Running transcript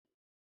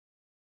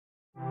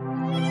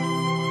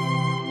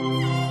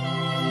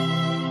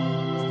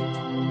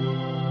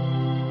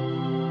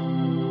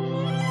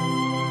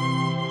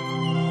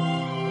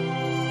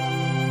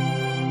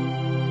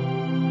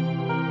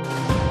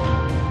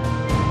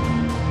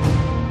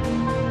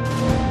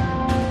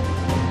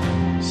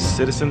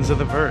citizens of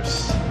the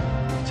verse.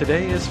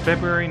 Today is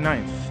February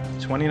 9th,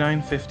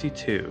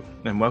 2952,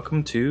 and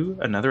welcome to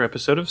another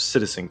episode of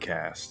Citizen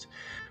Cast.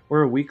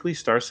 We're a weekly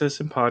Star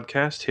Citizen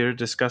podcast here to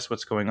discuss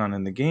what's going on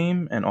in the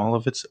game and all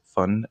of its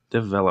fun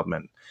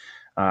development.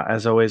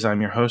 As always,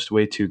 I'm your host,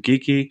 Way Too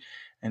Geeky,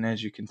 and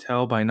as you can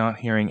tell by not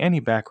hearing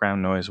any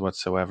background noise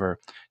whatsoever,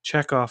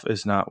 Chekhov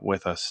is not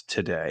with us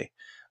today.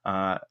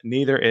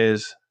 Neither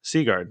is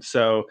Seagard.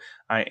 So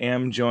I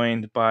am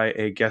joined by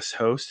a guest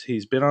host.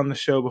 He's been on the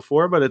show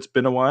before, but it's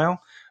been a while.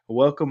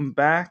 Welcome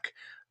back,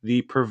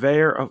 the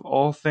purveyor of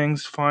all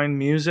things fine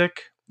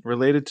music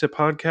related to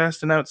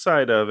podcast and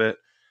outside of it.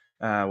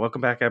 Welcome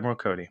back, Admiral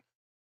Cody.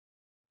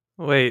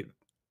 Wait,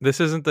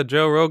 this isn't the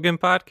Joe Rogan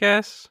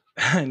podcast?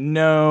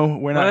 No,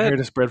 we're not What? here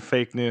to spread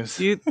fake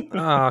news.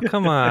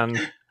 Come on.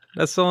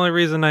 That's the only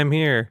reason I'm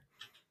here.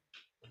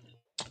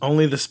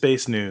 Only the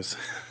space news.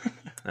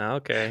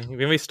 Okay.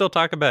 Can we still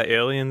talk about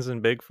aliens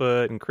and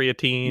Bigfoot and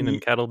creatine and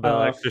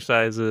kettlebell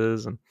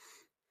exercises?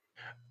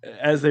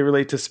 As they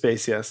relate to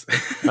space, yes.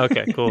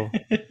 Okay, cool.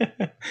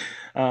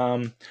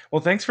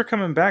 Well, thanks for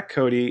coming back,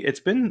 Cody. It's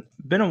been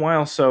a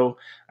while, so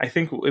I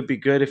think it'd be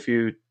good if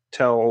you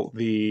tell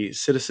the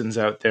citizens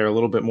out there a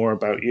little bit more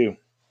about you.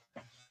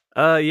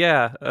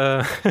 I'm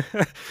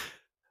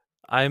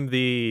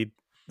the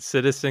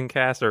Citizen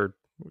Cast, or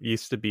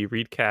used to be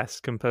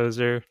Readcast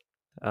composer.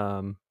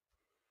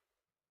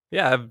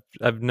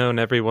 I've known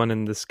everyone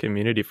in this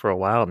community for a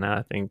while now.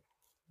 I think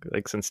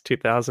like since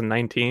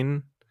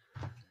 2019.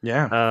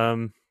 Yeah.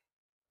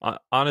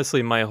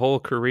 Honestly, my whole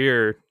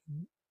career,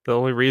 the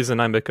only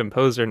reason I'm a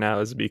composer now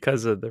is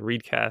because of the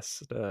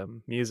Readcast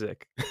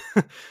music.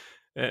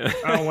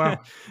 Oh wow.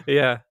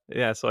 Yeah.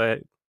 So I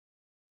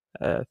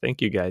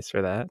thank you guys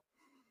for that.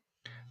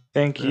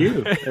 Thank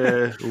you.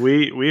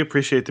 We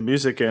appreciate the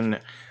music, and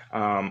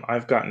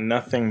I've gotten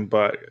nothing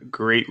but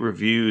great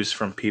reviews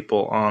from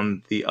people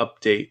on the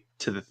update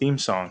to the theme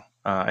song.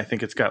 I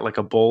think it's got like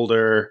a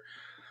bolder,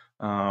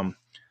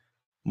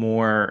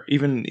 more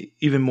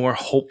even more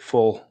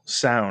hopeful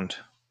sound.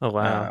 Oh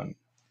wow!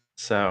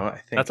 So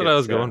I think that's what I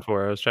was going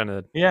for. I was trying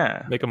to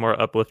make a more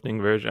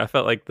uplifting version. I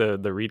felt like the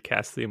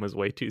Readcast theme was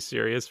way too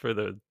serious for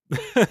the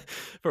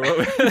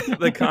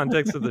the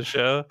context of the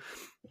show.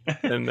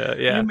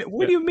 And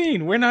what do you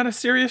mean? We're not a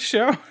serious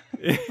show.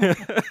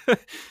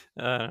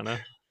 I don't know.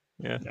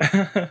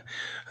 Yeah.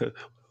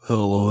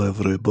 Hello,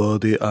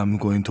 everybody. I'm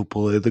going to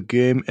play the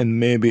game and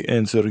maybe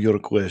answer your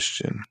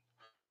question.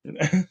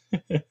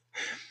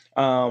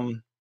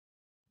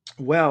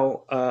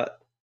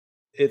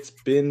 It's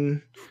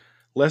been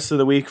less than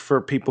a week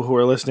for people who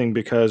are listening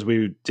because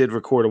we did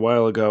record a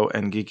while ago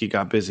and Geeky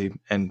got busy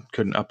and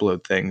couldn't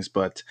upload things.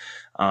 But,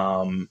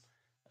 I'm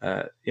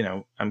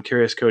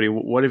curious, Cody,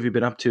 what have you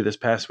been up to this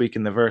past week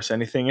in the verse?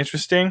 Anything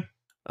interesting?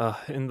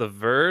 In the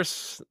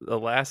verse, the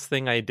last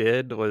thing I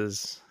did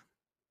was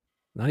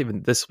not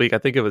even this week. I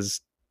think it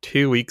was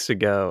 2 weeks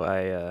ago.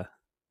 I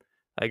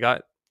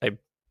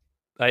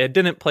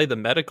didn't play the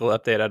medical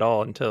update at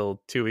all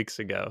until 2 weeks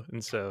ago,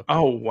 and so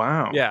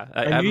wow, yeah,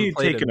 I knew you'd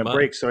taken a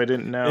break, so I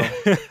didn't know.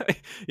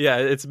 Yeah,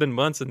 it's been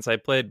months since I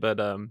played, but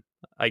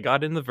I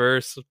got in the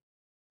verse,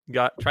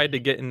 tried to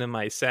get into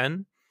my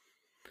sen,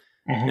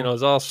 and it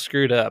was all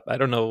screwed up. I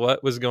don't know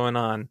what was going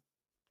on.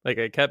 Like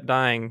I kept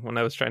dying when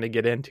I was trying to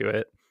get into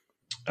it.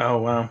 Oh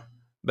wow!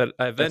 But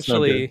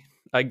eventually,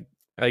 I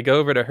go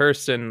over to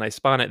Hurston and I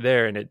spawn it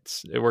there, and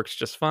it works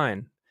just fine.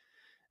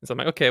 And so I'm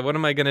like, okay, what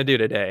am I going to do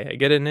today? I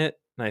get in it,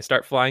 and I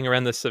start flying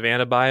around the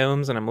savanna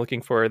biomes, and I'm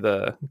looking for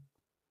the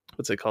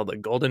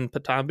golden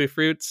patambu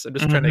fruits. I'm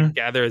just trying to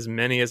gather as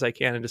many as I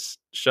can and just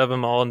shove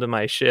them all into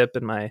my ship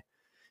and my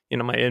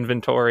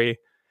inventory.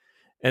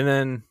 And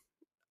then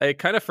I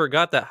kind of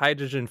forgot that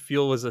hydrogen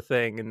fuel was a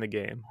thing in the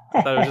game.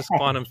 I thought it was just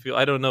quantum fuel.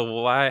 I don't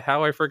know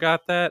how I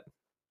forgot that.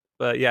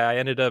 But yeah, I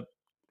ended up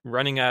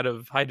running out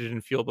of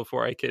hydrogen fuel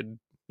before I could,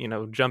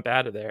 jump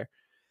out of there.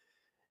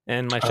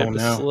 And my ship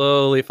just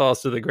slowly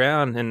falls to the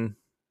ground, and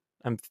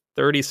I'm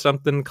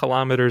 30-something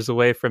kilometers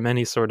away from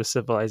any sort of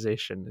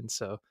civilization. And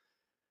so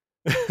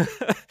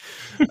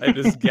I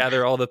just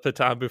gather all the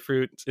patambu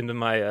fruits into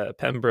my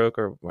Pembroke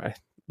or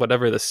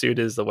whatever the suit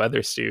is, the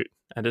weather suit,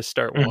 and just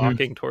start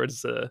walking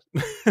towards the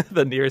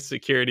the nearest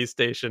security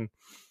station.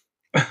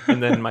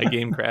 And then my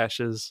game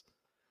crashes.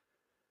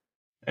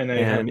 And then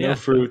you have no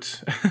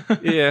fruit.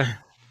 Yeah.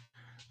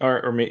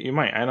 Or you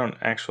might. I don't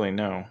actually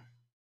know.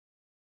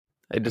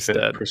 I just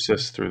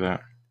persist through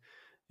that.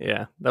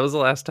 Yeah, that was the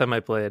last time I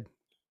played.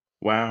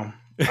 Wow.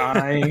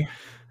 Have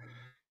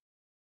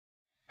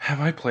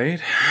I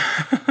played?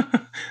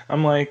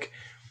 I'm like,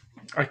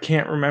 I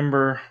can't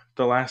remember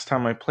the last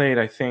time I played.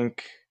 I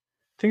think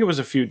it was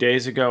a few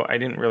days ago. I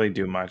didn't really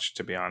do much,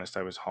 to be honest.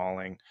 I was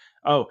hauling.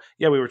 Oh,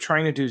 yeah, we were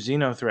trying to do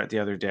Xenothreat the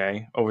other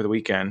day over the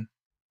weekend.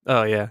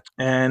 Oh, yeah.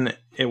 And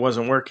it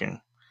wasn't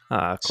working.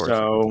 Of course.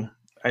 So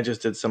I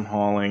just did some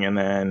hauling, and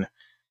then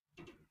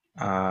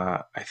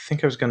I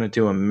think I was going to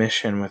do a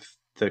mission with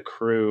the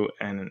crew,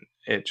 and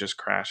it just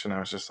crashed, and I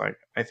was just like,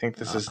 I think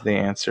this is the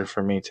answer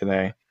for me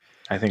today.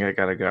 I think I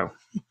gotta go.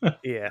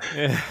 Yeah.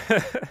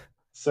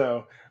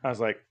 So I was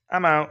like,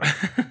 I'm out.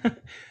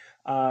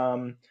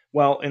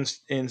 Well,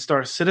 in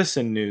Star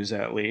Citizen news,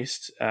 at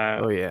least,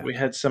 Oh yeah. we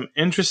had some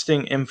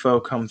interesting info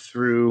come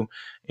through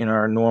in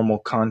our normal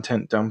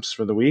content dumps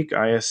for the week.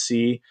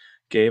 ISC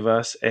gave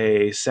us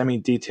a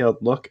semi-detailed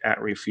look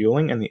at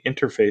refueling and the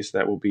interface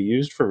that will be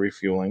used for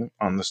refueling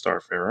on the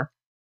Starfarer.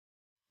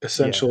 Yeah.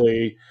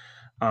 Essentially,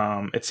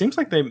 it seems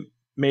like they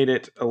made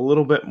it a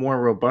little bit more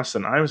robust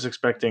than I was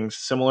expecting,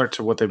 similar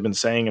to what they've been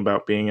saying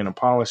about being in a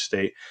polished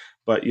state.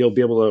 But you'll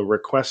be able to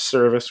request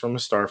service from a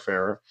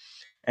Starfarer,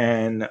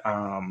 and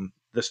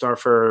the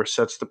Starfarer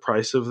sets the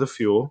price of the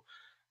fuel.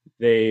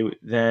 They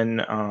then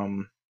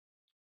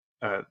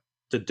uh,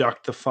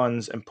 deduct the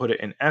funds and put it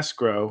in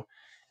escrow,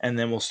 and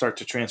then we'll start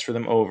to transfer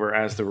them over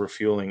as the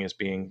refueling is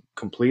being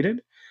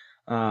completed.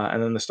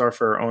 And then the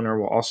Starfarer owner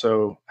will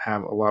also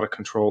have a lot of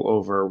control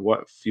over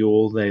what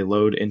fuel they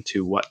load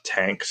into what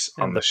tanks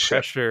on And the the ship.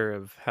 pressure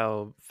of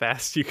how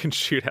fast you can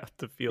shoot out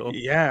the fuel.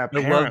 Yeah, I love the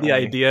apparently.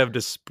 idea of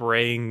just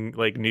spraying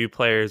like new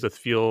players with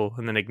fuel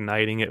and then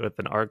igniting it with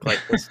an arc light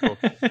pistol.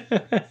 I'm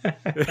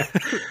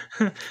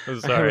I have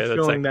a sorry, that's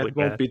feeling actually that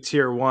won't bad. be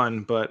tier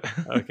one, but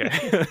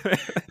Okay.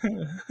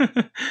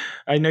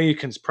 I know you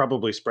can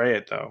probably spray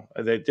it though.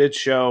 They did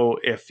show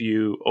if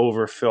you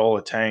overfill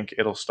a tank,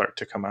 it'll start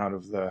to come out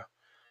of the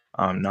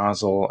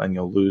nozzle and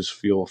you'll lose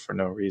fuel for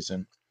no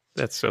reason.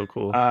 That's so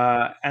cool.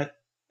 And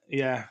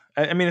yeah,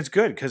 I mean it's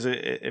good because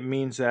it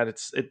means that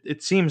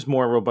it seems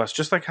more robust.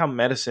 Just like how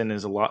medicine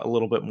is a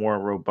little bit more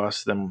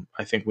robust than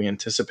I think we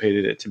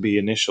anticipated it to be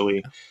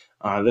initially.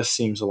 This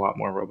seems a lot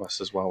more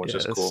robust as well, which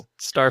is Yeah, cool.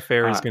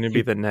 Starfarer is going to be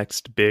He, the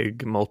next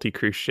big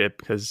multi-cruise ship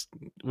because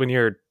when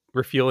you're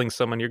refueling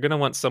someone, you're going to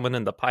want someone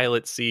in the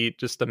pilot seat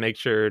just to make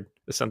sure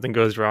if something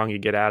goes wrong, you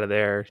get out of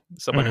there.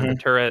 Someone in the mm-hmm,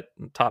 turret,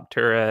 top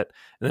turret,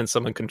 and then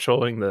someone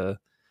controlling the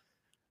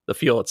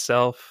fuel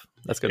itself.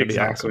 That's going to be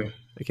awesome. exactly,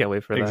 I can't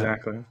wait for that.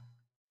 exactly.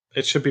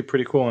 It should be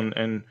pretty cool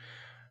and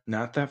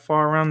not that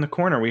far around the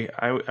corner.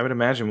 I would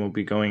imagine we'll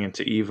be going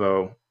into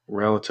Evo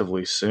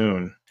relatively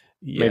soon,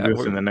 Yeah, maybe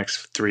within the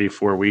next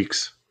 3-4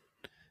 weeks.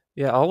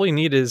 yeah. All we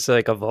need is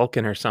like a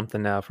Vulcan or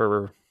something now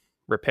for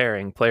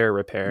player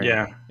repairing,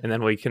 Yeah, and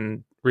then we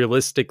can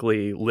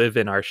realistically live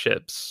in our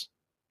ships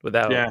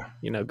without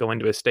yeah, going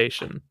to a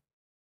station.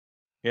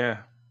 yeah,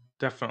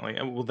 definitely.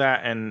 Well,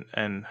 that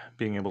and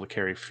being able to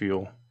carry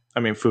fuel. I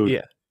mean, food.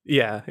 Yeah,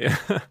 yeah,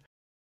 yeah.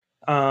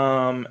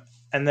 Um,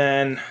 and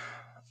then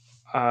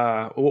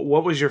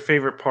what was your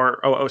favorite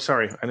part? Oh,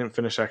 sorry, I didn't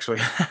finish actually.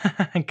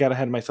 I got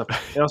ahead of myself.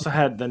 They also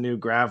had the new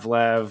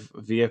Gravlev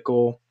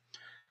vehicle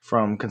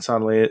from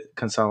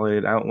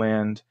Consolidated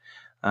Outland,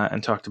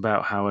 and talked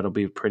about how it'll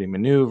be pretty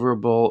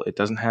maneuverable. It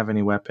doesn't have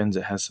any weapons.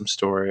 It has some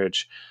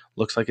storage.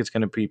 Looks like it's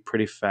going to be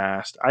pretty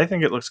fast. I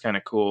think it looks kind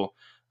of cool.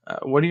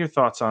 What are your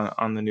thoughts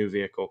on the new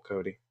vehicle,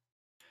 Cody?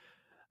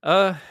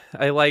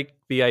 I like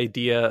the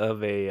idea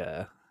of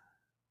a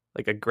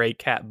like a gray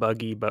cat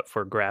buggy, but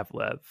for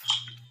Gravlev.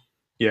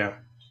 Yeah.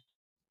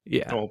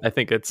 Yeah, Well, I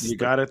think it's you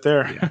got it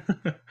there.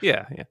 yeah,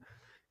 yeah, yeah.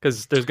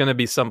 Because there's going to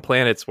be some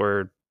planets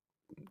where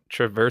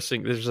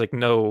traversing there's like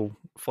no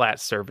flat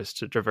surface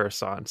to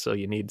traverse on, so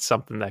you need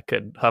something that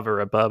could hover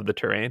above the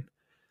terrain, and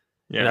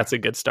Yeah. that's a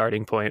good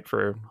starting point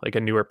for like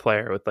a newer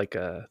player with like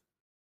a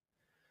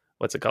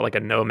what's it called, like a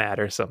nomad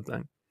or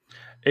something.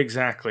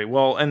 Exactly.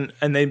 Well, and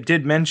they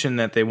did mention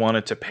that they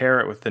wanted to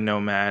pair it with the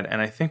Nomad,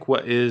 and I think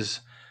what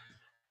is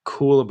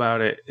cool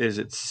about it is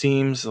it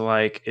seems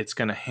like it's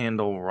going to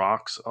handle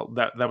rocks.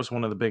 That was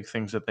one of the big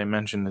things that they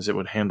mentioned is it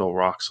would handle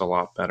rocks a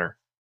lot better.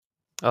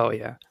 Oh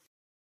yeah.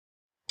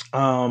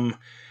 Um,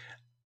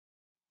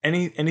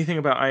 anything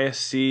about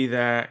ISC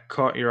that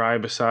caught your eye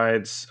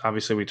besides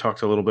obviously we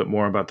talked a little bit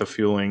more about the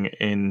fueling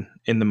in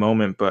the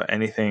moment, but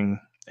anything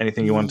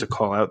you wanted to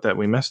call out that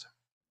we missed?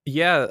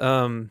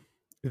 Yeah,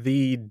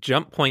 the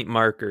jump point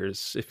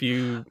markers. If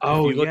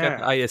Oh you look at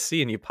the yeah.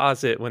 ISC and you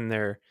pause it when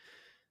they're,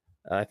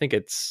 I think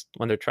it's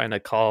when they're trying to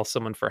call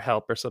someone for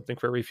help or something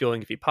for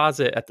refueling. If you pause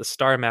it at the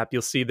star map,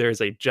 you'll see there's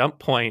a jump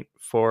point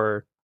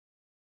for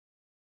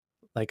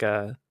like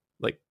a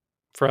like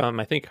from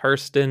I think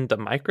Hurston to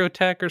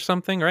Microtech or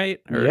something, right?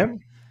 Or Yep.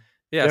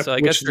 yeah, Yep. so I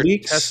guess Which they're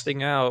leaks.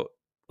 testing out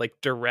like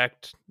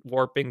direct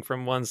warping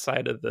from one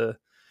side of the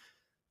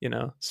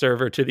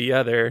server to the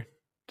other,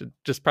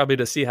 just probably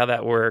to see how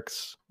that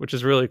works, which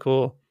is really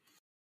cool.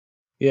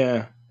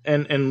 Yeah.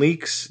 And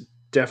leaks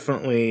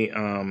definitely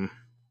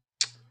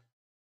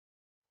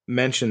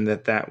mentioned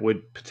that that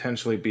would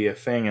potentially be a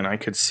thing, and I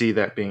could see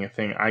that being a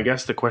thing. I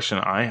guess the question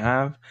I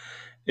have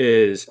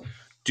is,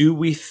 do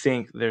we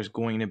think there's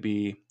going to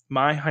be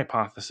my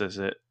hypothesis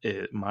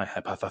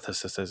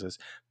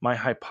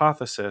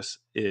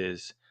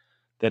is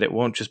that it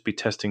won't just be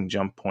testing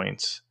jump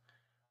points.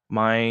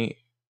 My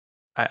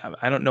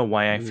I don't know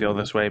why I feel Ooh,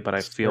 this way, but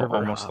I feel server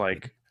almost hopping.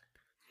 like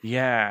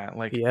yeah,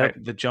 like Yep.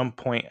 the jump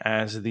point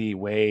as the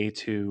way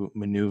to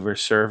maneuver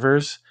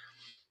servers.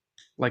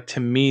 Like to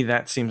me,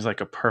 that seems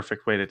like a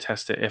perfect way to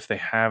test it if they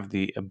have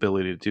the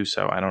ability to do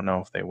so. I don't know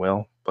if they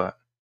will, but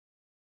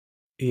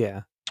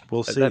Yeah,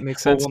 we'll that see.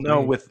 makes Well, sense we'll to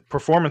know me. with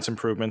performance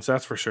improvements,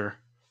 that's for sure.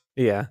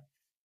 Yeah.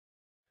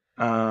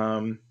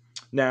 Um,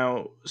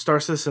 Now, Star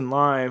Citizen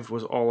Live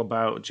was all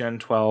about Gen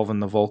 12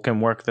 and the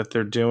Vulcan work that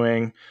they're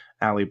doing.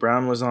 Ali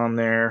Brown was on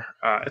there.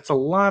 It's a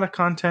lot of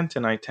content,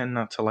 and I tend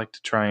not to like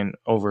to try and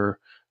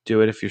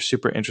overdo it. If you're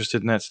super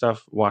interested in that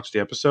stuff, watch the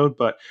episode.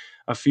 But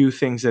a few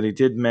things that he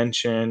did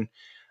mention.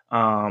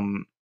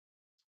 Um,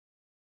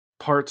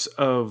 Parts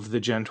of the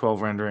Gen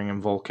 12 rendering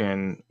and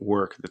Vulkan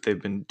work that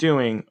they've been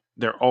doing,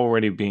 they're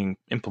already being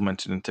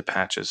implemented into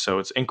patches. So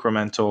it's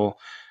incremental.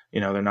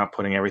 They're not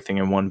putting everything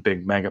in one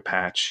big mega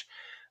patch.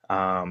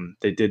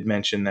 They did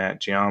mention that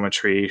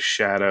geometry,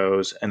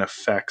 shadows, and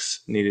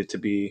effects needed to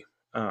be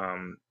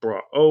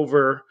brought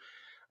over.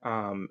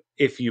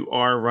 If you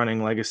are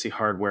running legacy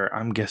hardware,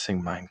 I'm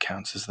guessing mine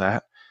counts as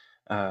that.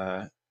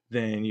 Uh,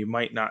 then you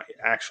might not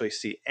actually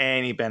see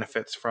any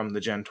benefits from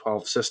the Gen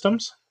 12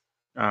 systems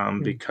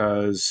Hmm.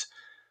 because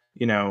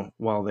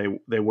while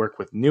they work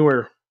with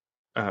newer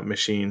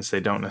machines, they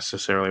don't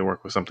necessarily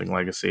work with something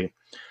legacy.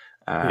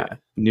 Yeah.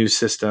 New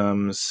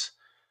systems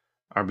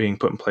are being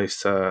put in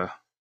place to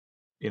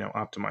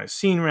optimize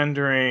scene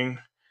rendering.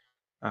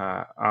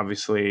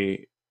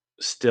 Obviously,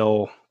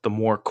 still the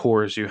more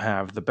cores you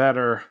have, the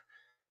better.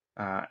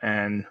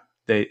 And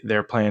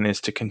their plan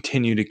is to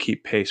continue to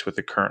keep pace with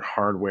the current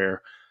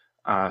hardware.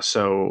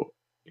 So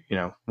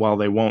while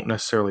they won't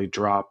necessarily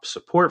drop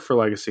support for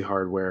legacy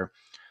hardware,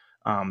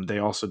 they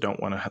also don't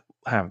want to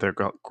have their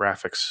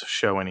graphics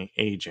show any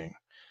aging.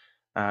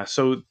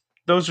 So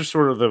those are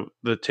sort of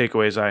the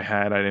takeaways I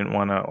had. I didn't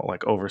want to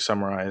like over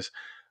summarize.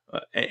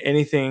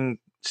 Anything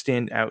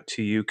stand out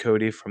to you,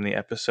 Cody, from the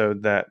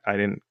episode that I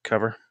didn't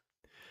cover?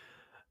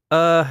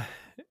 Uh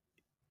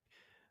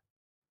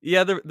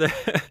yeah,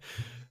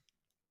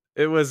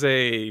 it was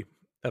a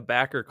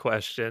backer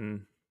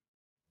question,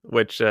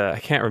 which I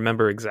can't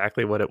remember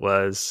exactly what it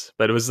was,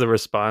 but it was the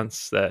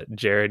response that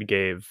Jared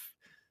gave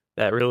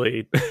that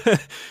really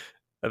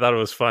I thought it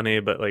was funny,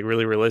 but like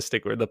really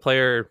realistic, where the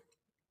player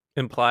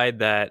implied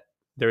that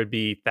there would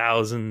be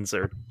thousands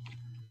or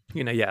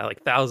yeah,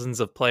 like thousands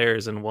of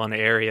players in one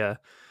area.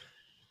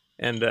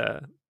 And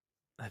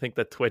I think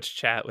the Twitch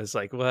chat was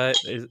like, are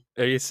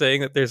you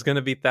saying that there's going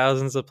to be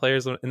thousands of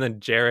players?" And then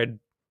Jared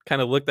kind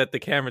of looked at the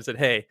camera and said,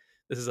 "Hey,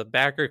 this is a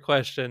backer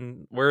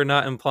question. We're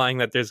not implying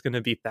that there's going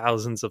to be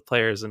thousands of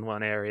players in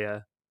one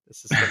area.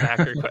 This is the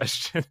backer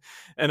question."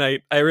 And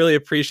I really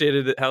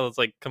appreciated it, how it's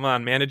like, come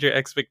on, manage your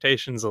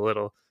expectations a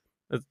little.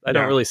 I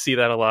don't Yeah, really see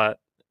that a lot.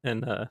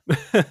 And,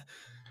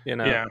 you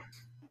know, yeah.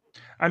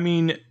 I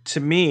mean, to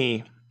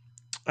me,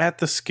 at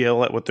the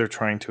skill at what they're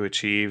trying to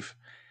achieve,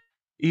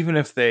 even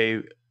if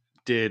they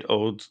did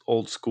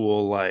old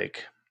school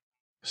like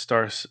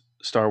Star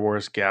Star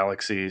Wars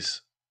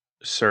Galaxies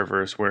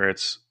servers where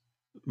it's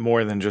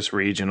more than just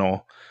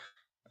regional,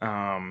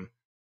 um,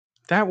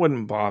 that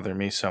wouldn't bother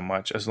me so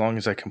much as long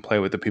as I can play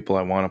with the people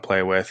I want to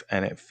play with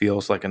and it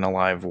feels like an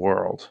alive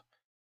world.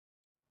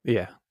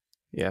 yeah,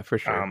 yeah, for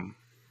sure. Um,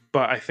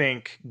 but I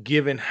think,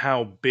 given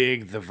how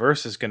big the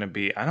verse is going to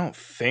be, I don't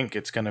think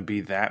it's going to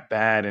be that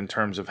bad in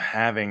terms of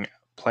having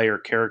player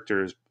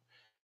characters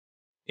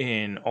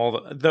in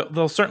all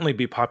there'll certainly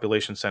be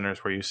population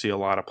centers where you see a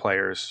lot of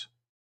players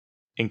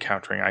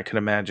encountering. I can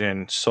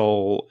imagine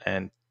Seoul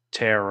and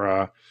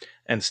Terra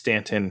and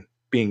Stanton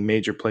being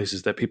major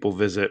places that people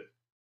visit.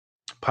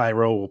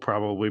 Pyro will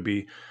probably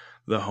be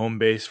the home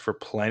base for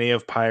plenty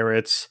of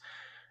pirates.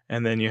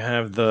 And then you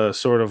have the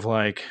sort of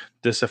like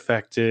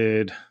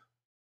disaffected,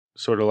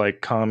 sort of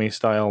like commie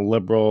style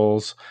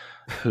liberals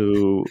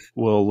who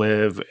will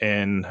live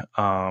Levski.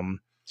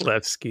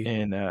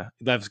 in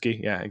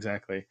Levski. Yeah,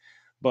 exactly.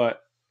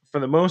 But for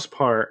the most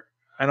part,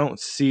 I don't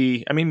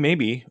see. I mean,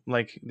 maybe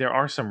like there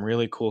are some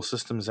really cool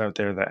systems out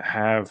there that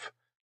have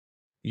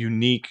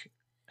unique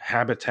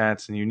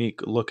habitats and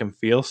unique look and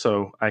feel.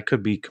 So I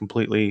could be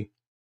completely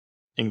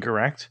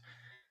incorrect,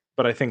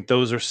 but I think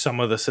those are some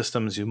of the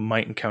systems you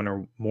might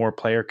encounter more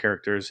player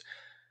characters.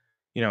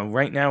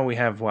 Right now we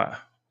have what,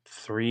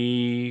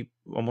 three,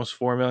 almost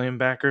 4 million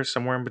backers,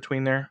 somewhere in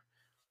between there.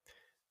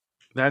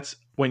 That's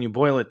when you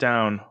boil it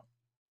down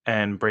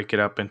and break it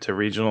up into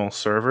regional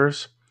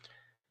servers.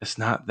 It's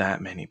not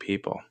that many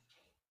people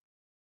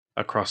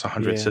across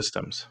 100 Yeah.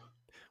 systems.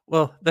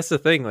 Well, that's the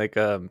thing. Like,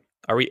 are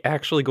we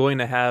actually going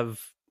to have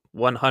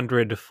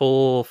 100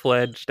 full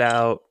fledged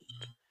out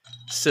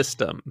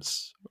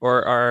systems,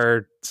 or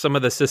are some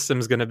of the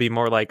systems going to be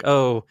more like,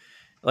 oh,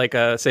 like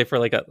say for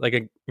like a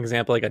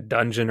example, like a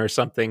dungeon or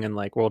something in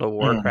like World of Mm.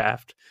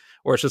 Warcraft,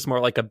 or it's just more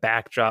like a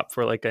backdrop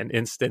for like an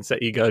instance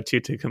that you go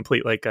to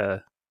complete like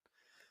a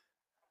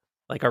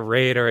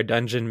raid or a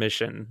dungeon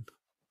mission.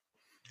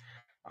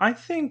 I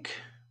think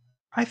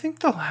I think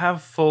they'll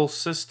have full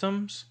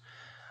systems,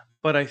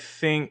 but I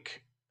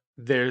think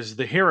there's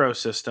the hero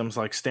systems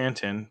like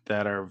Stanton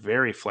that are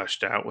very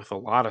fleshed out with a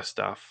lot of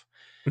stuff.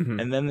 Hmm.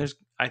 And then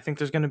I think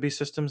there's going to be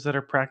systems that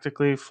are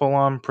practically full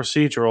on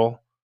procedural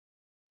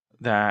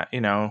that,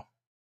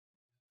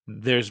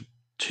 there's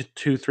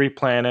two, three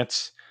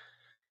planets.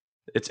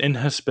 It's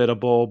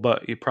inhospitable,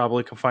 but you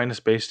probably can find a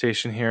space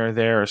station here or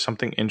there or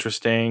something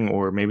interesting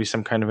or maybe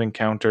some kind of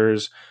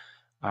encounters.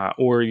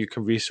 or you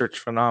can research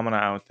phenomena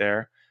out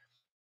there,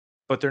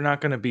 but they're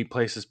not going to be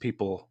places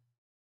people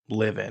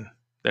live in.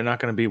 They're not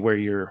going to be where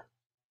you're,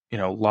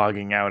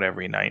 logging out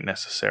every night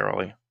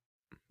necessarily.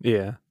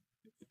 Yeah.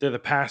 They're the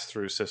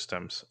pass-through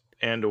systems,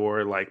 and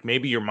or like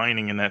maybe you're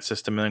mining in that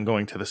system and then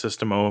going to the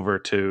system over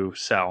to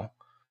sell.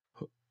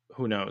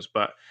 Who knows?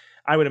 But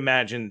I would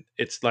imagine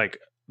it's like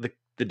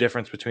the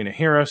difference between a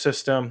hero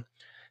system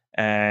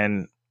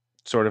and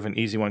sort of an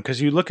easy one,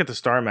 because you look at the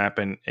star map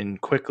and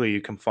quickly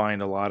you can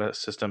find a lot of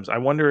systems. I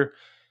wonder,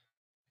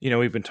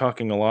 we've been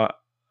talking a lot,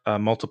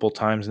 multiple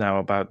times now,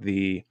 about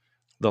the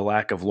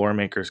lack of lore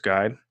maker's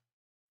guide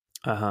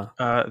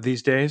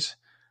these days,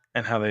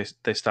 and how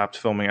they stopped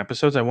filming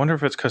episodes. I wonder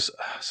if it's because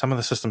some of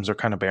the systems are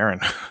kind of barren.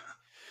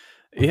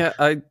 Yeah,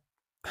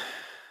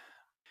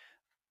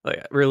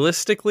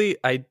 realistically,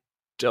 I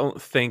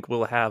don't think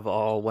we'll have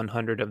all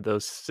 100 of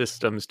those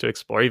systems to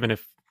explore, even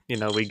if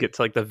we get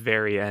to like the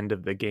very end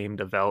of the game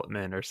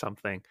development or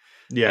something.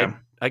 Yeah,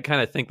 I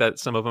kind of think that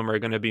some of them are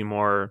going to be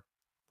more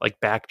like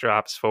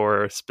backdrops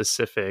for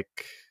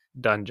specific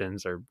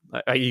dungeons, or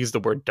I use the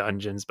word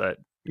dungeons, but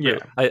yeah,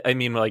 I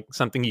mean like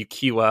something you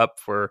queue up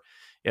for.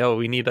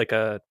 We need like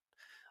a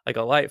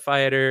light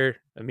fighter,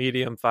 a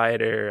medium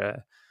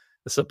fighter,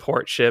 a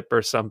support ship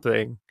or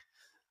something.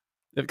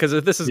 Because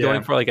if this is going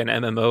yeah, for like an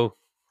MMO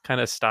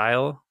kind of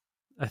style,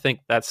 I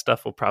think that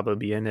stuff will probably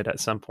be in it at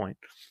some point,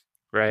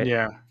 right?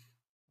 yeah.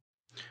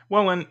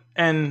 Well,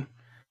 and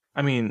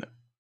I mean,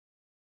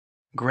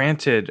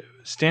 granted,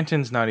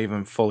 Stanton's not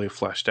even fully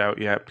fleshed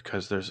out yet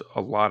because there's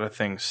a lot of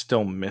things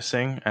still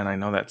missing, and I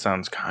know that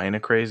sounds kind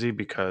of crazy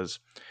because,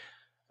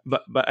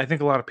 but I think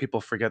a lot of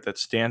people forget that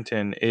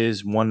Stanton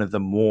is one of the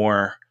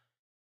more,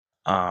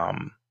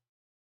 um,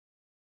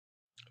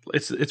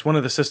 it's one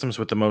of the systems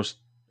with the most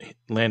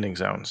landing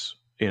zones.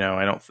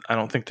 I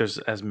don't think there's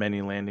as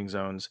many landing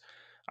zones.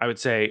 I would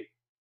say,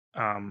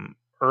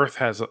 Earth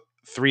has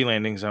 3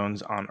 landing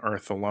zones on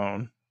Earth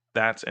alone.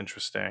 That's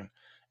interesting.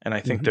 And I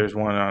think Mm-hmm. there's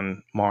one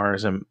on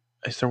Mars. And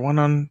is there one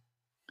on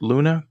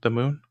Luna, the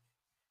moon?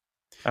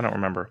 I don't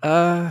remember.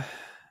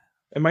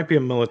 It might be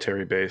a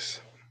military base.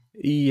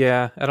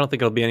 Yeah, I don't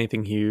think it'll be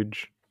anything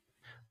huge.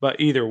 But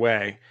either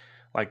way,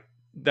 like,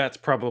 that's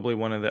probably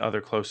one of the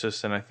other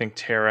closest. And I think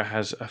Terra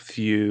has a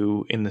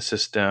few in the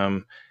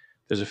system.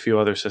 There's a few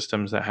other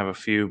systems that have a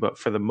few. But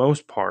for the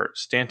most part,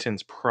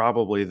 Stanton's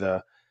probably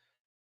the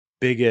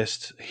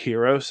biggest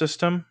hero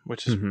system,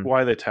 which is Mm-hmm.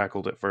 why they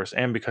tackled it first,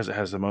 and because it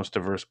has the most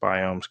diverse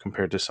biomes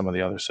compared to some of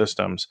the other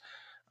systems.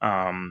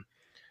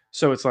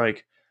 So it's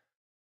like,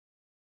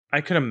 I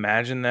could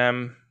imagine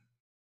them,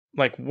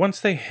 like, once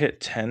they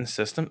hit 10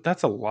 systems,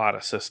 that's a lot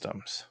of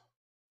systems,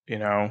 you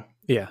know?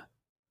 Yeah,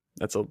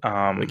 that's like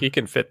Um, you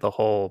can fit the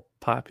whole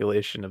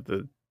population of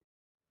the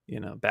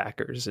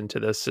backers into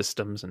those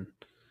systems, and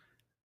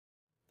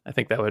I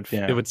think it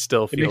yeah. would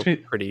still It makes feel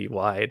me, pretty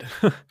wide.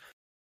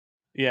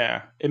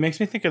 yeah, it makes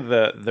me think of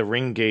the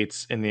ring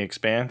gates in the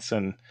Expanse,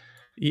 and,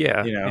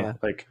 Yeah, yeah.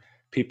 like,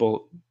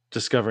 people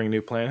discovering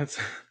new planets.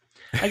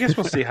 I guess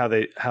we'll see how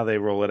they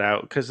roll it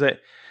out, because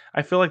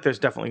I feel like there's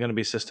definitely going to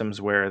be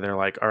systems where they're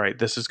like, all right,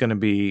 this is going to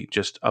be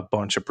just a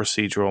bunch of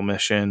procedural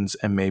missions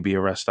and maybe a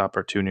rest stop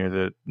or two near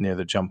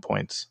the jump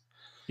points.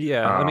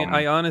 Yeah, I mean, Um,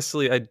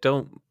 I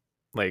don't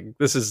like,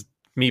 this is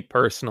me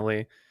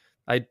personally.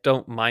 I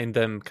don't mind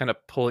them kind of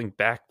pulling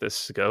back the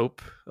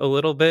scope a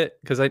little bit,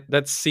 because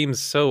that seems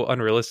so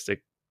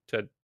unrealistic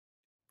to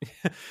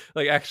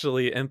like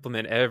actually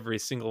implement every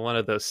single one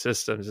of those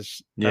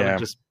systems. That would yeah,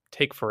 just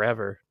take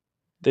forever.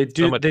 they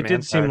So do. much They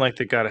did seem manpower. like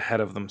they got ahead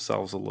of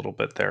themselves a little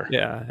bit there.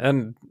 Yeah,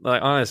 and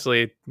like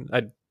honestly,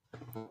 I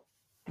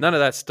none of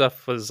that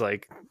stuff was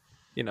like,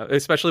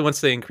 especially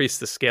once they increased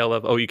the scale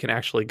of, you can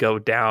actually go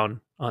down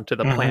onto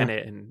the Hmm.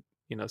 planet and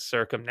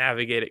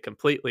circumnavigate it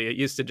completely. It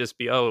used to just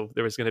be,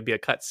 there was going to be a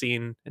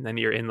cutscene and then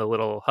you're in the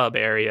little hub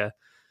area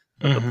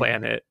of the Hmm.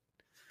 planet.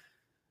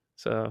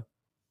 So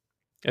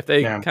if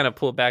they Yeah, kind of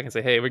pull back and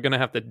say, hey, we're going to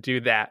have to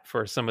do that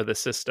for some of the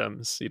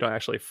systems, you don't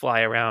actually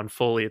fly around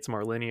fully, it's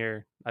more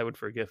linear, I would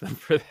forgive them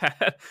for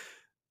that.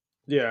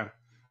 yeah,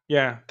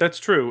 yeah. That's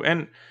true.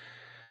 And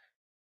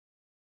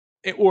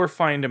or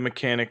find a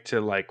mechanic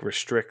to, like,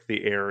 restrict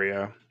the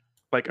area.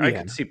 Like, I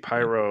Yeah, could see yeah.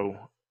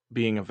 Pyro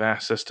being a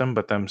vast system,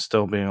 but them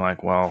still being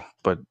like, well,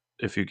 but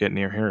if you get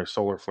near here, a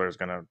solar flare is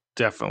going to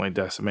definitely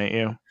decimate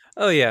you.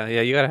 Oh yeah,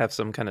 yeah, you got to have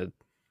some kind of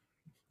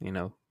you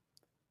know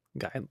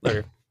guide,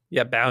 or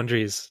yeah,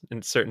 boundaries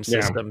in certain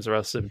Yeah, systems, or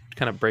else it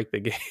kind of break the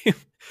game.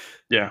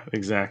 yeah,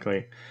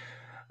 exactly.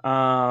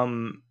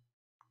 Um,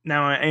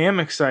 Now I am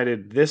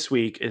excited. This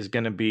week is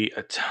going to be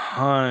a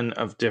ton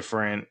of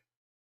different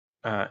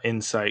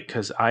insight,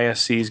 because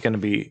ISC is going to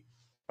be.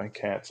 My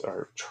cats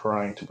are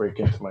trying to break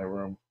into my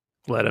room.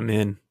 Let them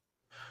in.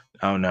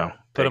 Oh no,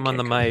 Put they them on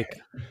the can't come in mic.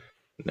 here.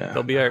 No,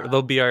 They'll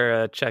be no,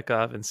 our no.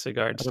 Chekhov and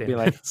Sigard It'll be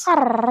like, stand-ins.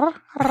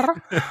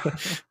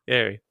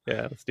 Yeah,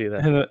 yeah, let's do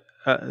that. and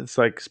it's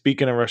like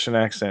speaking a Russian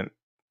accent.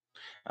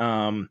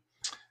 Um,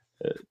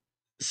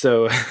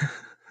 so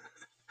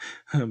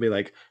it'll be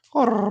like,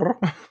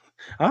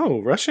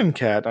 Oh, Russian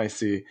cat, I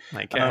see.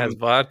 My cat has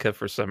vodka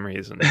for some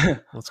reason.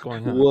 What's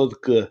going on?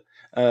 Vodka.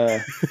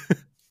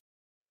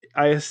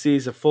 ISC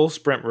is a full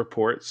sprint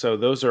report, so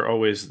those are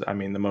always, I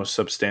mean, the most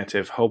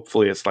substantive.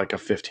 Hopefully, it's like a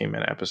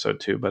 15-minute episode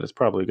too, but it's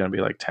probably going to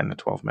be like 10 to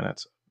 12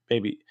 minutes,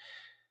 maybe.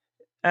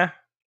 Eh,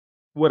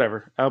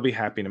 whatever. I'll be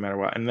happy no matter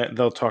what. And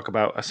they'll talk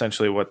about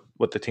essentially what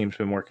the team's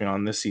been working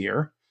on this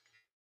year.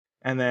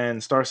 And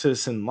then Star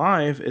Citizen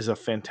Live is a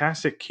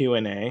fantastic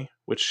Q&A,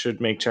 which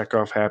should make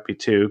Chekhov happy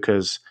too,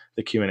 because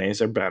the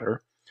Q&As are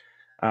better,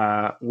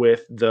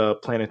 with the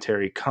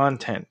planetary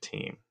content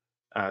team.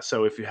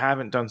 So if you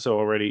haven't done so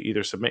already,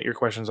 either submit your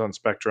questions on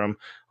Spectrum,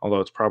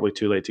 although it's probably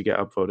too late to get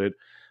upvoted,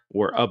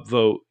 or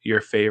upvote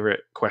your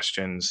favorite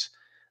questions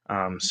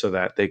so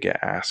that they get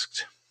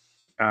asked.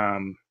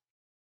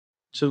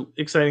 So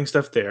exciting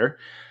stuff there.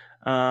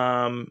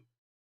 Now,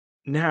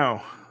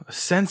 a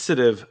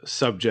sensitive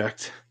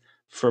subject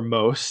for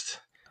most.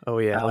 Oh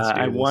yeah, let's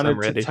do I this.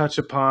 wanted to touch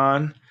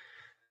upon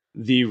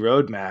the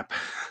roadmap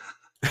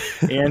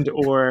and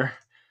or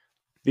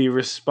the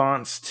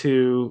response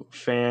to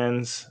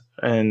fans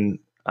and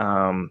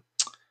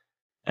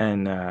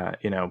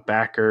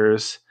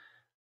backers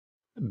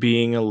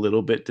being a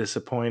little bit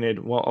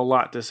disappointed, well, a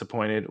lot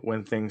disappointed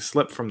when things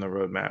slip from the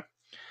roadmap.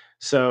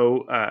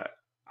 So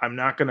I'm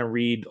not going to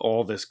read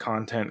all this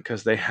content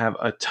because they have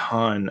a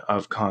ton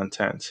of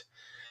content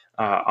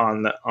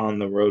on the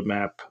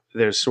roadmap.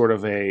 There's sort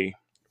of a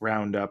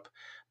roundup,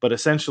 but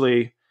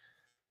essentially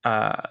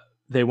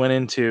they went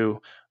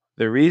into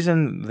the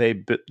reason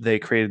they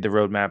created the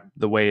roadmap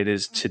the way it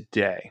is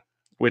today,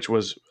 which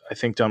was I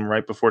think done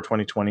right before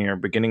 2020 or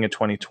beginning of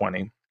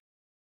 2020,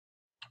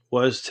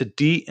 was to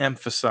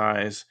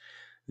de-emphasize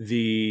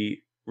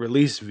the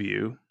release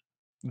view,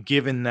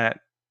 given that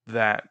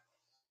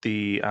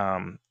the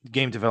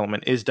game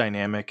development is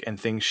dynamic and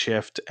things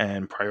shift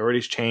and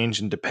priorities change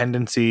and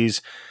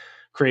dependencies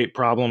create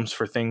problems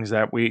for things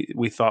that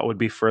we thought would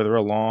be further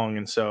along.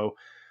 And so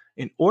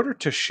in order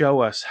to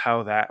show us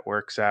how that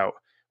works out,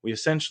 we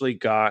essentially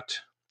got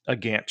a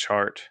Gantt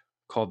chart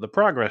called the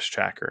progress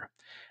tracker.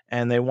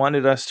 And they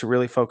wanted us to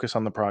really focus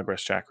on the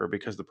progress tracker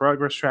because the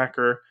progress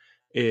tracker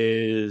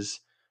is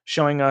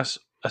showing us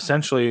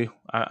essentially,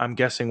 I'm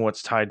guessing,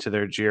 what's tied to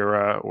their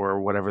Jira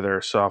or whatever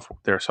their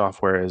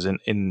software is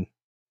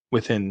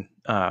within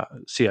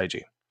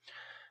CIG.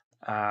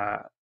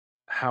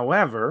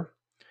 However,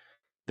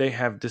 they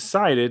have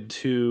decided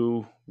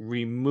to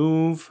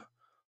remove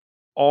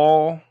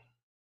all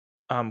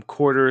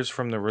quarters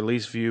from the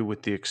release view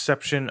with the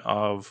exception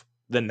of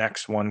the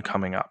next one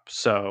coming up.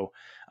 So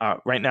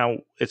right now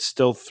it's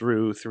still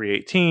through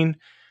 318,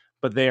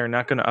 but they are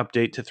not going to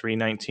update to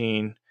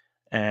 319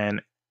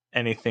 and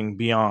anything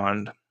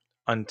beyond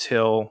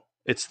until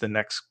it's the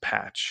next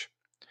patch.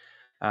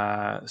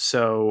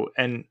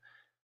 And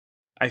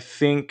I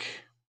think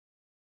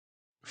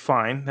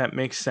fine, that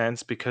makes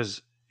sense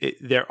because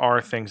there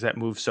are things that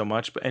move so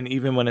much, and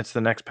even when it's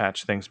the next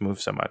patch, things move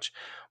so much.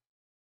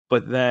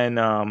 But then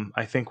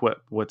I think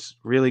what's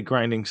really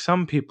grinding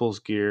some people's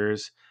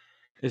gears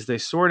is they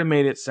sort of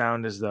made it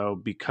sound as though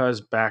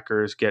because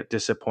backers get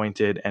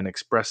disappointed and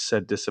express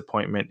said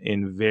disappointment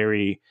in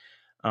very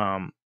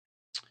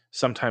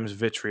sometimes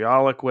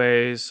vitriolic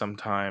ways,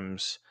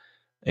 sometimes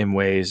in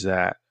ways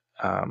that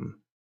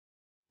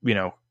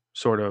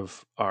sort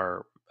of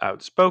are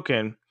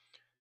outspoken,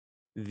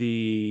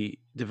 the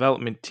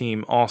development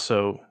team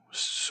also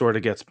sort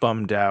of gets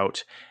bummed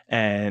out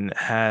and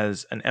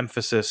has an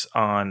emphasis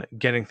on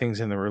getting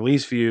things in the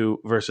release view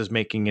versus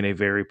making it a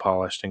very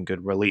polished and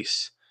good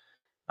release.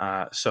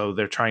 So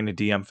they're trying to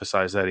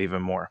de-emphasize that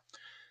even more.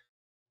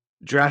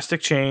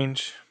 Drastic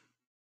change,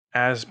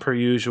 as per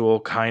usual,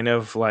 kind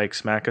of like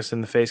smack us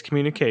in the face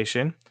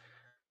communication.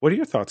 What are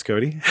your thoughts,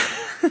 Cody?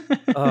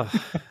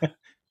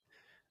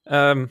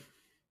 I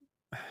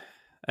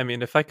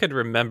mean, if I could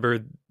remember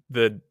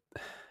the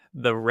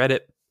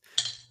Reddit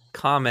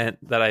comment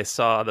that I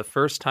saw the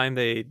first time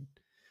they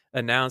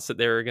announced that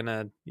they were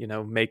gonna,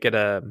 make it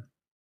a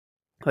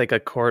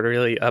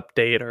quarterly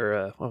update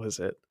or what was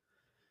it?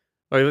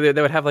 Or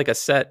they would have like a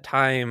set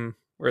time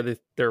where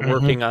they're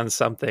working on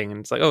something,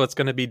 and it's like, oh, it's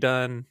going to be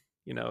done,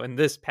 in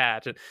this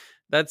patch. And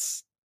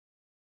that's,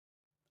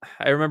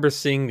 I remember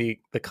seeing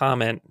the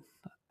comment.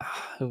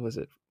 Who was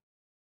it?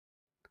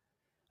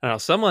 I don't know.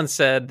 Someone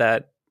said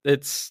that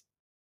it's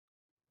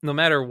no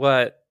matter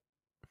what,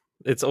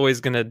 it's always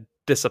going to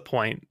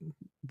disappoint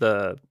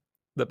the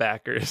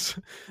backers.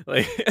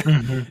 Like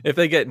if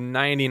they get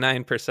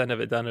 99%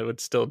 of it done, it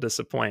would still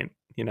disappoint,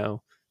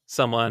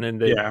 someone,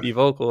 and they'd be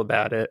vocal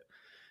about it.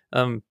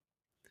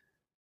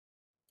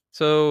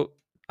 So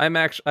I've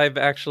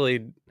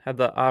actually had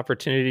the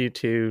opportunity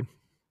to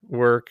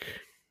work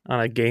on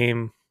a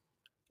game,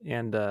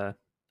 and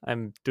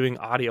I'm doing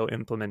audio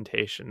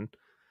implementation,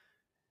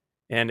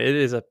 and it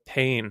is a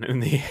pain in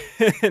the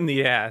in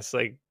the ass.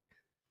 Like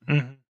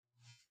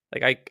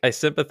I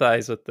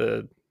sympathize with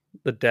the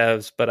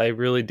devs, but I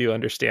really do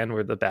understand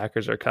where the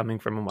backers are coming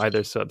from and why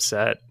they're so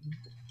upset.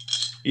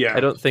 Yeah, I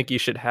don't think you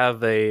should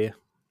have a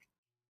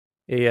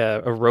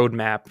a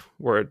roadmap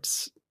where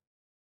it's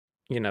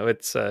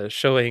it's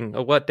showing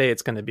what day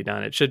it's going to be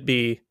done. It should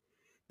be,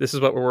 this is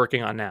what we're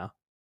working on now.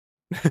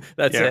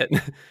 That's Yeah. it.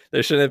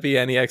 There shouldn't be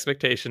any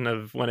expectation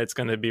of when it's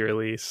going to be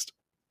released.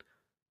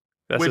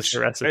 That's just a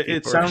Which recipe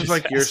it for sounds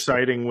like you're disaster.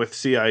 siding with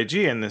CIG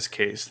in this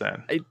case,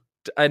 then, I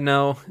I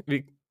know, to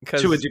a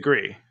because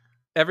degree.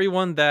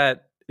 everyone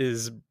that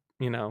is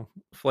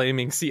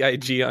flaming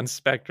CIG on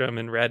Spectrum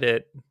and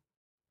Reddit,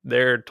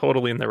 they're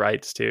totally in the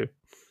rights too.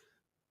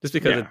 Just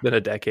because Yeah. it's been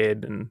a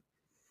decade, and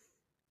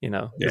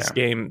this Yeah.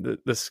 game,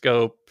 the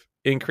scope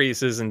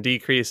increases and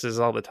decreases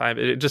all the time.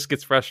 It just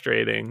gets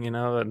frustrating,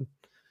 and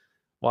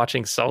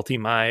watching Salty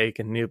Mike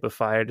and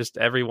Noobifier, just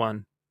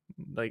everyone,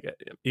 like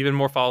even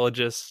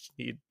morphologists,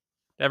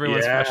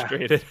 everyone's Yeah.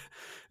 frustrated.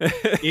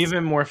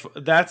 Even more.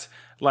 That's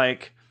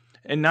like,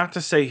 and not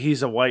to say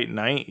he's a white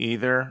knight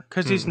either,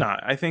 because he's Mm,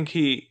 not. I think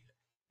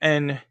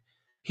and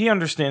he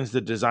understands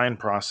the design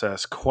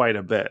process quite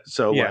a bit.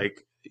 So, yeah.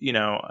 like,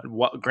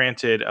 what,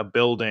 granted, a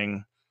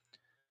building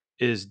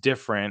is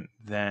different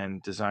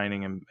than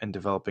designing and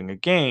developing a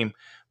game,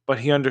 but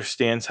he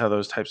understands how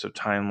those types of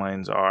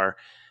timelines are,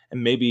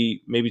 and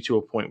maybe to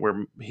a point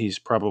where he's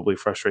probably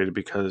frustrated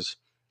because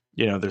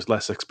there's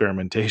less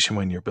experimentation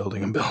when you're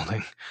building a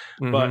building.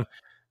 Hmm. But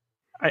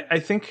I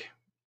think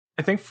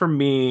for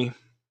me,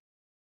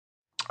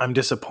 I'm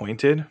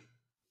disappointed.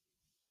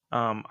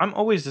 I'm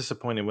always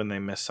disappointed when they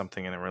miss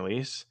something in a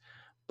release,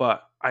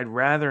 but I'd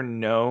rather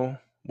know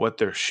what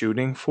they're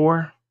shooting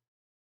for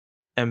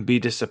and be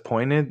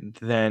disappointed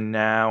than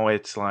now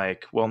it's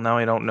like, well, now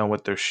I don't know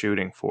what they're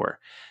shooting for.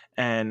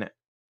 And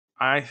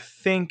I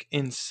think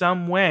in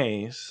some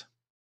ways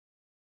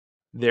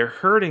they're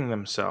hurting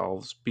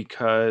themselves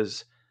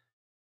because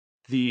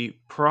the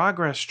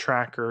progress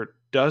tracker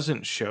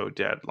doesn't show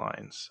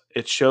deadlines.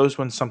 It shows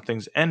when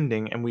something's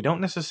ending, and we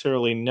don't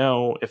necessarily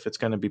know if it's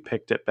going to be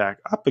picked it back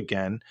up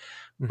again.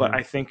 But Hmm.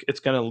 I think it's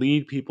going to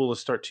lead people to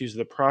start to use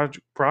the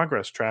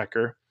progress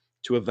tracker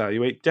to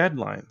evaluate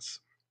deadlines.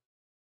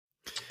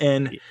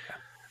 And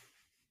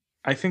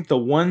I think the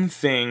one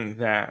thing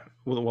that,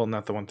 well,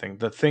 not the one thing,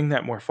 the thing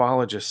that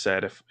Morphologist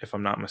said, if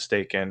I'm not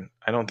mistaken,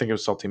 I don't think it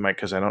was Salty Mike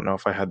because I don't know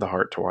if I had the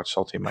heart to watch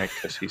Salty Mike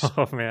because he's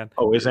Oh man,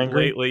 always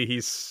angry. lately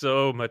he's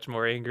so much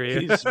more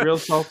angry. He's real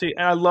salty,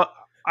 and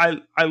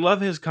I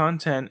love his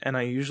content, and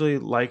I usually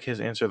like his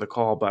answer the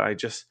call, but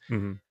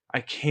Hmm.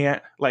 I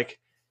can't, like,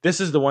 this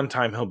is the one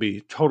time he'll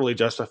be totally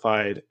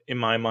justified in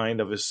my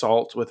mind of his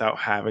salt without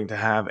having to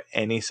have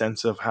any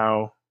sense of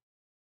how,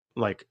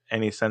 like,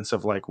 any sense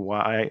of like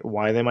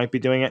why they might be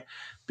doing it,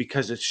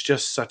 because it's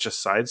just such a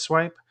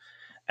sideswipe.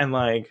 And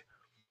like,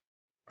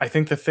 I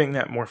think the thing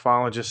that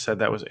Morphologist said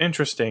that was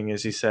interesting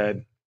is he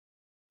said,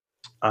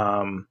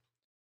 um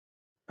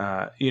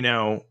you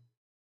know,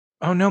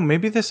 oh no,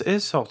 maybe this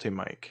is Salty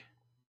Mike.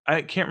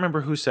 I can't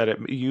remember who said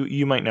it.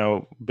 You might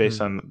know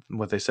based on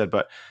what they said,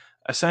 but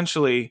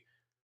essentially,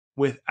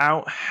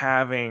 without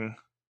having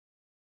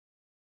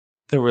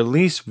the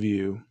release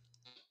view,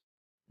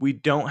 we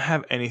don't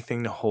have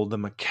anything to hold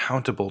them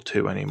accountable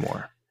to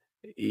anymore.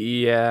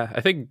 Yeah, I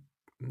think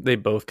they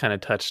both kind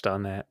of touched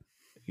on that.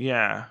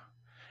 Yeah.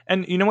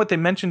 And you know what? They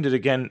mentioned it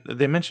again.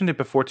 They mentioned it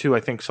before too. I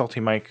think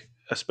Salty Mike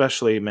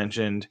especially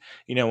mentioned,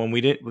 when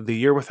we did the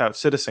year without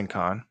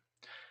CitizenCon,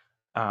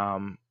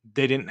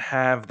 they didn't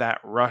have that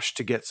rush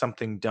to get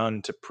something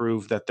done to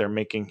prove that they're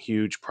making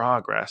huge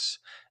progress.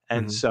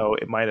 And Hmm. so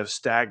it might have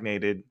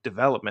stagnated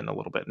development a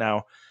little bit.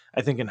 Now,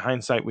 I think in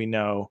hindsight, we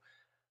know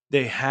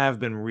they have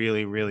been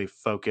really, really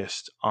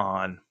focused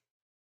on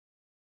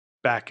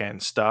back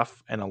end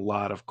stuff and a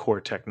lot of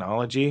core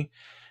technology.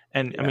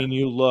 And I Yeah. mean,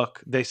 you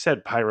look, they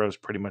said Pyro's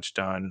pretty much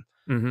done.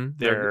 They're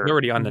They're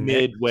already on the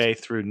Nick. midway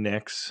through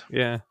Nix.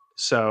 Yeah.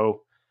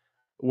 So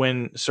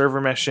when server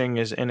meshing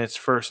is in its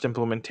first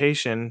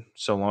implementation,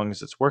 so long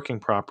as it's working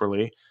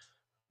properly,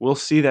 we'll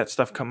see that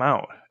stuff come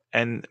out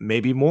and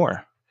maybe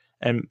more.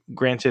 And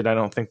granted, I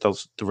don't think they'll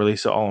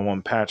release it all in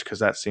one patch because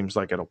that seems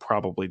like it'll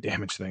probably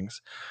damage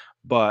things.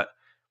 But,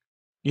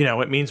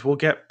 it means we'll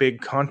get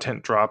big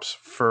content drops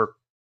for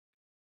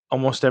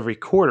almost every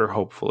quarter,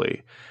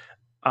 hopefully.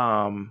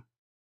 Um,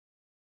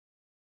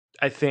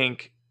 I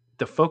think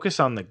the focus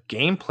on the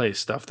gameplay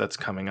stuff that's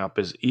coming up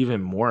is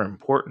even more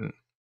important.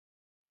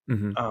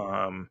 Hmm.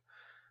 Um,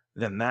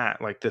 than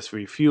that, like this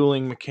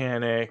refueling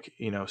mechanic,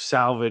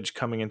 salvage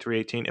coming in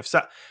 318.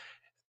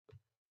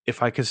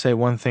 If I could say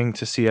one thing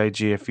to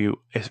CIG,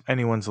 if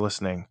anyone's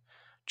listening,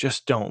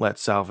 just don't let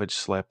salvage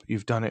slip.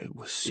 You've done it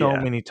so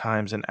Yeah. many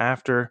times, and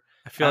after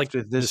I feel like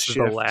after this this is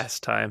the shift,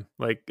 last time.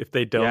 Like if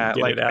they don't yeah, get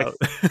it like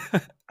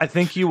out. I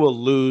think you will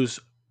lose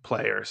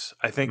players.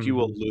 I think you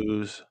will Hmm.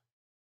 lose,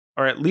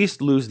 or at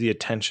least lose the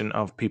attention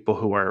of people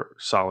who are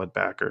solid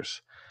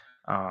backers.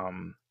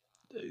 Um,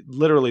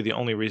 Literally, the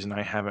only reason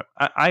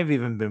I've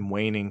even been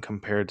waning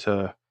compared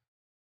to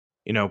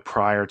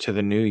prior to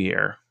the new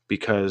year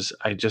because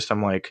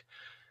I'm like,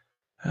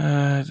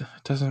 it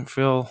doesn't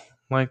feel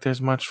like there's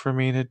much for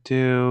me to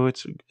do.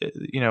 It's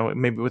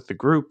maybe with the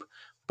group,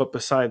 but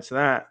besides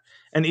that,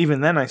 And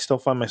even then, I still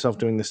find myself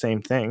doing the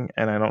same thing,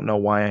 and I don't know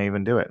why I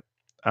even do it.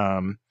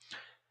 Um,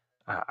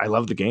 I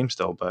love the game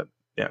still, but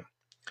yeah.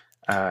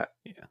 Yeah.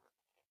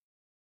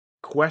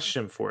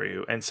 Question for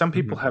you, and some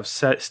Mm-hmm. people have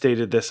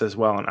stated this as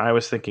well, and I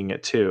was thinking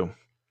it too.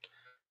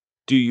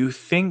 Do you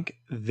think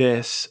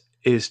this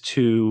is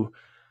to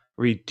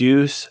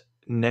reduce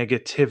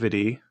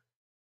negativity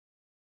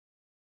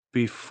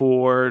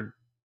before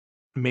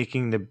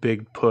making the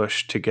big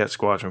push to get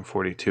Squadron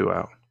 42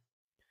 out?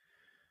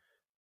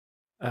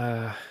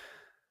 Uh,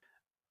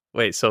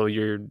 Wait, so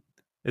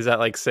is that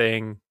like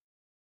saying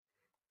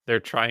they're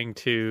trying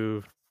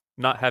to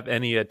not have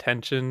any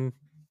attention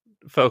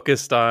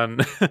focused on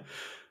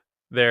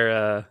their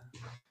uh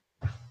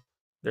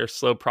their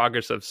slow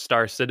progress of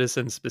Star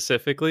Citizen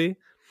specifically?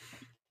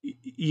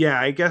 Yeah,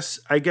 I guess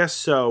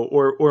so,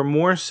 or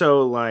more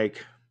so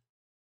like,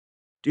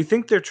 do you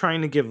think they're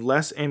trying to give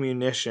less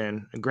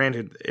ammunition?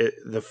 Granted,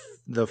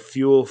 the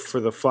fuel for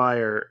the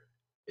fire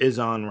is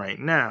on right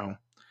now,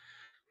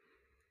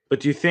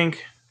 but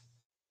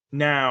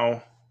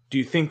now do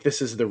you think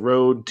this is the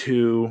road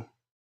to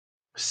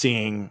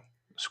seeing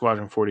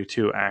Squadron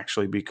 42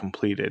 actually be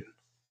completed?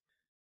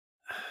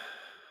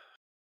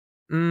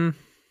 Mm,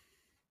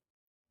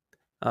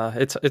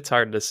 it's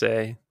hard to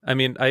say. I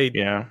mean,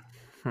 Yeah.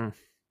 hmm.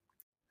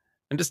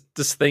 I'm just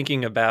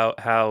thinking about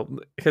how,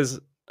 because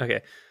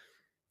okay,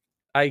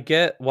 I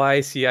get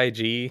why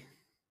CIG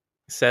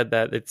said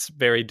that it's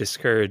very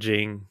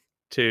discouraging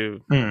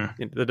to Hmm.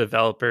 the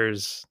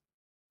developers,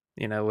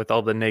 with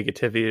all the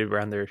negativity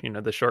around their,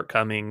 the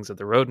shortcomings of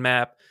the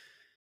roadmap.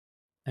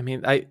 I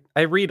mean,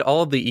 I read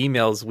all the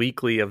emails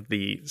weekly of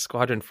the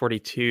Squadron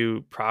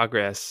 42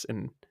 progress,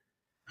 and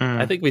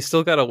I Hmm. think we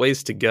still got a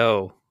ways to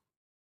go.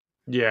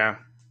 Yeah.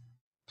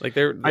 Like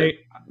I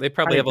they I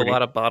probably have a agree.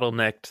 lot of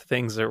bottlenecked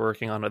things they're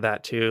working on with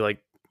that too,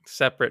 like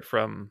separate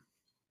from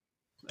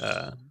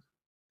uh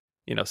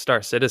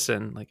Star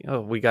Citizen. Like, oh,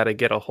 we got to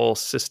get a whole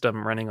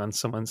system running on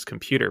someone's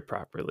computer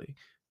properly.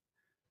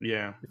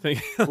 Yeah. You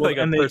think Well, like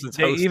a and they person's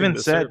they hosting even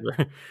the said,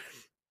 server.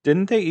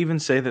 didn't they even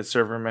say that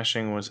server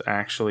meshing was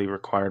actually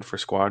required for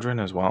Squadron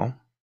as well?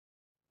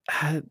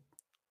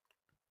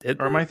 Did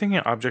Or am they? I thinking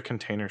object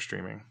container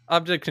streaming?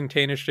 Object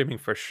container streaming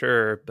for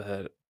sure,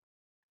 but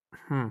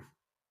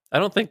I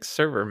don't think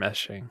server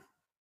meshing.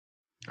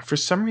 For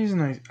some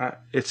reason,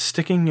 it's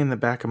sticking in the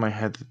back of my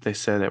head that they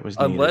said it was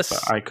needed, but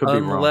Unless I could be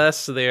wrong.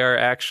 unless they are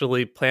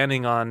actually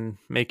planning on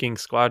making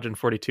Squadron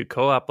 42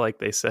 co-op like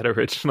they said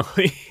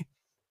originally.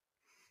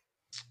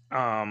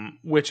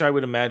 Which I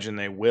would imagine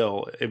they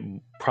will. It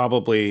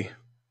probably.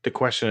 The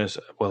question is,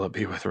 will it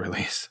be with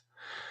release?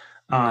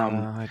 No, Um,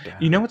 I you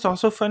doubt know it. what's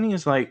also funny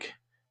is like,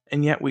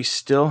 and yet we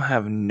still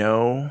have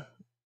no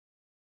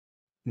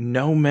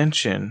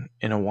mention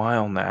in a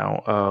while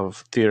now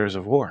of theaters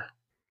of war.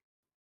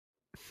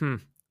 Hmm.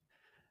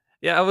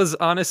 Yeah, I was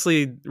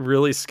honestly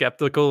really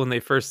skeptical when they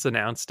first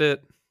announced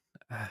it,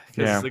 because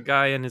Yeah, the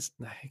guy in his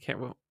I can't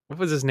what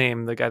was his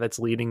name? The guy that's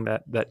leading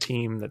that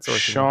team that's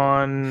working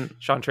on Sean.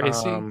 Sean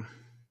Tracy.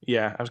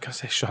 Yeah, I was gonna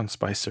say Sean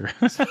Spicer.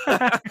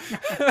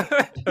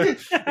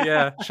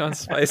 Yeah, Sean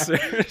Spicer.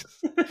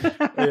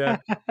 Yeah,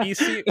 he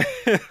see.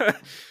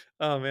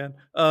 Oh man.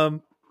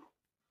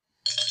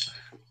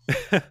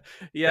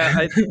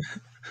 Yeah,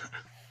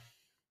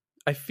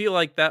 I feel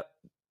like that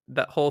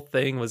whole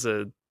thing was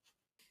I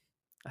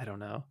don't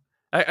know.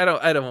 I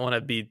don't want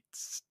to be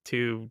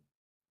too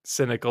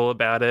cynical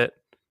about it.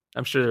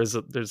 I'm sure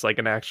there's like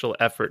an actual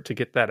effort to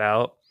get that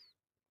out,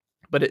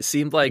 but it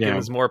seemed like it Yeah.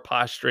 was more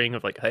posturing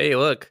of like, hey,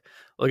 look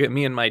at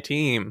me and my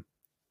team.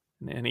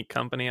 Any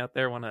company out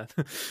there want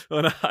to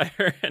want to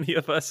hire any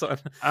of us Oh,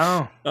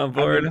 on I mean,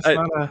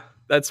 board?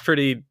 That's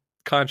pretty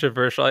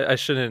controversial. I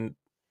shouldn't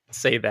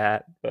say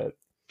that, but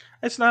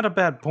it's not a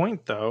bad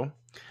point though.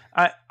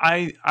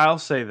 I'll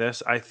say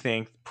this. I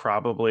think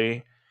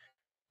probably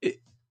it,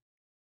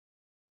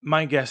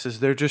 my guess is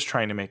they're just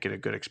trying to make it a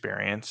good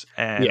experience,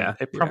 and yeah,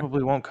 it yeah.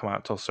 probably won't come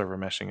out till server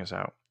meshing is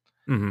out.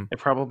 Hmm. It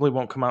probably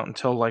won't come out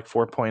until like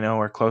 4.0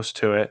 or close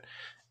to it.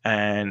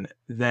 And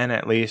then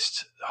at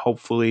least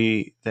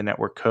hopefully the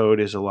network code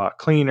is a lot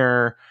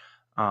cleaner,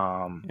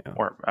 Yeah,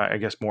 or I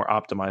guess more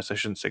optimized. I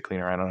shouldn't say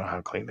cleaner. I don't know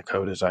how clean the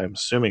code is. I'm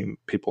assuming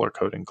people are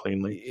coding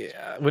cleanly,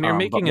 yeah. When you're but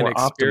making an more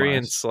optimized.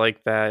 experience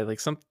like that, like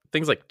some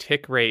things like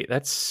tick rate,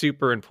 that's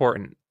super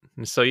important.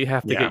 And so you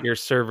have to get Yeah. your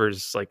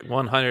servers like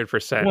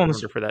 100% Well, in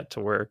order for that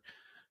to work.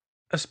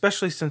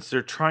 especially since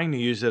they're trying to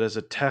use it as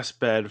a test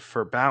bed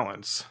for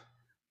balance.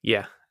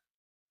 Yeah,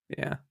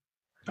 yeah.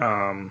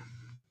 Um,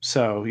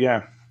 so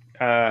yeah,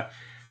 uh,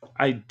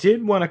 I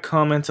did want to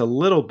comment a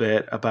little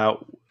bit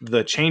about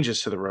the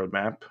changes to the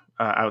roadmap,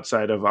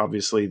 outside of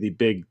obviously the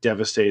big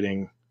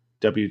devastating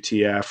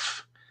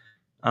WTF.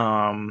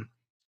 Um,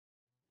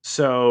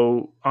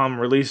 so on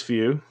release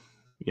view,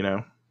 you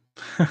know,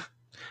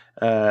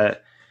 uh,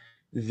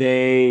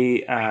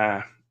 they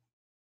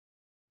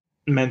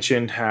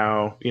mentioned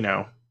how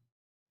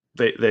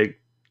they they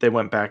they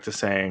went back to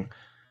saying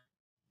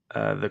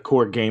the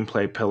core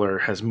gameplay pillar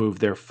has moved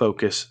their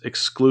focus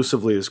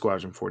exclusively to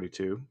Squadron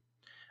 42.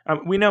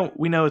 We know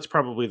it's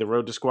probably the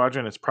road to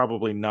Squadron. It's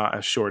probably not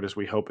as short as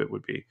we hope it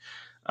would be.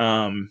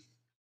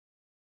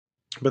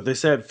 But they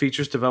said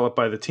features developed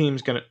by the team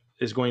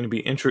is going to be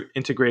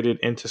integrated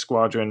into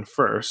Squadron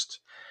first,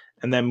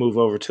 and then move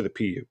over to the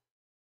PU.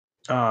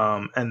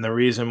 And the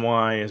reason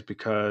why is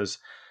because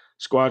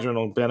Squadron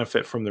will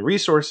benefit from the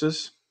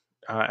resources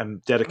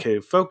and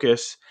dedicated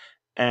focus,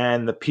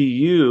 and the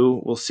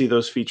PU will see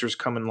those features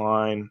come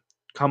online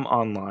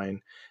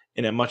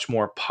in a much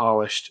more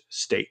polished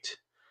state.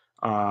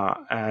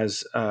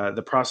 As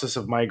the process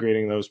of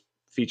migrating those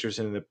features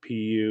into the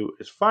PU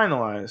is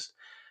finalized,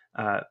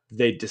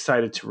 they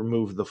decided to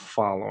remove the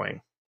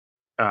following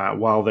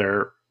while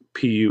their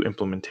PU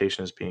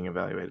implementation is being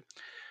evaluated: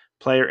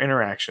 player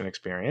interaction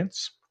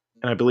experience,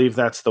 and I believe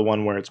that's the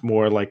one where it's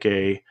more like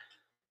a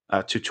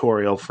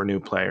tutorial for new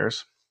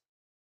players.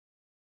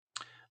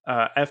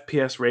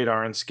 FPS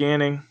radar and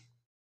scanning,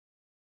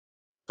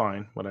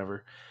 fine,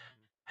 whatever.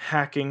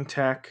 Hacking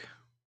tech,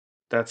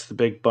 that's the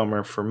big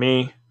bummer for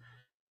me.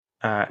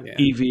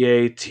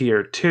 EVA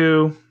tier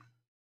 2,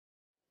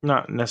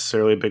 not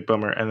necessarily a big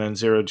bummer. And then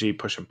 0G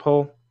push and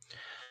pull.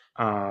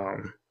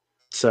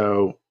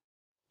 So,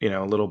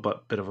 a little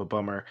bit of a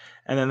bummer.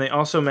 And then they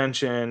also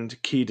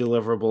mentioned key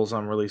deliverables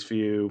on release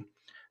view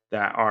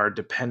that are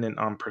dependent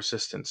on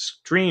persistent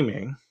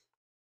streaming.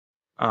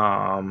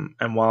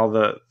 And while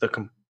the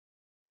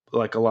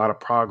like a lot of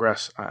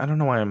progress, I don't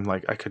know why I'm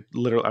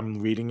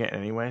reading it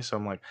anyway. So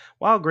I'm like,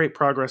 while great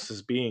progress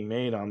is being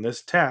made on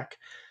this tech,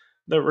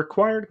 the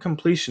required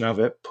completion of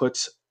it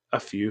puts a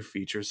few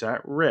features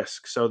at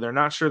risk. So they're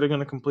not sure they're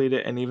going to complete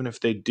it. And even if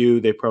they do,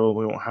 they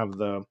probably won't have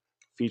the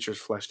features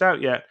fleshed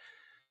out yet.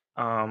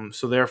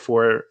 So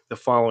therefore, the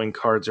following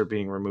cards are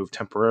being removed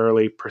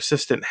temporarily: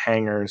 persistent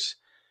hangers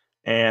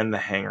and the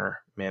hanger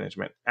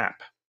management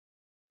app.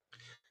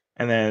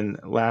 And then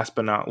last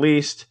but not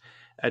least,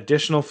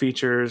 additional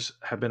features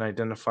have been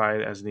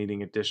identified as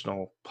needing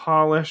additional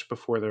polish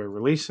before they're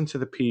released into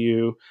the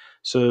PU.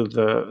 So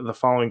the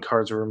following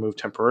cards are removed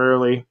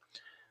temporarily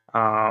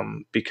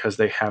because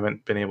they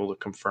haven't been able to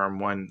confirm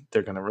when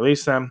they're going to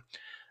release them.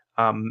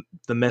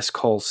 The Miss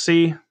Call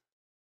C,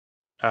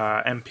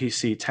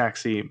 NPC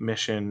Taxi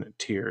Mission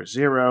Tier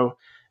 0,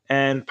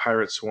 and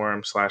Pirate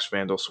Swarm /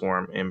 Vandal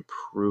Swarm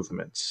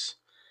improvements.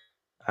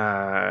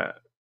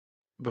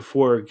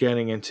 Before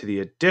getting into the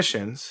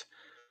additions,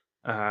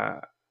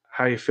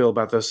 how you feel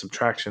about those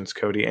subtractions,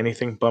 Cody?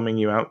 Anything bumming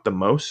you out the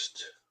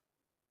most,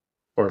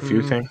 or a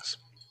few things?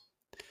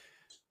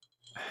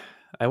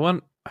 I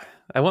want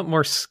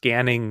more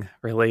scanning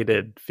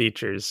related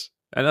features.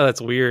 I know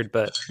that's weird,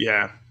 but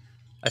yeah,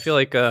 I feel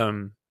like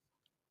a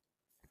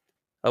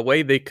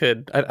way they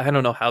could, I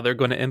don't know how they're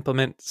going to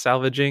implement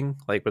salvaging,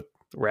 like with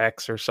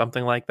Rex or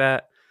something like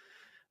that,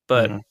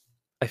 but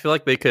I feel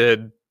like they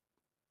could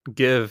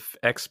give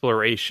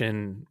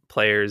exploration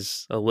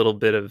players a little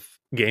bit of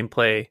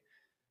gameplay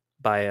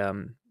by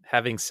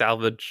having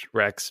salvage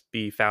Rex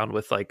be found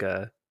with like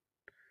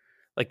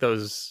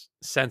those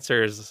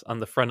sensors on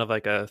the front of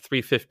like a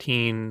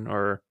 315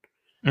 or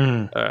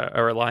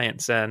a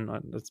Reliant Zen.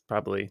 That's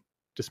probably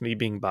just me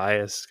being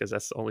biased because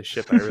that's the only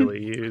ship I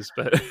really use.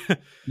 But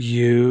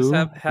just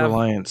have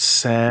Reliant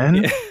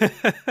Sen,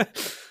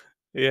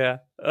 yeah.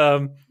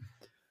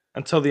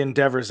 Until the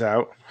Endeavor's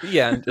out.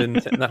 Yeah, and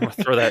I'm gonna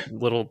throw that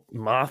little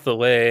moth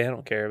away. I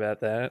don't care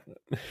about that.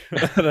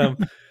 But,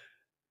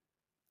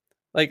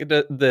 like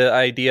the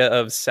idea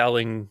of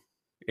selling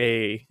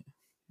a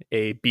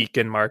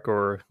beacon mark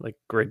or like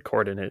grid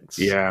coordinates,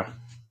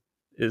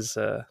 is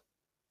that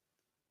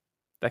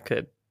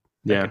could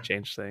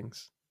change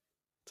things.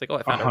 It's like, oh,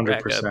 I found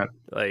 100%.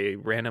 A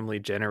randomly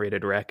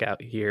generated wreck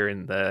out here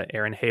in the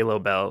Aaron Halo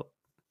belt.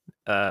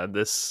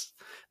 This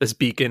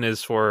beacon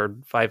is for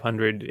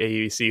 500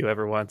 AUC.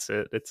 Whoever wants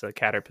it, it's a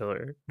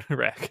Caterpillar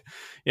wreck.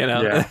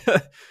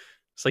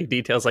 It's like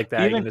details like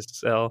that you can just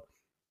sell.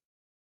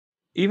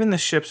 Even the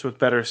ships with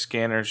better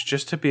scanners,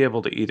 just to be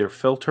able to either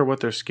filter what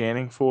they're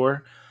scanning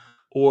for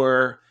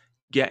or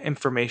get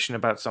information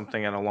about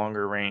something at a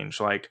longer range.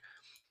 Like,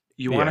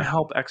 you want to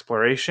help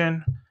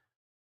exploration.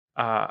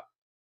 An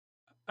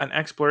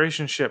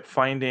exploration ship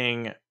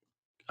finding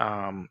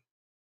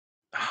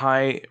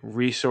high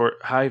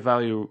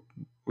value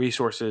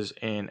resources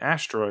in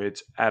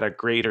asteroids at a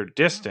greater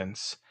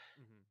distance,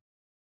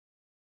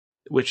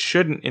 which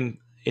shouldn't,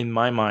 in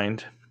my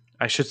mind,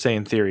 I should say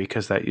in theory,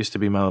 because that used to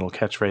be my little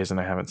catchphrase and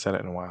I haven't said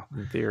it in a while.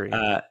 In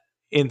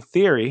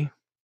theory,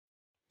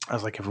 I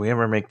was like, if we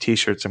ever make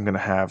t-shirts, I'm going to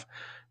have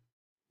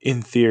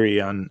in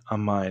theory on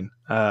mine.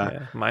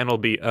 Mine will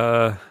be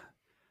that's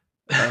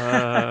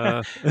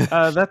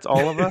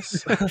all of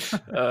us.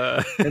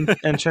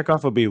 And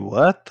Chekhov will be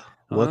what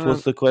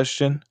was the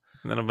question?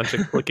 And then a bunch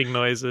of clicking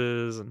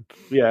noises and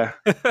yeah.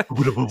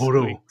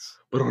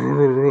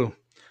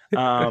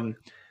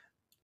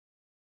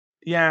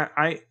 Yeah,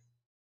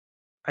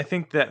 I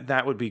think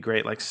that would be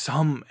great. Like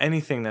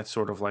anything that's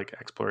sort of like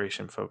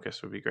exploration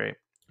focused would be great.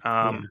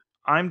 I'm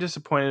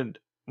disappointed.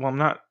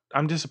 Well,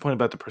 I'm disappointed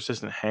about the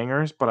persistent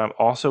hangers, but I'm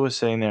also was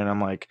sitting there and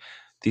I'm like,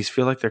 these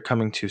feel like they're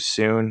coming too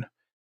soon.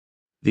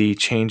 the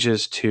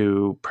changes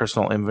to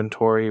personal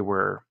inventory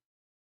were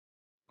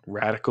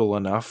radical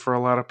enough for a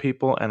lot of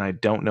people, and I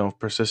don't know if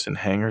persistent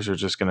hangers are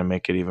just going to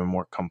make it even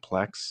more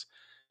complex.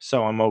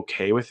 So I'm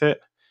okay with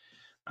it.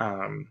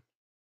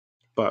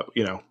 But,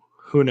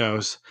 who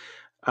knows?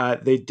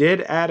 They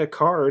did add a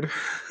card,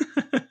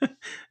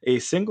 a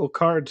single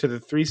card to the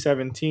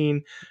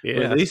 317 Yeah,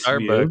 release view.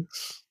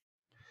 Starbucks.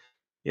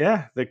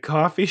 Yeah, the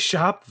coffee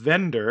shop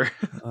vendor.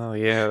 Oh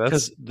yeah, that's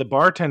Because the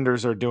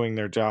bartenders are doing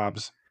their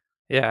jobs.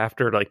 yeah.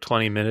 After like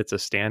 20 minutes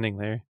of standing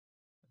there.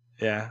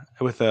 Yeah,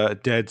 with a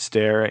dead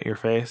stare at your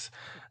face.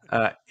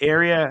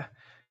 Area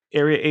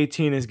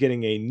 18 is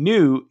getting a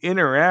new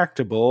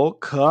interactable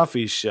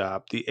coffee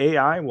shop. The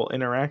AI will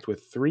interact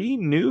with 3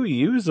 new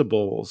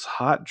usables: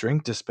 hot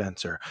drink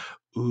dispenser,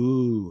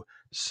 ooh,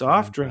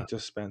 soft drink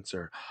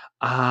dispenser,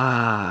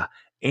 and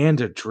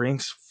a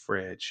drinks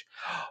fridge.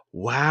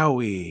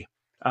 Wowie.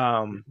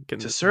 To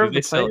Do serve the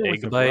they sell player with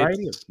egg a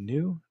variety of bites?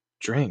 new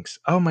drinks.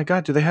 Oh my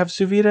god, do they have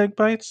sous vide egg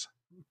bites?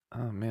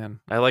 Oh man,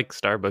 I like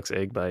Starbucks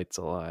egg bites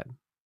a lot.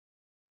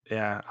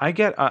 Yeah, I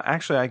get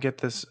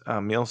this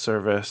meal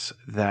service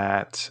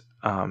that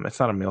it's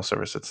not a meal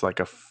service, it's like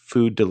a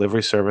food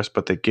delivery service,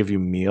 but they give you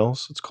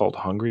meals. It's called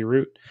Hungry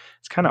Root.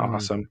 It's kind of Mm,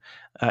 awesome.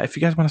 If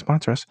you guys want to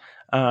sponsor us,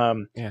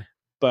 yeah,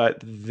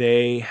 but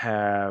they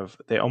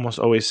almost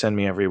always send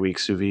me every week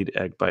sous vide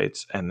egg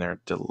bites, and they're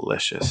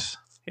delicious.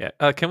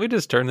 yeah. Can we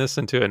just turn this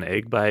into an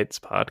egg bites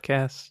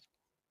podcast?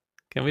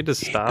 Can we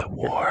just Eat stop? the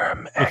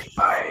warm egg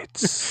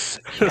bites.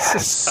 Let's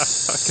just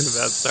stop talking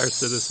about Star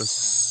Citizen.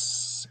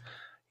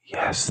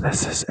 Yes,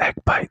 this is Egg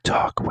Bite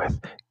Talk with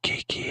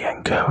Kiki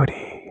and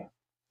Cody.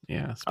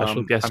 Yeah,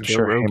 special guest I'm Joe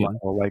sure Hamar Rogan.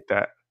 will like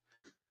that.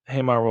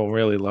 Hamar will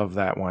really love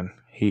that one.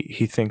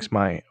 He thinks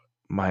my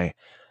why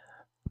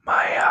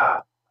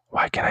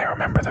can I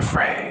remember the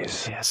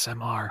phrase?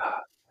 ASMR.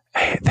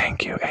 Hey,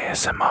 thank you.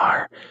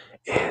 ASMR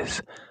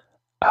is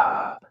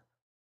uh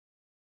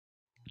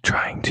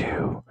trying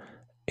to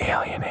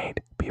alienate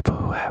people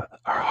who are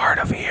hard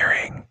of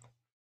hearing.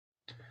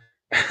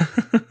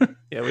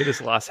 Yeah, we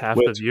just lost half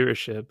the Which,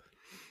 viewership or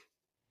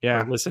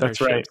yeah, that's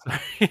listenership. right.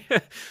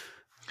 Sorry.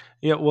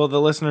 Yeah, well, the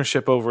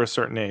listenership over a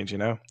certain age,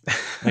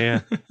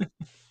 Yeah.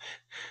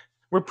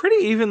 We're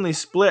pretty evenly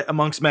split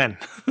amongst men.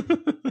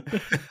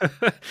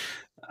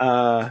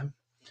 uh,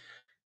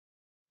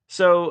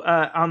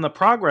 on the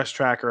progress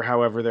tracker,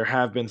 however, there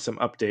have been some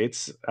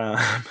updates.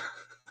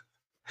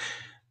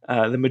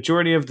 The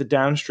majority of the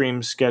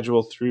downstream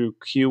schedule through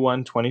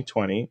Q1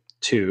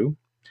 2022,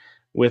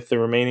 with the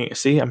remaining.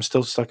 See, I'm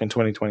still stuck in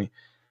 2020.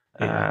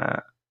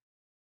 Yeah.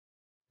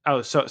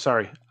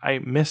 Sorry. I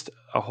missed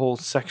a whole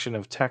section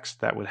of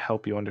text that would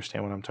help you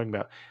understand what I'm talking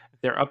about.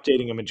 They're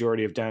updating a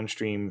majority of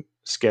downstream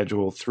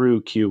schedule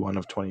through Q1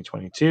 of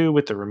 2022,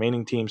 with the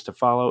remaining teams to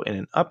follow in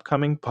an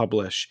upcoming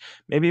publish.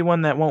 Maybe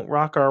one that won't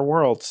rock our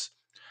worlds.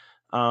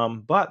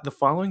 But the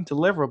following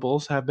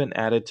deliverables have been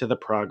added to the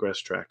progress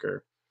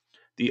tracker: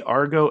 the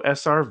Argo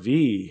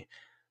SRV,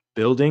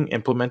 building,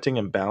 implementing,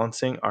 and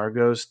balancing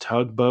Argo's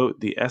tugboat,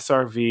 the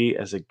SRV,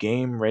 as a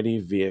game-ready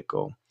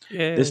vehicle.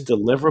 This Yay.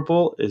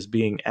 deliverable is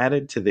being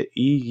added to the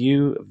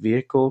EU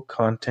Vehicle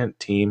Content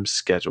Team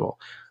schedule.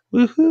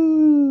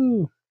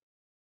 Woohoo!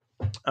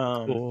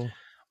 Cool.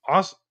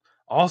 Also,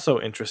 also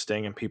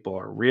interesting, and people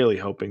are really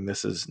hoping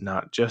this is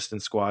not just in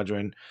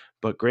Squadron,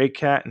 but Grey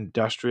Cat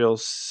Industrial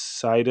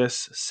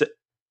Sideness.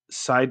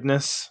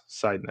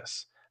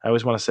 I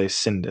always want to say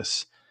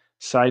Sindus.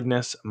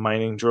 Sideness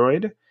mining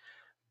droid,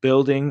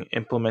 building,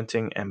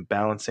 implementing, and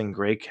balancing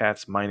Grey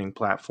Cat's mining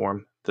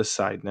platform, the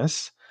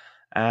Sideness,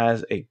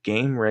 as a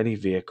game-ready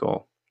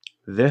vehicle.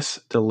 This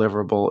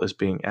deliverable is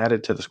being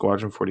added to the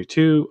Squadron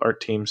 42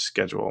 art team's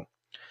schedule.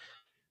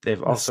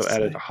 They've also That's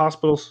added a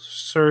hospital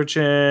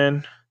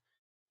surgeon,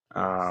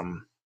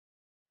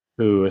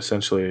 who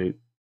essentially,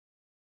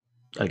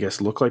 I guess,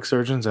 look like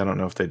surgeons. I don't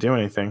know if they do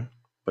anything,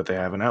 but they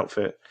have an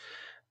outfit.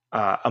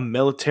 A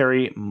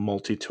military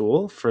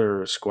multi-tool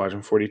for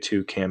Squadron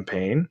 42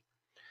 campaign.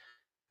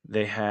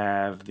 They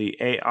have the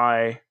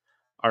AI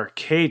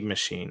arcade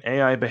machine,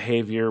 AI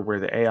behavior, where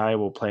the AI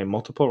will play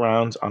multiple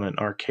rounds on an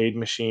arcade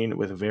machine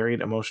with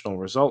varied emotional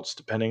results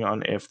depending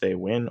on if they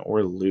win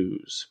or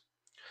lose.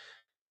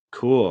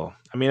 Cool.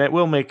 I mean,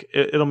 it'll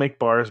make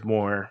bars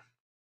more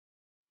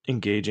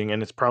engaging,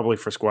 and it's probably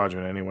for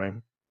Squadron anyway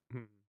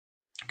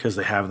because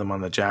they have them on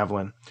the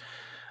Javelin.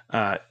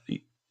 Uh,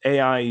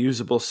 AI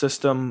usable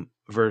system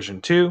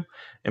version 2.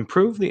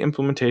 Improve the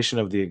implementation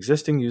of the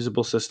existing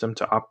usable system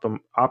to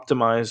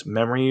optimize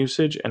memory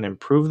usage and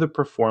improve the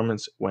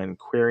performance when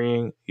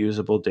querying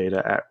usable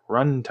data at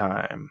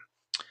runtime.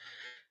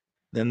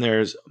 Then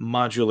there's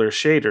modular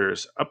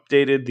shaders.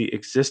 Updated the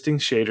existing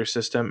shader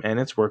system and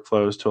its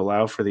workflows to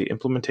allow for the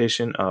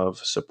implementation of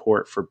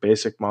support for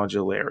basic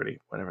modularity,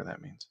 whatever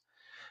that means.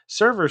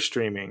 Server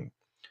streaming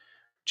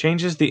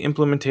changes the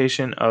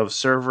implementation of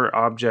server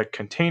object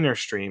container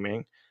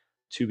streaming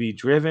to be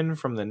driven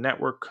from the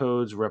network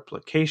code's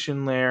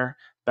replication layer,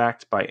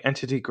 backed by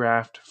Entity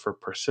Graph for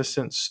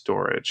persistent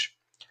storage.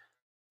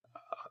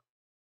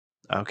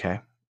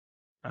 Okay.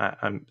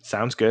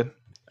 Sounds good.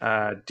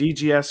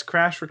 DGS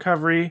crash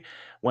recovery.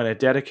 When a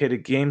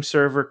dedicated game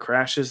server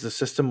crashes, the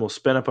system will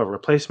spin up a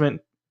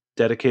replacement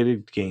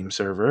dedicated game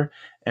server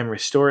and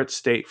restore its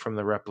state from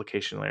the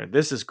replication layer.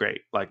 This is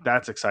great. Like,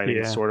 that's exciting.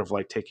 It's Yeah. sort of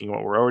like taking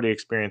what we're already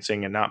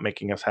experiencing and not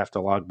making us have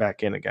to log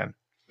back in again.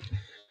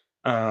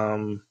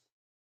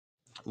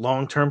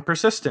 Long-term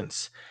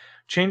persistence.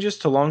 Changes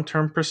to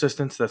long-term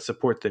persistence that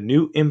support the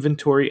new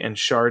inventory and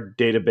shard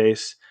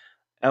database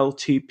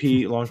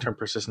LTP, long-term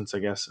persistence, I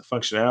guess,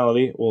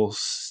 functionality will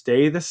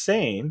stay the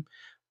same,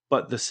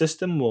 but the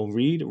system will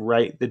read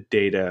write the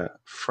data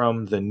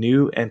from the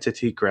new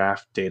entity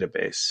graph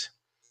database.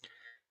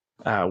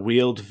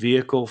 Wheeled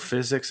vehicle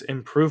physics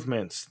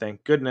improvements,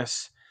 thank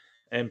goodness.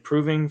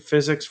 Improving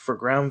physics for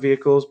ground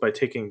vehicles by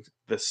taking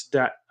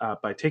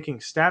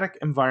static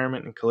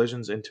environment and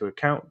collisions into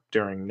account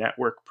during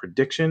network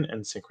prediction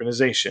and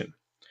synchronization.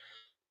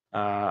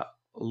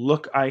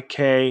 Look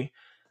IK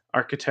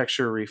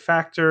architecture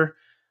refactor.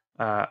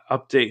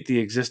 Update the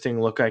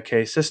existing Look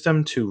IK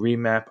system to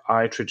remap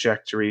I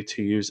trajectory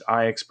to use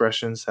I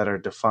expressions that are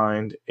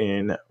defined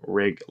in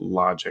rig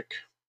logic.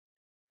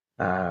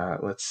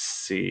 Let's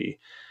see.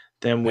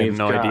 Then I have we've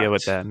no idea got.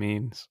 what that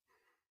means.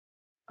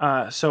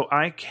 So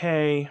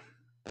IK.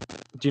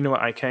 Do you know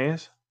what IK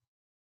is?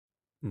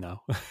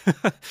 No.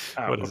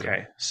 Oh, What is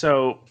okay. that?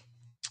 So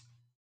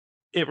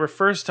it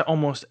refers to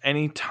almost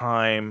any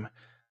time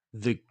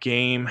the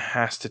game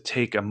has to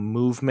take a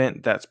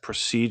movement that's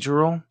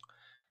procedural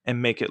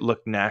and make it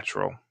look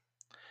natural.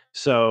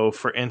 So,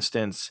 for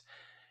instance,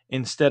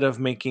 instead of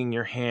making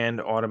your hand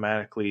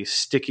automatically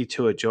sticky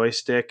to a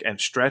joystick and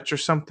stretch or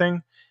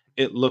something,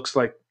 it looks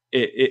like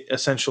it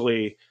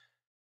essentially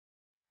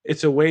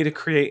it's a way to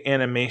create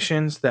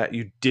animations that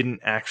you didn't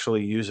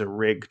actually use a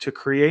rig to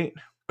create,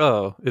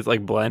 Oh, it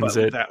like blends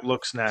but it. that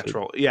looks So,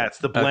 natural. Yeah, it's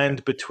the okay.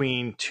 blend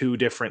between two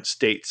different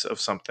states of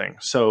something.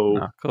 So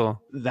Oh,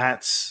 cool.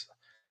 that's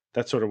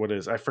sort of what it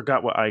is. I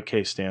forgot what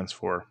IK stands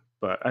for,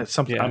 but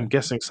Yeah. I'm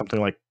guessing something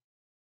like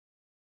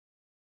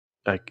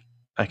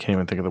I can't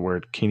even think of the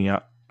word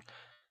Kenya.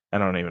 I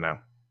don't even know.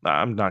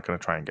 I'm not going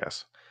to try and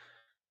guess.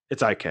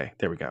 It's IK.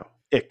 There we go.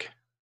 Ick.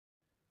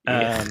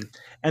 Yeah.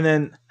 And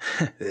then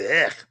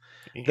Yeah.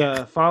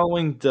 the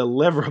following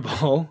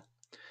deliverable,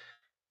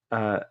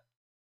 uh,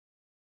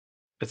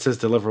 it says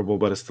deliverable,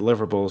 but it's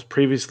deliverables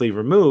previously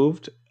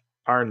removed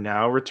are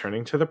now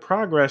returning to the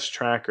progress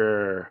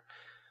tracker.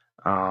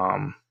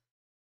 Um,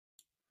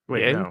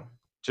 Wait, Yay. no,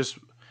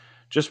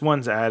 just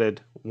one's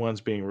added,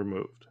 one's being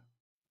removed.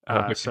 Oh,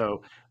 okay.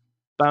 So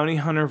Bounty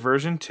Hunter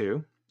version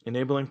 2,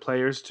 enabling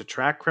players to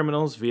track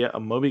criminals via a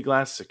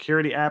MobiGlass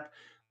security app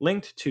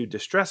linked to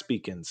distress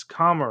beacons,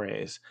 comm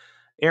arrays,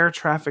 air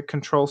traffic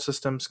control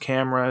systems,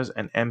 cameras,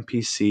 and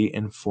NPC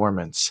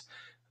informants.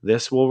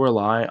 This will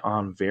rely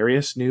on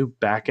various new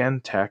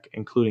backend tech,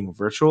 including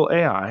virtual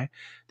AI,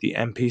 the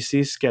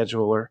NPC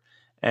scheduler,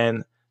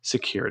 and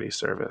security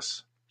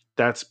service.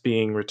 That's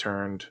being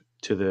returned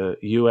to the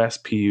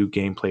USPU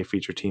gameplay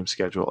feature team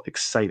schedule.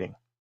 Exciting.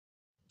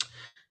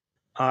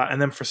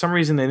 And then for some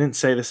reason they didn't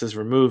say this is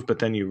removed, but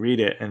then you read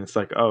it and it's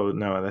like, oh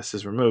no, this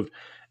is removed.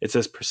 It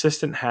says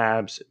persistent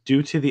HABs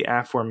due to the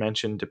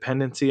aforementioned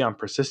dependency on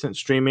persistent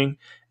streaming,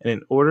 and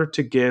in order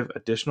to give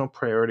additional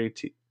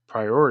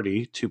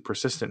priority to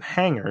persistent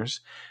hangers,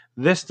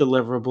 this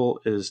deliverable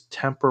is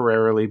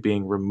temporarily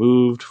being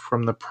removed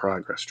from the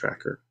progress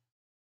tracker.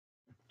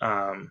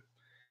 Um,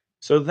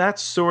 so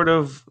that's sort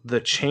of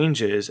the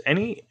changes.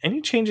 Any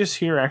changes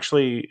here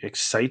actually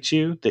excite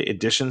you? The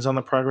additions on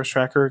the progress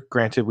tracker.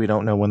 Granted, we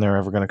don't know when they're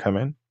ever going to come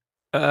in.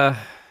 Uh,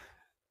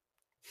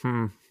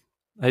 hmm.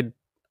 I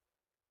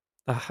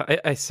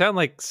I sound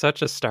like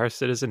such a Star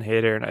Citizen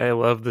hater, and I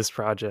love this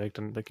project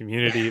and the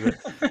community, but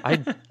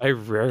I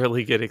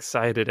rarely get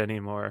excited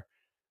anymore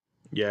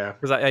Yeah,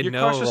 because I you're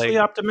know cautiously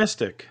like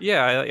optimistic.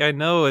 yeah I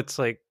know it's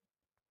like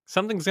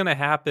something's gonna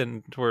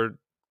happen toward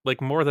like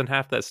more than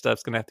half that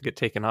stuff's gonna have to get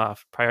taken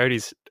off.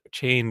 Priorities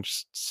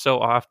change so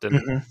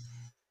often.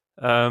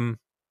 Hmm. Um,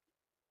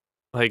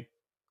 like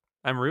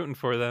I'm rooting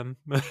for them.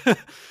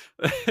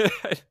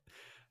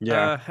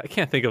 Yeah, I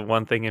can't think of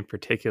one thing in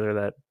particular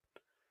that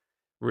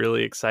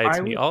really excites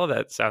I me. All of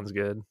that sounds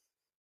good.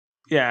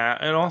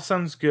 yeah, it all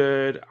sounds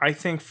good. I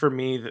think for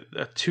me,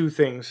 the two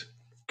things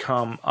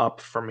come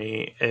up for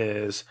me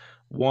is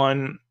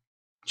one,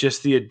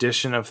 just the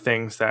addition of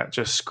things that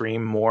just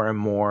scream more and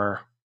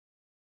more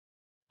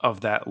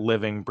of that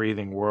living,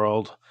 breathing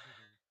world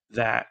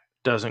that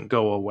doesn't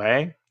go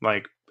away,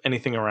 like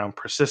anything around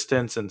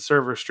persistence and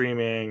server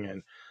streaming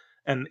and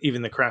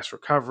even the crash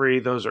recovery.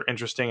 Those are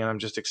interesting, and I'm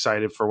just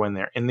excited for when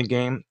they're in the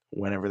game,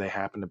 whenever they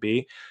happen to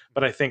be.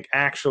 But I think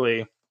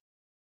actually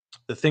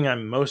the thing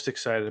I'm most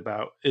excited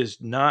about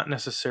is not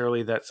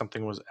necessarily that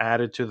something was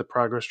added to the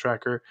progress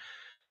tracker,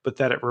 but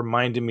that it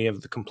reminded me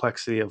of the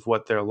complexity of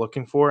what they're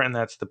looking for, and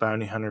that's the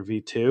Bounty Hunter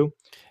V2,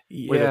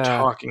 where they're Yeah,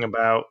 talking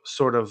about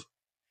sort of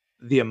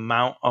the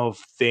amount of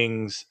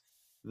things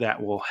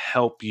that will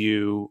help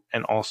you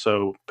and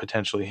also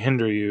potentially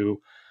hinder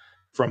you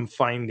from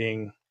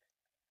finding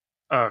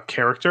a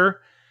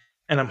character.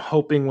 And I'm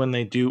hoping when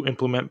they do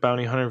implement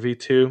Bounty Hunter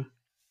V2,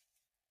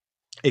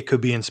 it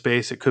could be in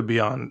space, it could be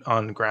on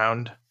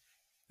ground.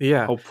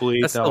 Yeah,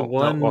 Hopefully that's the they'll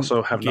one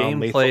also have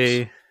non-lethals.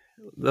 gameplay.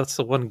 That's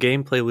the one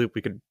gameplay loop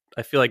we could.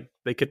 I feel like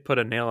they could put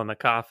a nail in the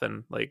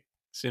coffin like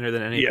sooner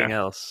than anything Yeah,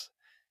 else.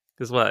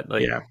 Because what,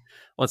 like, yeah,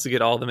 once you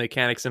get all the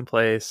mechanics in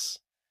place,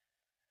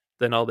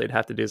 then all they'd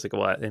have to do is like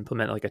what,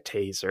 implement like a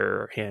taser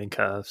or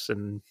handcuffs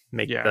and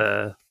make yeah.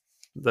 the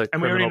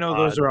And we already criminal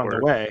know those pod are on the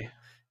work. way.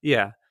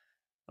 Yeah,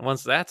 and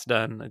once that's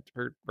done,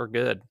 we're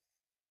good.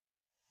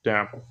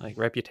 Yeah. Like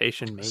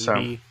reputation So,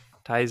 maybe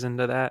ties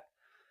into that.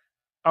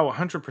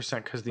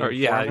 100% because the Or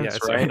yeah, informants, yeah.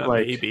 Sorry, right? not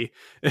Like, maybe.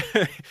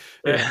 Yeah.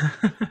 yeah.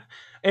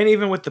 And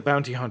even with the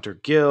Bounty Hunter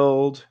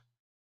Guild,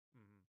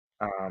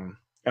 um,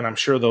 and I'm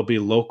sure there'll be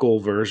local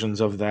versions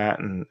of that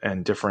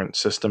and different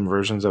system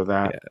versions of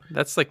that Yeah,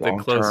 that's like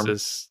long term.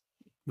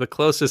 the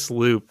closest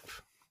loop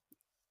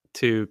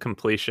to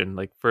completion,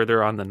 like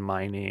further on than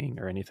mining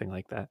or anything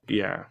like that.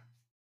 Yeah.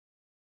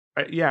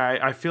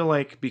 I feel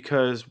like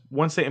because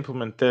once they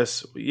implement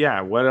this,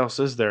 yeah, what else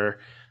is there?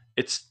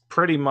 It's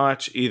pretty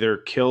much either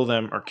kill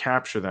them or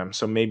capture them.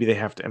 So maybe they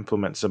have to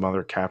implement some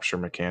other capture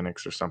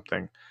mechanics or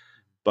something.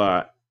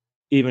 But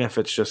even if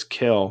it's just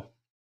kill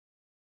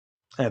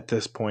at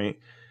this point,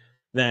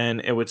 then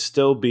it would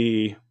still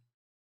be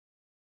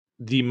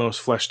the most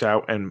fleshed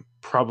out and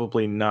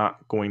probably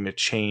not going to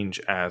change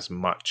as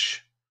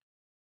much.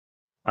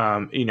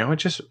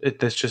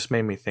 This just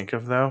made me think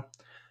of though.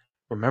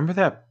 Remember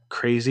that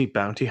crazy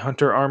bounty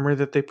hunter armor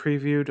that they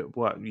previewed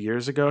what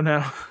years ago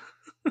now?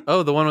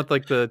 Oh, the one with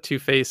like the two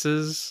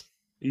faces.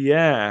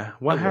 Yeah,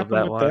 I what love happened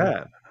that with one.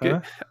 that?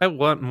 Huh? I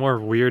want more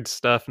weird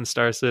stuff in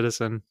Star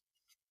Citizen,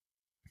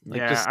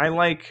 like Yeah, just I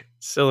like.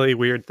 silly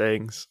weird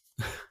things.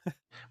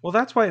 Well,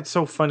 that's why it's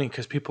so funny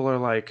because people are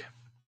like,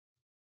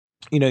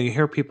 you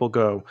hear people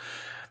go,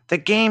 the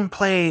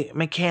gameplay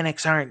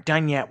mechanics aren't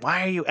done yet.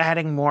 Why are you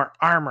adding more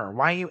armor?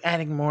 Why are you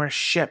adding more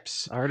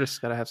ships? Artists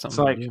gotta have It's something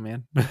to like, do,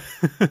 man.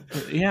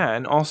 yeah,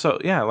 and also,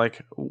 yeah,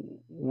 like,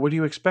 what do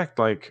you expect?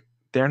 Like,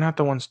 they're not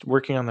the ones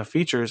working on the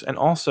features. And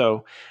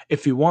also,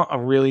 if you want a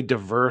really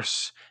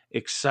diverse,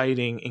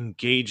 exciting,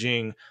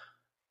 engaging,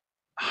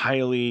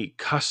 highly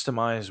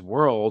customized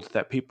world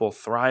that people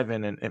thrive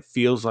in and it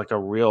feels like a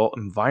real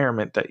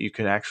environment that you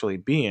could actually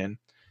be in,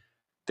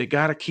 they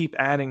got to keep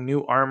adding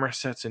new armor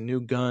sets and new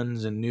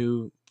guns and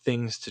new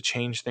things to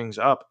change things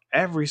up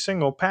every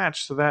single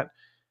patch so that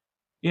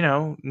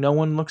no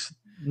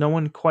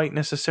one quite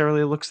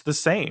necessarily looks the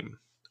same,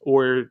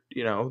 or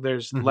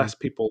there's Hmm. less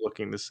people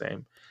looking the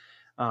same,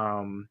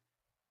 um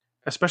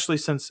especially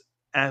since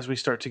as we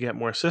start to get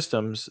more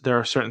systems, there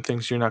are certain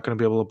things you're not going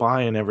to be able to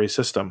buy in every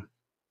system.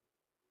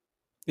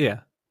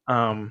 Yeah.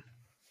 um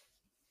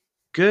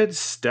Good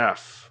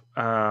stuff.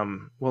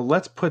 Well,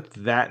 let's put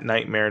that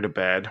nightmare to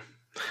bed.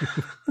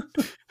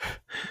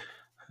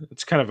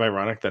 It's kind of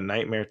ironic, the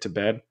nightmare to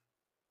bed,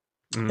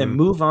 and Mm.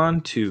 move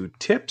on to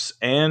tips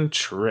and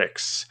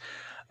tricks.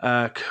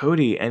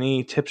 Cody,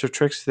 any tips or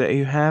tricks that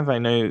you have? I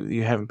know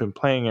you haven't been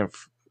playing it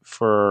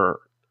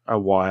for a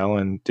while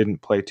and didn't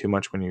play too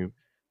much when you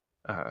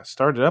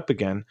started up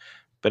again,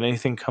 but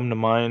anything come to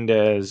mind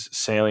as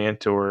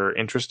salient or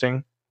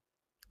interesting?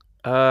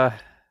 Uh,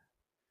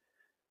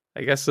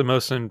 I guess the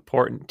most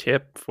important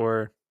tip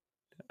for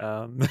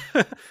um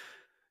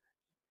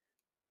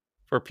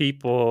for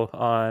people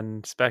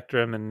on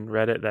Spectrum and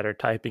Reddit that are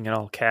typing in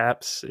all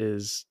caps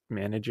is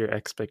manage your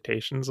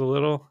expectations a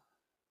little,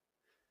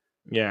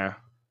 Yeah,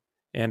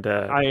 and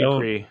I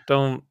agree.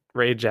 don't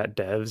rage at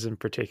devs in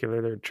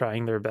particular. They're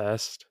trying their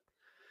best.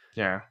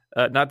 Yeah,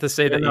 Not to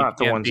say they're that you not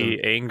the can't ones in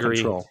be angry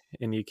control.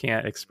 and you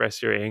can't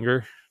express your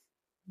anger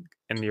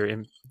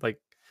and like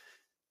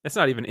it's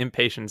not even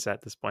impatience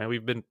at this point.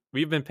 We've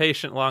been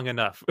patient long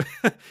enough.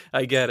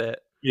 I get it,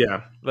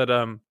 Yeah, but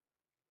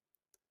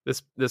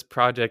this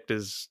project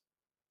is,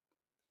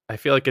 I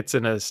feel like it's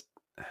in a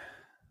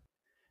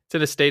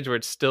stage where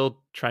it's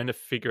still trying to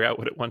figure out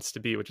what it wants to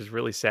be, which is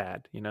really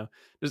sad.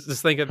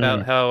 Just think Hmm.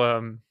 about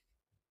how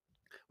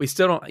we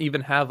still don't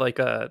even have like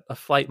a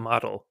flight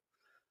model,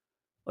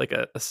 like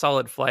a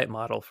solid flight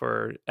model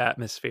for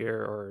atmosphere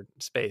or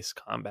space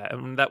combat.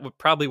 And that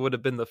would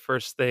have been the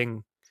first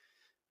thing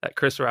that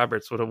Chris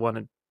Roberts would have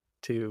wanted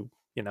to,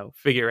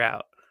 figure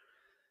out.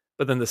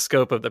 But then the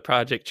scope of the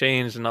project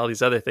changed and all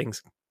these other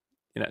things,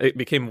 it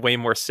became way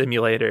more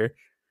simulator.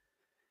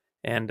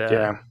 And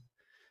Yeah,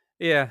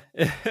 yeah.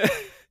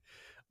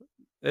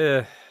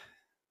 uh,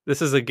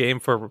 this is a game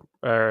for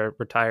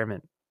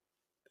retirement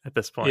at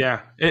this point.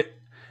 yeah.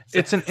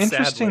 It's an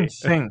interesting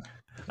Sadly, thing.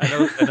 I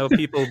know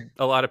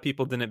a lot of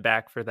people didn't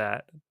back for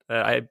that.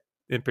 I,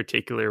 in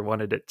particular,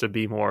 wanted it to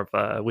be more of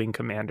a Wing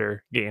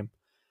Commander game,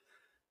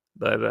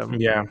 but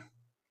Yeah,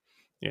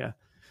 yeah,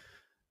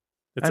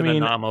 it's I an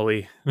mean,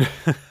 anomaly.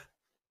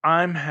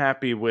 I'm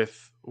happy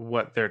with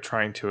what they're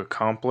trying to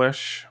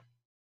accomplish.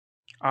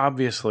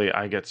 Obviously,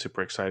 I get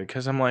super excited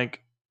because I'm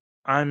like,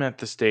 I'm at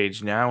the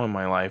stage now in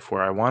my life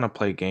where I want to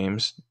play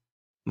games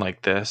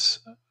like this.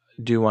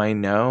 Do I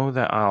know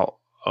that I'll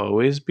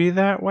always be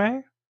that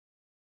way?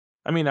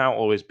 I mean, I'll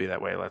always be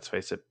that way, let's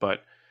face it,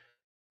 but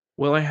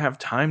will I have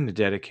time to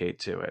dedicate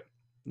to it?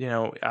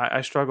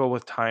 I struggle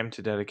with time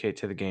to dedicate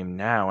to the game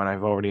now, and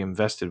I've already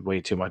invested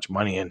way too much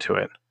money into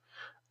it.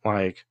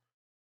 Like,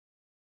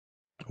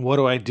 what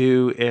do I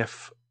do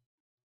if,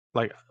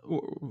 like,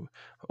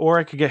 or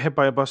I could get hit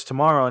by a bus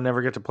tomorrow and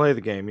never get to play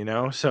the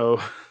game,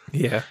 So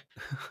Yeah.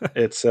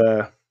 it's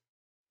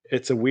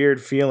it's a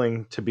weird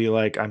feeling to be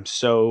like, I'm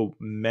so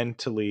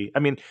mentally, I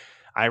mean,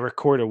 I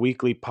record a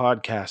weekly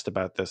podcast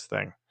about this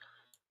thing.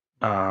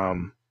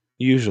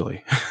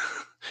 Usually.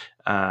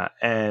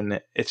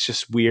 And it's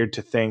just weird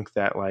to think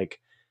that, like,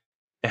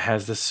 it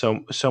has this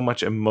so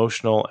much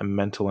emotional and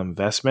mental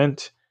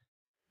investment,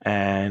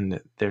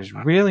 and there's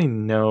really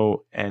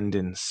no end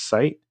in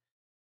sight.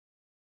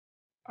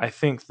 I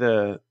think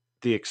the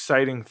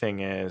exciting thing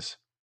is,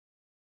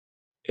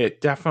 it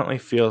definitely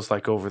feels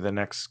like over the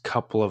next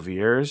couple of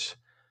years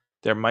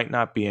there might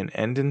not be an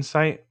end in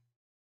sight,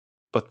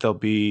 but there'll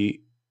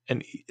be,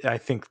 and I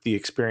think the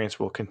experience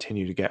will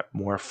continue to get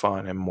more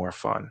fun and more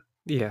fun.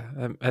 Yeah.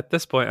 At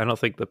this point, I don't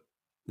think that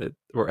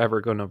we're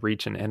ever going to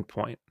reach an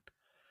endpoint.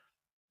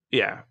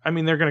 Yeah, I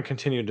mean, they're going to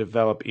continue to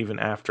develop even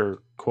after,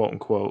 quote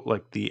unquote,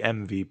 like, the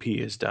MVP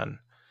is done.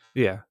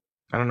 Yeah.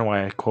 I don't know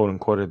why I quote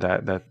unquoted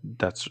that.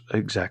 That's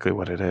exactly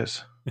what it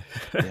is.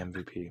 The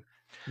MVP.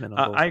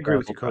 Minimal I agree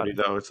with viable you, Cody.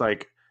 product. Though it's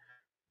like,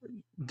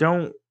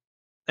 don't,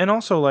 and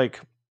also, like,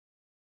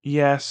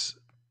 yes,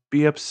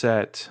 be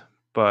upset,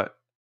 but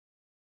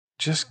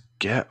just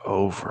get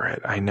over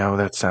it. I know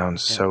that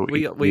sounds Yeah. so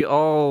We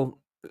all,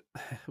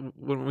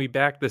 when we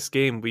backed this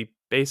game, we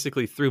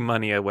basically threw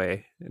money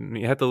away, and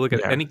you have to look at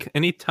yeah,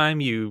 any time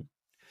you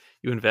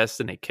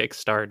invest in a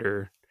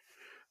Kickstarter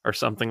or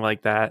something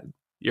like that,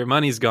 your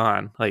money's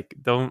gone. Like,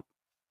 don't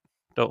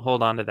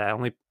hold on to that.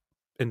 Only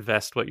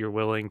invest what you're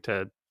willing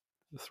to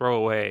throw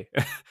away,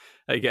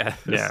 I yeah,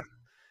 guess.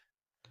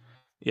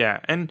 yeah,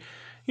 and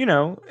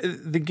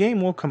the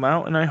game will come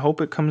out, and I hope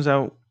it comes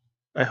out.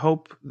 I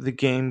hope the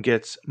game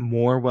gets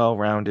more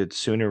well-rounded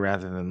sooner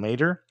rather than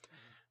later.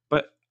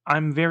 But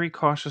I'm very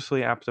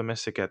cautiously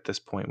optimistic at this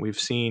point. We've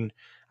seen,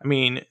 I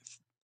mean,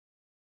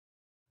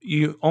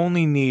 you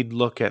only need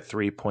look at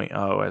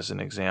 3.0 as an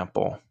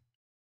example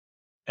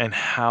and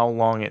how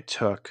long it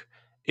took.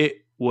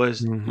 It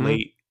was Mm-hmm.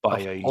 late A by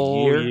a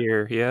whole year,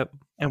 year. Yep.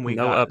 and we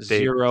No got updates.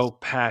 zero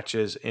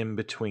patches in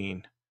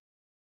between.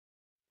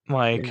 Yeah.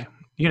 Like,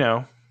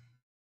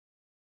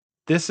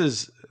 this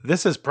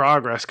is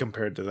progress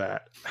compared to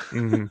that.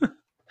 Mm-hmm.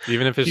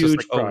 Even if it's just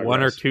like, Huge oh, one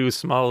or progress. two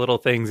small little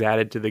things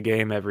added to the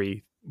game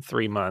every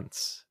 3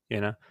 months,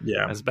 Yeah.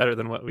 that's better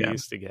than what we Yeah.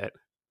 used to get.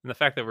 And the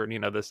fact that we're,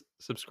 the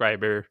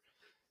subscriber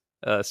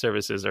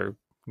services are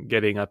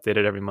getting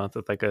updated every month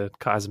with like a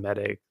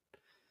cosmetic,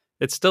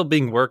 it's still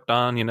being worked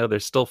on.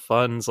 There's still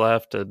funds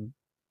left to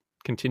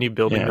continue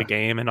building the Yeah.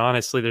 game. And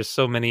honestly, there's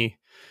so many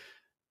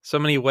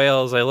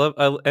whales. I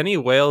love any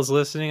whales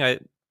listening. I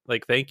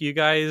like, thank you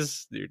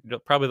guys. You're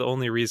probably the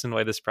only reason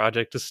why this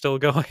project is still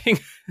going.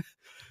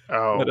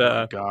 Oh But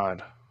my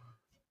God.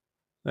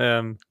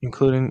 um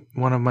Including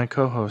one of my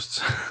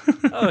co-hosts.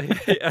 oh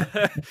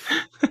yeah.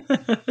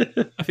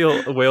 I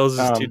feel whales is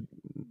um, too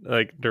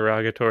like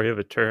derogatory of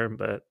a term,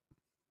 but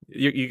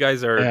you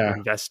guys are yeah,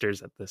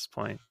 investors at this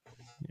point.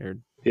 You're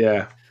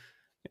yeah.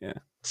 yeah.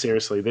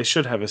 Seriously, they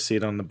should have a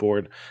seat on the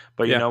board.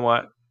 But you Yeah. know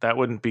what? That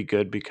wouldn't be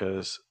good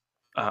because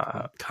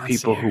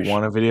people who Concierge.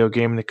 want a video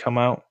game to come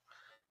out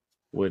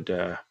would,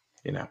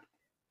 you know,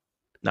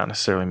 not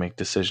necessarily make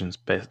decisions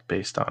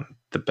based on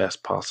the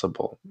best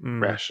possible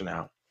Mm.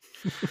 rationale.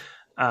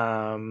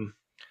 Um,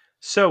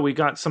 so we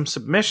got some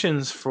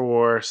submissions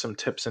for some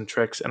tips and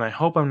tricks, and I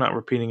hope I'm not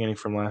repeating any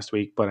from last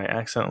week, but I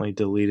accidentally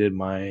deleted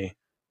my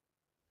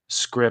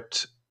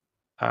script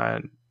uh,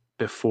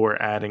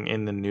 before adding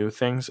in the new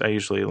things. I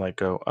usually like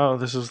go, oh,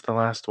 this is the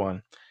last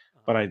one,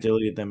 but I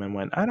deleted them and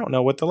went, I don't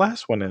know what the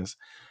last one is.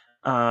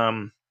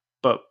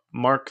 But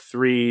Mark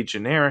III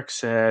generic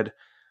said,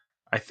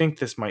 I think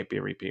this might be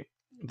a repeat.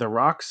 The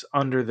rocks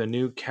under the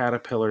new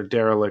Caterpillar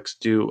derelicts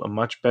do a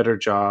much better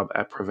job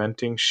at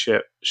preventing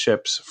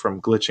ships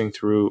from glitching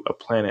through a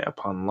planet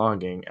upon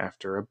logging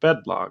after a bed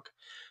log.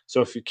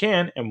 So if you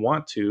can and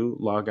want to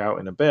log out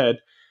in a bed,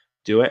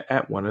 do it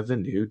at one of the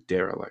new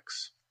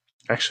derelicts.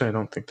 Actually, I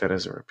don't think that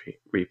is a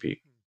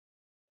repeat.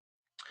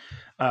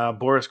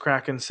 Boris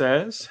Kraken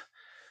says,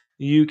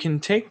 you can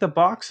take the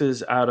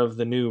boxes out of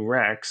the new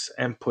Rex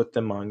and put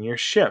them on your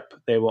ship.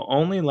 They will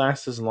only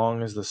last as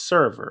long as the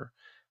server.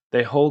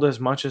 They hold as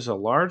much as a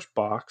large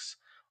box.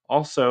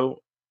 Also,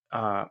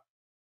 uh,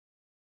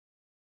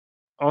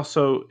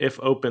 if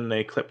open,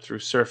 they clip through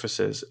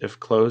surfaces. If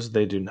closed,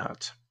 they do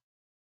not.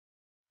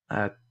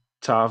 Uh,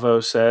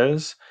 Tavo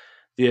says,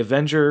 the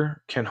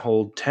Avenger can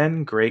hold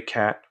 10 Grey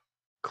Cat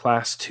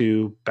Class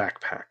 2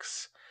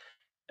 backpacks.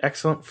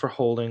 Excellent for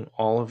holding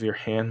all of your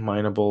hand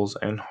minables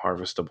and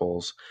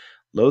harvestables.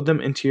 Load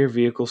them into your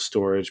vehicle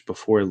storage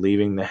before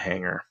leaving the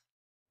hangar.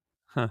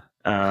 Huh.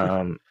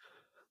 Um,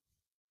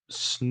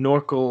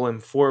 Snorkel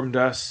informed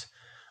us,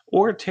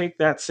 or take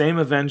that same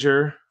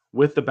Avenger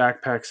with the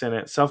backpacks in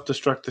it,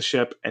 self-destruct the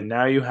ship, and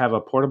now you have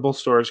a portable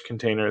storage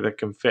container that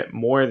can fit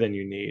more than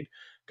you need.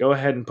 Go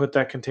ahead and put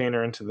that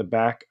container into the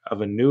back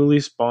of a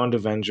newly spawned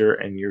Avenger,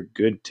 and you're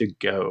good to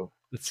go.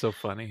 It's so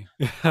funny.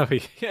 Oh,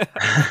 yeah,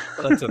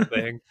 that's a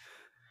thing.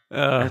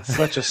 That's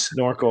such a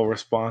snorkel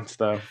response,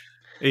 though.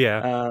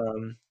 Yeah.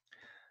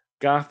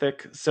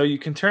 Gothic. So you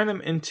can turn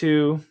them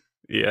into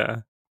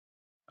Yeah.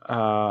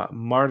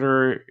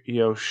 Martyr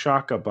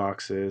Yoshaka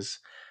boxes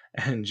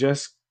and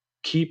just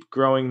keep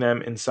growing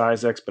them in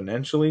size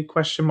exponentially,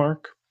 question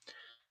mark.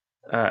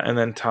 And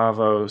then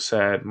Tavo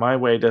said, my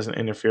way doesn't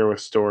interfere with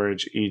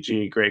storage,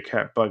 e.g. Grey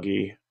Cat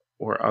Buggy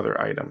or other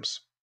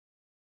items.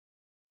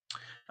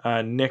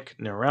 Nick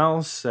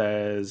Norell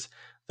says,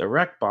 the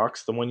wreck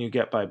box, the one you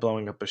get by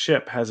blowing up a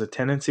ship, has a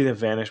tendency to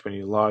vanish when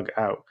you log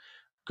out.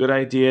 Good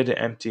idea to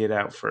empty it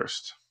out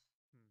first.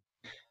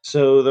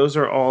 So those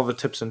are all the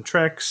tips and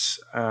tricks.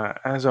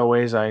 As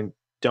always, I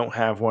don't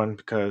have one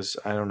because,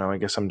 I don't know, I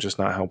guess I'm just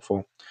not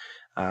helpful.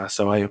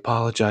 So I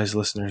apologize,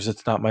 listeners.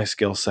 It's not my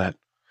skill set.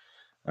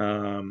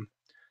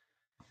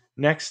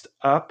 Next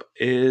up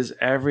is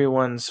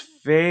everyone's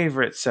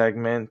favorite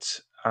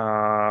segment.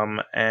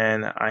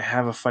 And I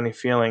have a funny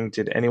feeling,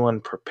 did anyone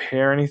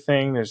prepare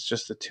anything? There's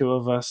just the two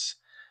of us.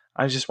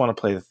 I just want to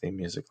play the theme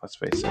music, let's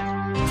face it.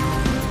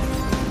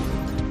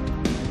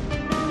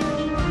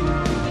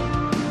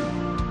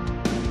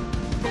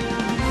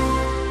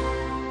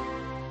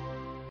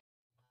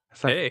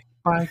 It's like, Hey.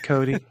 bye,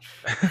 Cody.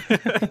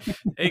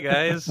 Hey,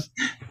 guys.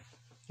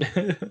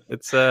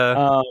 It's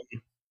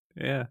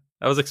yeah.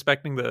 I was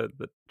expecting the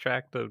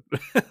track to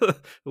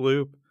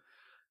loop.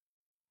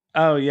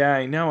 Oh yeah,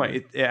 I know.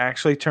 It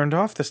actually turned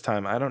off this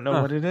time. I don't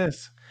know what it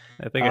is.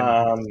 I think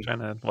it's trying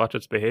to watch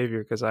its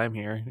behavior because I'm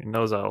here. It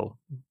knows I'll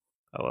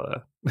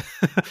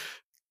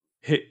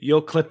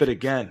You'll clip it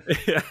again.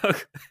 Yeah.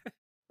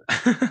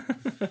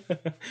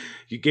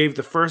 You gave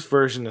the first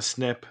version a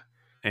snip.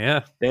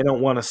 Yeah. They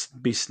don't want to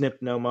be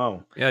snipped no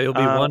mo. Yeah, you'll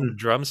be one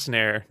drum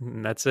snare,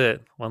 and that's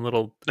it. One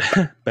little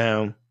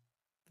boom.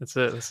 That's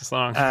it. That's the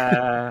song.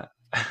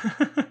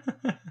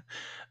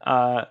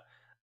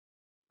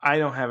 I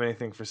don't have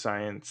anything for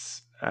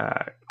science.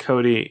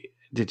 Cody,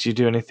 did you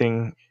do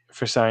anything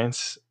for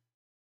science?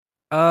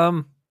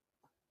 I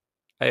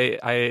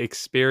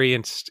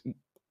experienced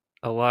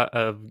a lot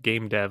of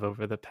game dev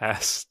over the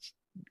past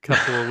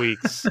couple of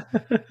weeks,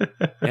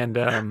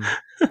 and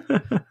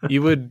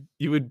you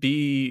would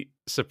be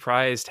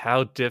surprised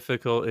how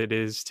difficult it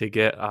is to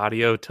get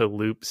audio to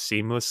loop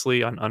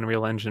seamlessly on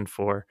Unreal Engine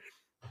 4.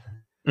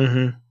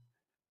 Mm-hmm.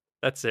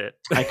 That's it.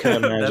 I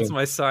can imagine. That's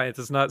my science.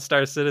 It's not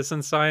Star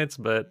Citizen science,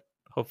 but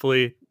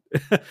hopefully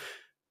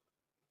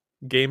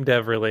game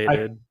dev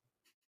related.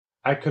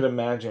 I could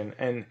imagine.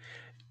 And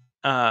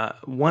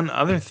one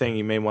other thing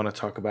you may want to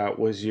talk about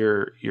was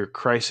your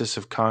crisis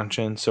of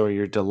conscience or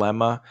your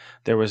dilemma.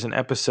 There was an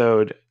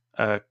episode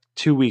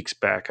 2 weeks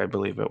back, I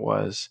believe it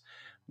was,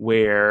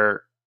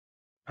 where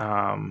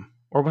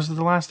or was it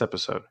the last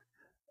episode?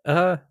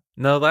 No,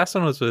 the last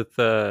one was with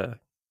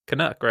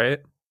Canuck, right?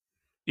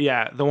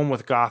 Yeah, the one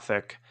with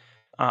Gothic.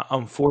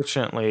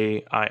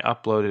 Unfortunately, I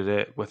uploaded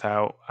it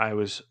without. I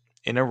was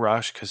in a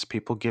rush because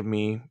people give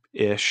me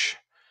ish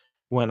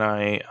when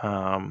I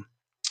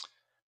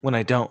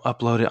don't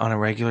upload it on a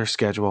regular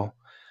schedule,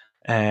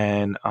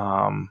 and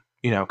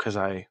because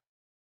I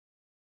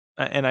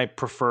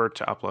prefer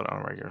to upload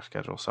on a regular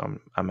schedule. So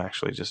I'm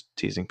actually just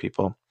teasing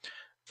people,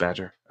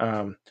 Badger.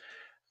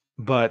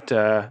 But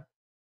I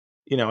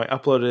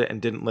uploaded it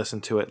and didn't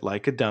listen to it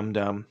like a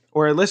dum-dum,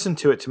 or I listened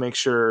to it to make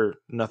sure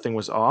nothing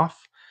was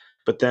off.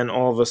 But then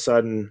all of a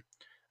sudden,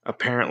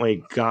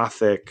 apparently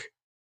Gothic,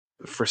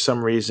 for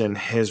some reason,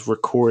 his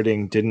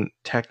recording didn't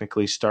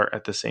technically start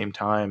at the same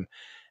time.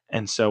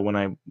 And so when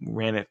I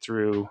ran it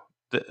through,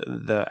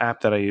 the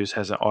app that I use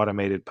has an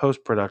automated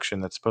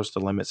post-production that's supposed to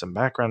limit some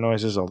background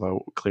noises,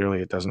 although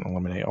clearly it doesn't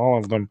eliminate all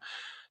of them.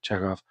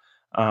 Check off.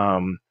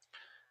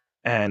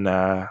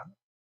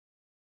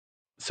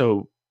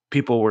 So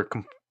people were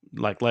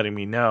letting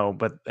me know,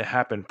 but it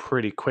happened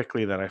pretty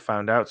quickly that I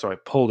found out. So I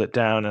pulled it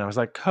down and I was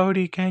like,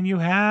 Cody, can you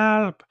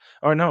help?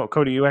 Or no,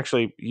 Cody, you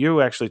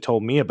actually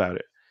told me about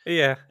it.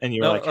 Yeah. And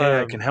you were like,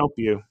 hey, I can help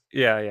you.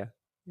 Yeah.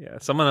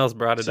 Someone else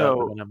brought it up,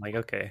 and then I'm like,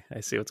 okay,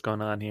 I see what's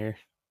going on here.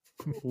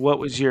 What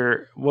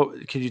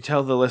could you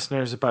tell the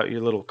listeners about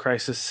your little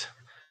crisis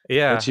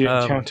that you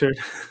encountered?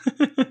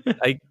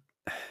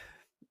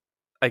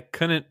 I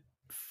couldn't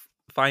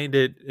find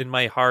it in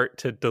my heart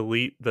to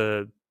delete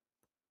the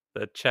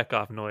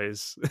Chekhov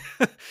noise.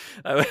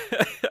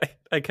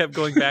 I kept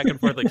going back and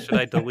forth, like, should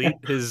I delete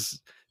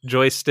his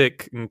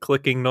joystick and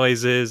clicking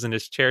noises and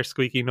his chair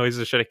squeaky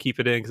noises? Should I keep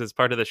it in because it's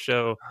part of the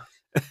show?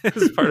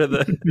 It's part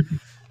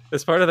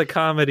of the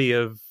comedy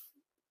of,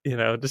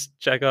 just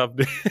Chekhov.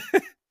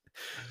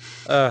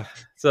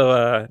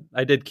 So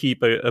I did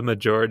keep a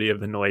majority of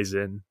the noise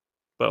in,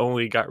 but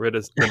only got rid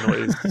of the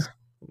noise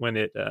when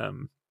it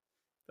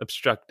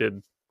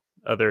obstructed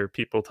other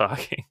people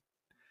talking.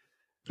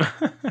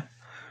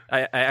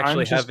 I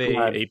actually have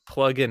a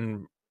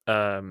plug-in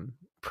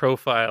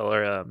profile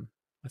or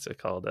what's it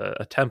called,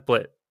 a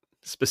template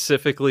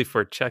specifically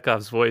for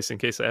Chekhov's voice in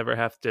case I ever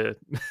have to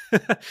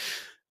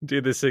do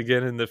this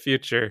again in the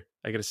future.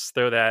 I could just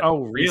throw that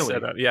Oh, preset really?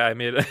 on. Yeah, I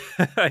mean,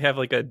 I have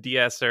like a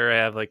de-esser. I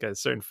have like a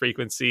certain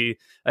frequency.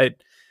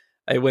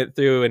 I went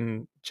through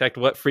and checked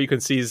what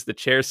frequencies the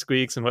chair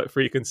squeaks and what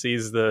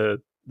frequencies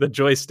the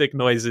joystick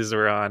noises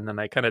were on, and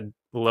I kind of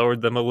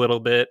lowered them a little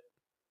bit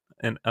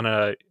and on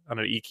an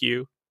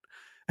EQ.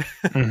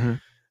 Mm-hmm.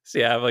 So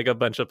yeah, I have like a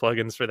bunch of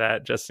plugins for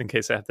that just in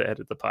case I have to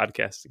edit the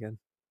podcast again.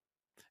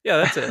 Yeah,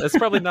 that's it. That's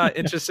probably not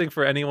interesting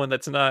for anyone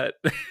that's not,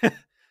 you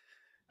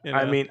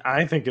I know. mean,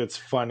 I think it's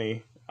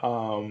funny.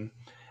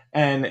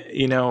 And,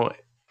 you know,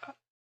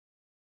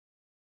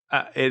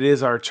 it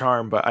is our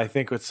charm, but I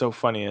think what's so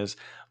funny is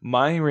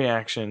my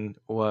reaction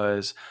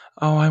was,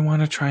 oh, I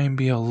want to try and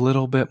be a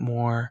little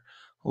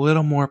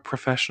more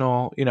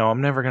professional. You know,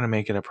 I'm never going to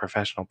make it a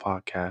professional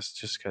podcast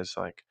just because,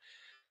 like,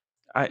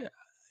 I,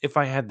 if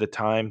I had the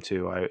time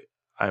to,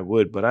 I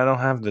would, but I don't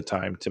have the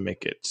time to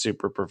make it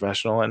super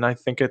professional. And I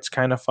think it's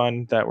kind of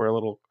fun that we're a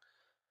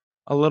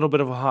little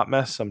bit of a hot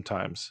mess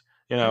sometimes.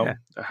 You Yeah. know,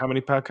 how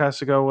many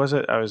podcasts ago was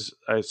it? I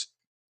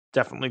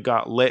definitely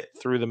got lit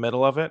through the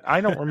middle of it.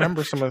 I don't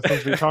remember some of the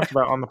things we talked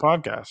about on the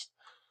podcast.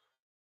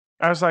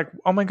 I was like,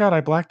 oh my god,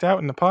 I blacked out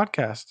in the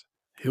podcast.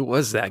 Who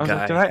was I that was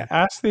like, did guy?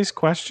 I ask these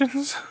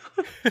questions?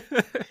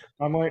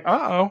 I'm like,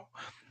 uh oh,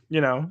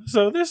 you know.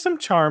 So there's some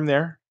charm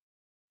there.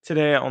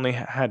 Today I only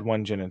had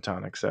one gin and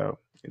tonic, so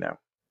you know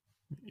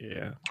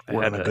Yeah,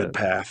 we're on a good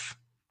path.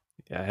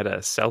 I had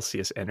a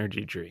Celsius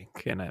energy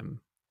drink, and I'm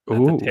at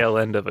the Ooh. tail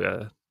end of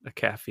a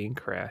caffeine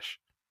crash.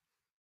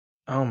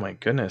 Oh my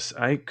goodness.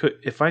 I could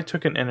if I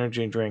took an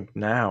energy drink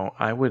now,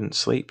 I wouldn't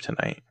sleep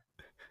tonight.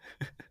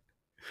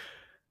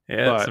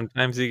 Yeah, But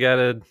sometimes you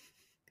gotta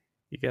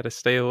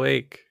stay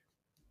awake.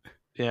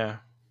 yeah.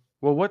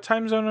 Well, what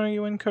time zone are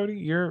you in, Cody?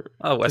 You're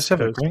Oh, West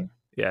Pacific, Coast. right?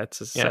 Yeah,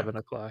 it's a Yeah. 7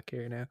 o'clock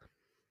here now.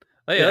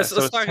 Oh yeah, Yeah, so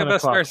let's it's talk 10 about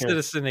Star o'clock here.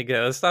 Citizen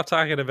again. Let's stop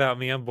talking about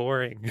me. I'm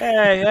boring.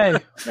 Hey.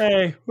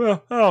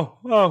 Well,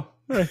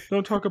 hey,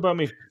 don't talk about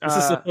me. This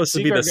is supposed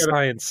to be the Seaguard got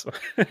a, science.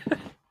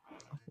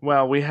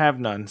 well, we have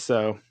none.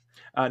 So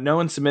no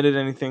one submitted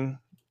anything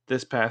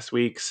this past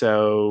week.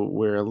 So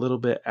we're a little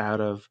bit out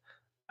of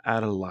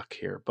luck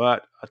here.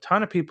 But a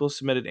ton of people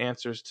submitted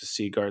answers to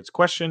Seaguard's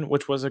question,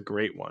 which was a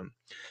great one.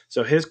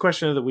 So his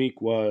question of the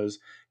week was,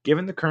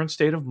 given the current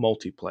state of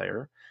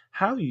multiplayer,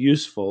 how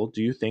useful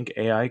do you think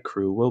AI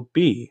crew will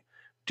be?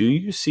 Do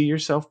you see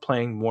yourself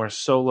playing more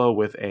solo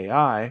with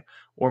AI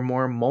or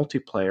more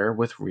multiplayer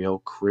with real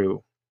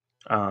crew?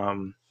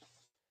 Um,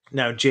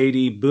 Now,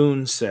 JD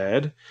Boone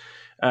said,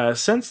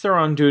 since they're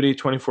on duty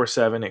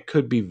 24/7, it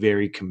could be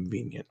very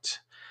convenient.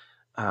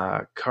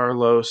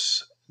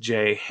 Carlos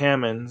J.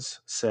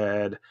 Hammonds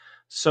said,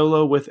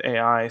 solo with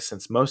AI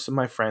since most of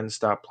my friends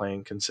stopped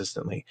playing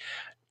consistently.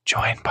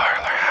 Join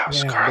Parlor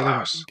House, Yeah,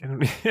 Carlos.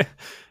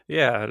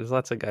 yeah, there's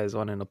lots of guys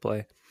wanting to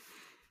play.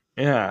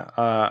 Yeah.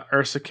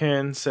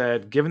 Ursakin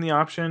said, given the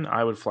option,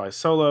 I would fly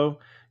solo.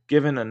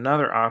 Given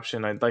another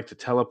option, I'd like to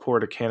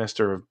teleport a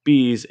canister of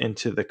bees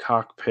into the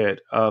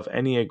cockpit of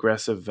any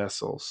aggressive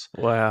vessels.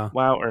 Wow.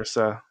 Wow,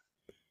 Ursa.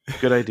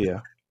 Good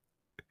idea.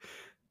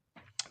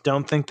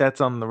 Don't think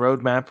that's on the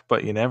roadmap,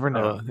 but you never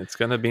know. Oh, it's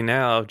gonna be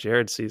now if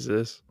Jared sees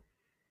this.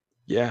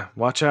 Yeah,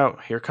 watch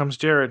out. Here comes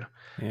Jared.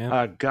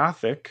 Yeah.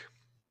 Gothic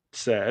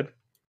said,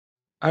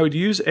 I would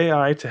use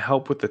AI to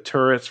help with the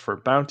turrets for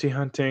bounty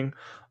hunting,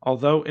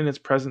 although in its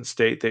present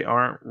state they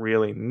aren't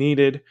really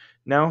needed.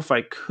 Now, if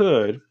I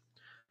could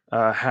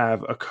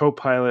have a co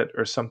pilot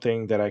or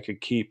something that I could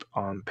keep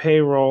on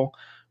payroll,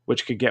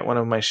 which could get one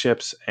of my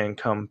ships and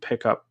come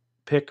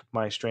pick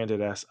my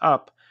stranded ass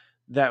up,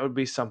 that would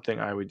be something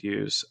I would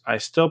use. I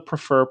still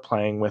prefer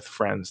playing with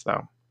friends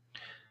though.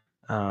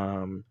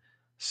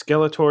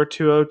 Skeletor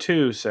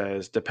 202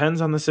 says,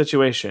 depends on the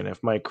situation.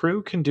 If my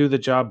crew can do the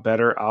job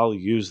better, I'll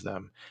use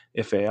them.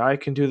 If AI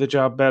can do the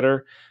job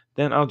better,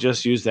 then I'll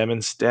just use them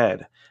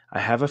instead. I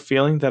have a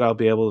feeling that I'll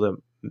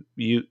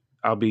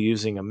be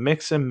using a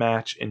mix and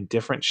match in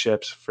different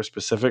ships for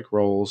specific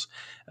roles,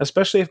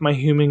 especially if my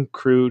human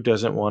crew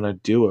doesn't want to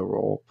do a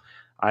role.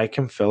 I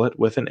can fill it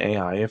with an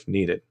AI if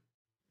needed.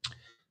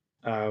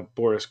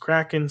 Boris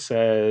Kraken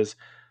says,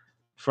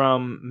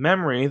 from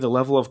memory, the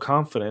level of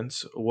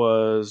competence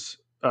was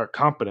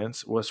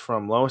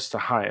from lowest to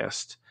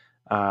highest,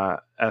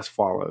 as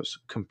follows: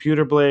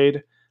 Computer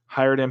Blade,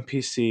 hired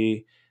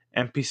NPC,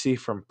 NPC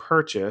from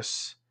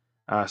purchase,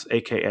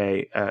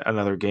 aka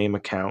another game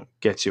account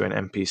gets you an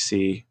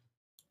NPC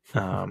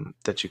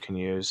that you can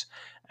use,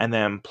 and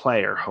then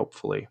player,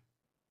 hopefully.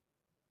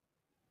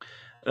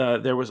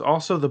 There was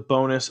also the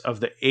bonus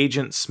of the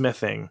agent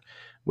smithing,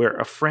 where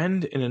a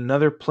friend in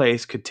another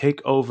place could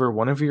take over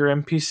one of your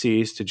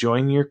NPCs to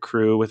join your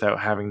crew without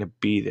having to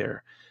be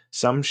there.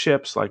 Some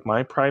ships, like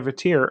my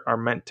privateer, are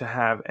meant to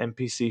have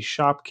NPC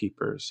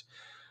shopkeepers,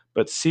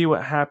 but see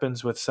what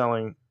happens with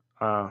selling.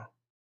 To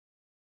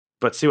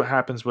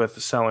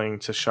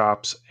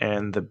shops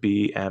and the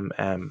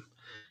BMM.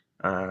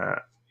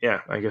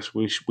 Yeah, I guess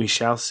we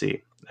shall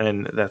see.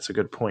 And that's a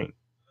good point,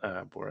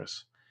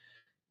 Boris.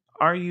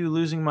 Are You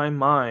Losing My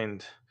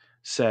Mind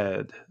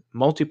said,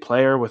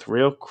 multiplayer with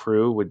real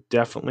crew would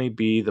definitely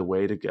be the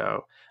way to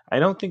go. I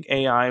don't think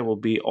AI will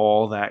be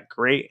all that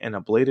great, and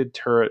a bladed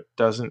turret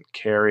doesn't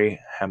carry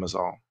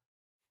Hamazal.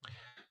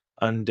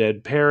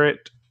 Undead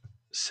Parrot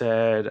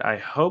said, I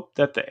hope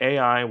that the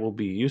AI will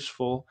be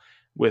useful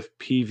with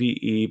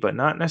PvE, but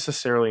not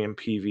necessarily in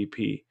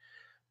PvP.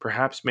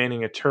 Perhaps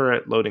manning a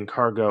turret, loading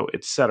cargo,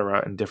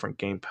 etc., in different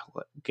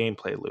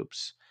gameplay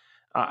loops.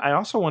 I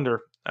also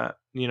wonder,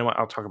 you know what,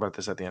 I'll talk about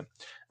this at the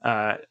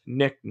end.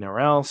 Nick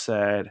Norell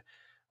said,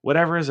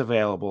 whatever is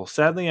available.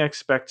 Sadly, I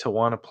expect to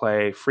want to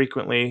play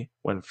frequently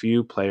when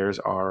few players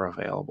are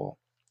available.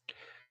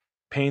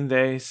 Payne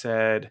They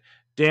said,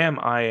 damn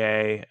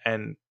IA,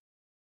 and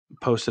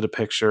posted a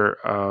picture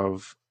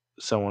of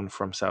someone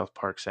from South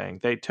Park saying,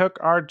 they took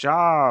our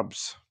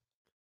jobs.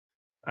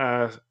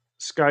 Uh,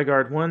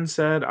 Skyguard 1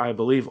 said, I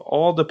believe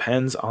all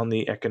depends on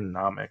the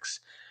economics.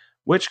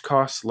 Which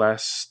costs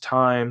less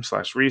time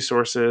slash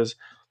resources?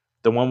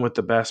 The one with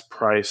the best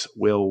price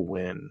will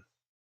win.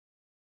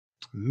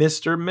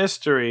 Mr.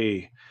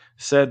 Mystery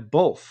said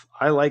both.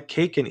 I like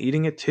cake and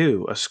eating it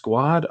too. A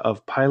squad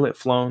of pilot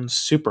flown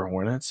Super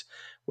Hornets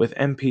with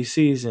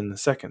NPCs in the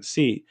second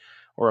seat,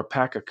 or a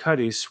pack of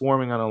cuddies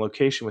swarming on a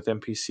location with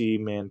NPC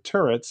manned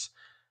turrets.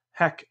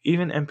 Heck,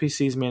 even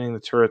NPCs manning the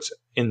turrets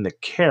in the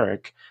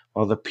Carrack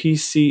while the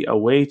PC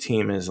away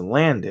team is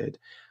landed,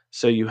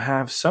 so you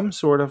have some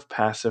sort of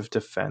passive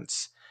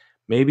defense.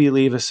 Maybe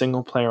leave a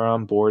single player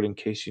on board in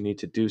case you need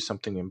to do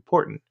something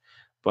important.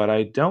 But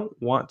I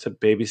don't want to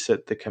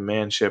babysit the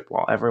command ship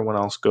while everyone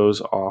else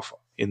goes off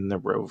in the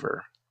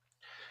rover.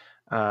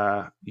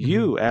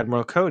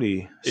 Admiral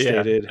Cody,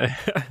 Yeah. stated,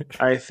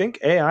 I think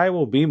AI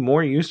will be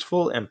more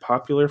useful and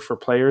popular for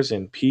players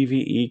in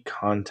PvE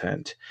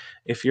content.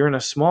 If you're in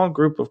a small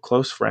group of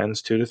close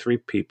friends, 2 to 3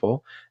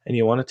 people, and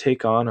you want to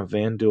take on a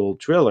Vanduul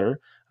driller,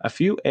 a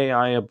few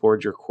AI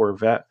aboard your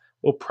Corvette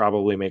will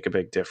probably make a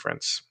big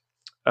difference.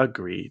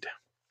 Agreed.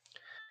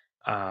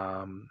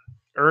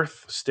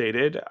 Earth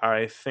stated,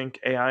 I think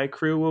AI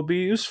crew will be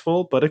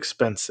useful but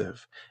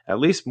expensive, at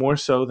least more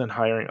so than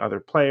hiring other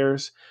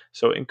players,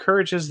 so it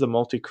encourages the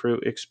multi-crew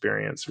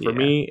experience. For Yeah.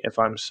 me, if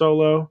I'm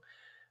solo,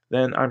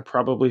 then I'm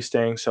probably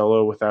staying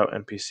solo without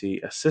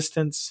NPC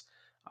assistance.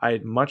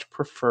 I'd much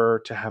prefer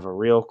to have a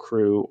real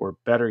crew, or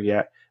better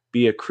yet,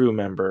 be a crew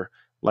member,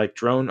 like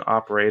drone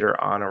operator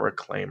on a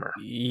reclaimer.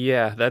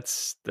 Yeah,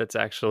 that's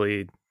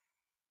actually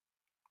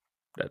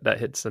that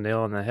hits the nail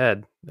on the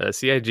head. The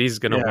CIG is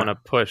going to want Yeah, to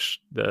push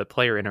the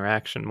player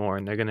interaction more,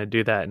 and they're going to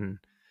do that. And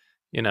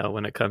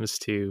when it comes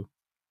to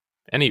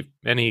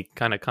any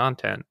kind of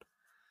content,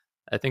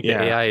 I think the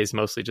yeah, AI is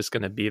mostly just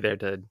going to be there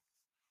to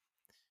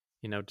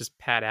just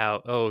pad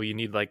out. Oh, you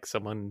need like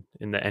someone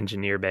in the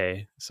engineer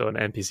bay, so an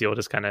NPC will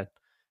just kind of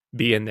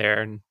be in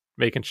there and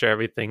making sure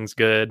everything's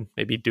good.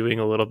 Maybe doing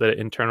a little bit of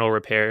internal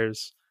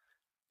repairs.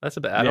 That's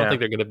about. I don't yeah,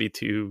 think they're going to be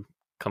too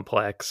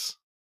complex.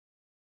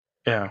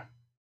 yeah.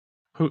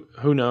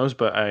 Who knows?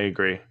 But I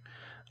agree.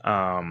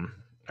 Um,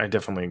 I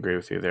definitely agree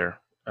with you there.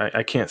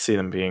 I can't see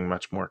them being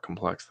much more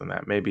complex than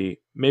that. Maybe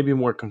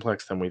more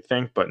complex than we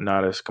think, but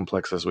not as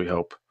complex as we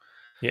hope.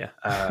 Yeah.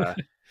 Uh,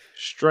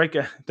 strike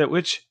a, that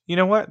which you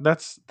know what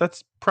that's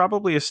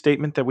probably a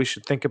statement that we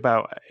should think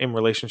about in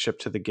relationship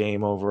to the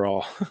game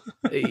overall.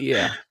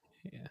 Yeah.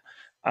 Yeah.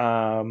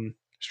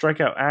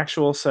 Strikeout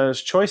Actual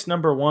says choice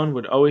number one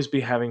would always be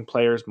having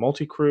players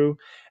multi-crew.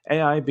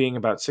 AI being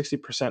about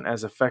 60%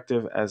 as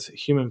effective as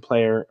human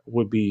player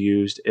would be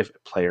used if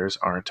players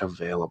aren't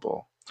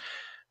available.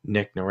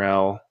 Nick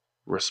Norell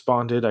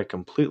responded, I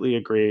completely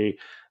agree.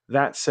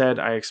 That said,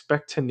 I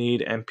expect to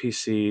need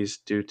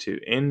NPCs due to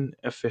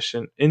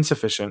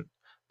insufficient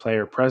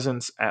player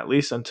presence, at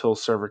least until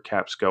server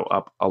caps go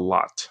up a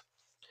lot.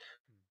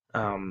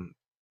 Um,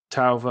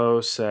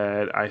 Talvo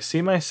said, I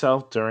see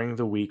myself during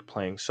the week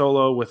playing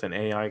solo with an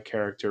AI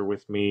character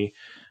with me,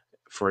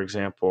 for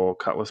example,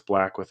 Cutlass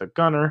Black with a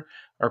gunner,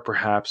 or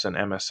perhaps an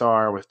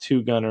MSR with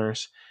 2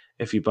 gunners.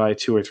 If you buy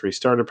 2 or 3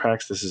 starter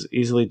packs, this is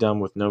easily done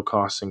with no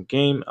cost in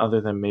game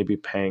other than maybe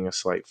paying a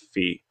slight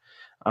fee.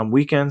 On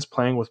weekends,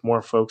 playing with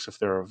more folks if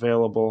they're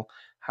available.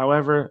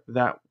 However,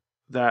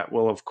 that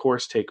will of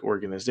course take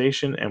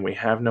organization, and we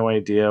have no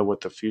idea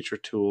what the future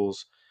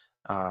tools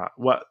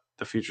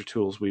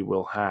we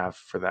will have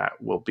for that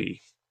will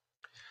be.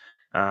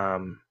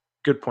 Um,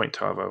 Good point,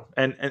 Tavo.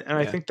 And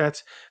I Yeah. think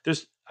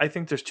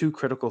there's 2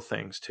 critical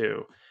things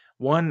too.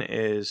 One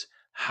is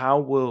how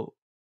will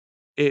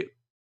it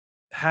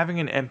having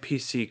an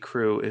NPC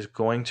crew is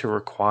going to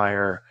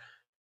require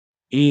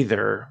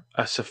either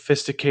a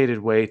sophisticated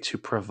way to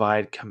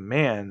provide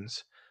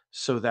commands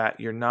so that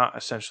you're not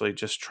essentially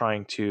just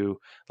trying to,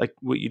 like,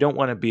 what you don't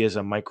want to be as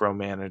a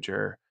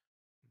micromanager,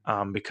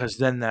 because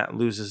then that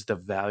loses the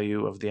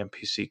value of the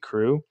NPC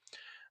crew.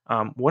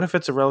 What if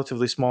it's a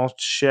relatively small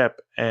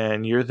ship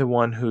and you're the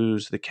one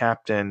who's the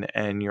captain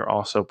and you're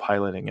also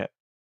piloting it?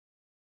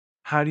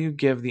 How do you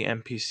give the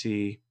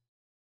NPC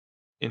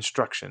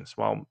instructions.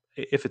 Well,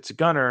 if it's a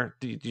gunner,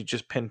 you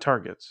just pin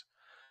targets.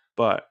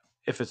 But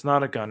if it's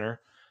not a gunner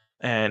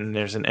and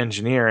there's an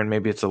engineer and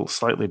maybe it's a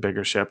slightly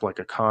bigger ship like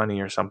a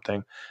Connie or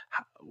something,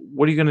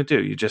 what are you going to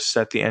do? You just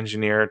set the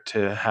engineer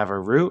to have a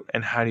route,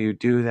 and how do you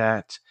do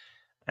that?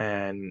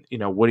 And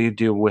what do you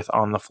do with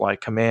on the fly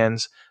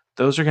commands?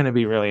 Those are going to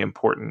be really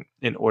important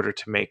in order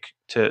to make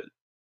to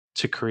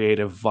create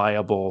a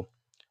viable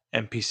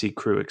NPC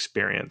crew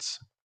experience.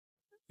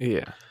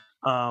 Yeah.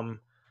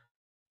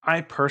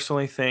 I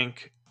personally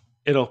think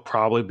it'll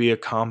probably be a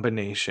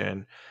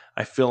combination.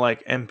 I feel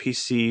like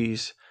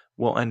NPCs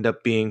will end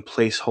up being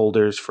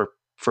placeholders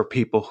for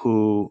people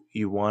who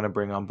you want to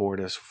bring on board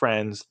as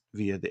friends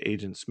via the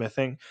agent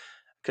smithing.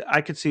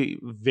 I could see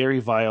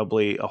very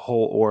viably a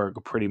whole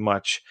org pretty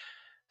much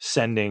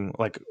sending,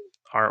 like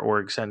our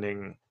org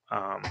sending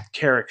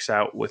Carracks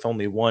out with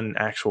only one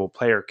actual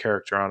player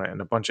character on it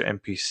and a bunch of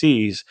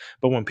NPCs.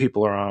 But when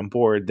people are on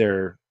board,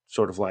 they're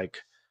sort of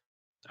like,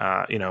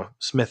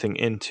 smithing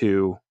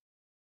into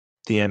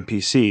the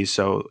NPCs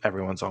so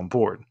everyone's on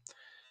board.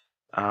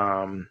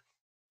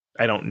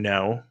 I don't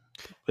know.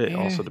 It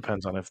also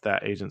depends on if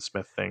that Agent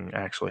Smith thing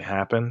actually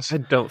happens. I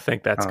don't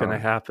think that's going to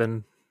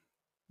happen.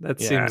 That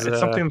seems it's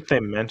something that they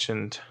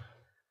mentioned.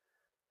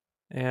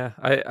 Yeah,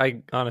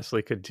 I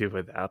honestly could do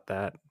without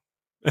that.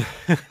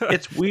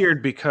 It's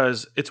weird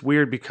because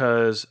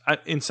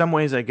in some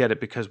ways I get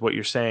it, because what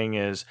you're saying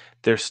is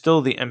there's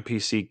still the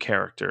NPC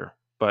character,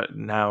 but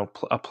now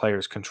a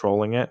player's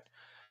controlling it.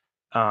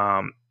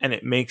 And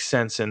it makes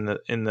sense in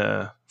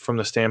the from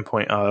the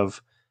standpoint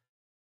of,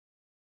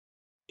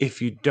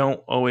 if you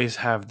don't always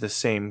have the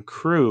same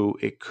crew,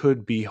 it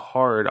could be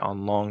hard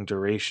on long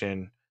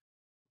duration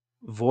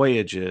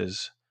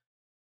voyages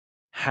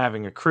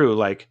having a crew.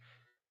 Like,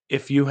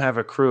 if you have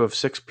a crew of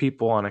 6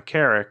 people on a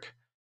Carrack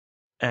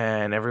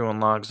and everyone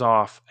logs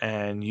off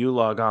and you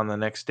log on the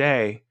next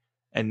day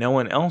and no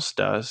one else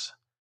does,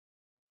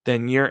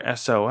 then you're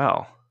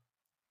SOL.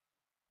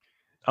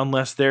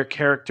 Unless their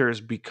characters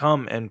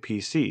become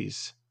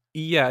NPCs.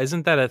 Yeah,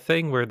 isn't that a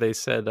thing where they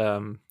said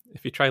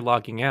if you try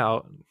logging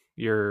out,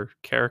 your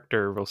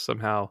character will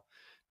somehow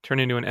turn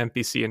into an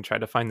NPC and try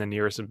to find the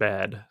nearest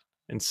bed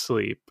and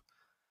sleep?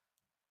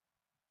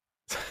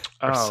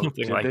 Or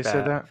something did like they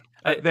say that.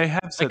 that? They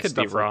have said could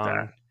be stuff like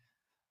wrong.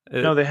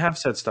 that. No, they have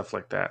said stuff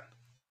like that.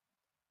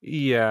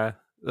 Yeah.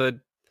 I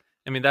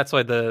mean, that's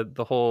why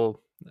the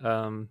whole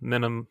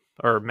minimum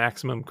or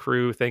maximum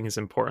crew thing is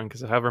important,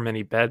 because however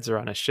many beds are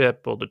on a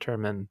ship will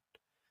determine,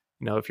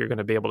 if you're going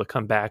to be able to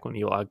come back when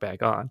you log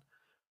back on.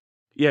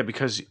 Yeah,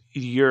 because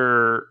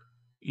your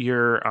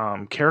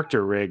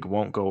character rig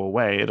won't go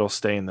away; it'll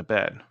stay in the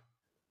bed.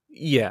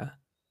 Yeah,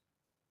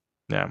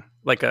 yeah,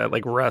 like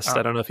Rust.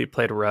 I don't know if you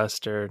played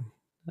Rust or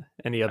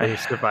any other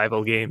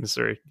survival games,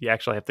 or you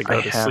actually have to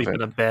go to sleep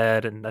in a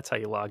bed, and that's how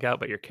you log out.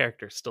 But your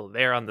character's still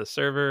there on the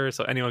server,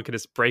 so anyone could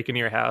just break into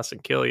your house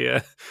and kill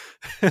you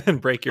and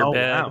break your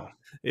bed. Wow.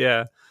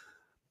 Yeah.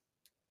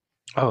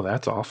 Oh,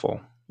 that's awful.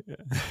 Yeah.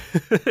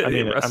 I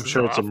mean, I'm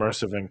sure it's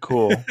immersive and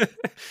cool.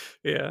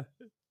 Yeah.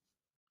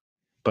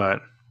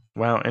 But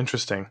wow,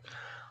 interesting.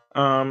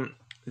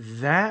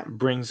 That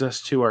brings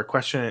us to our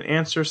question and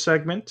answer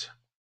segment.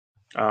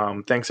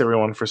 Thanks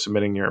everyone for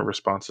submitting your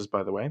responses,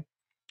 by the way.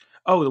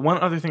 Oh, the one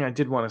other thing I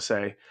did want to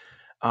say,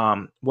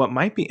 what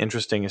might be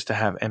interesting is to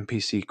have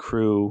NPC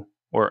crew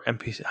or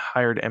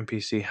hired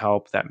NPC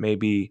help that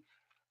maybe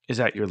is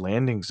at your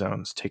landing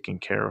zones taking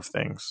care of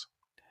things.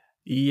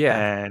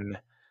 Yeah.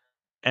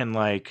 And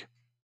like,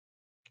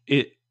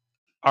 it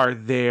are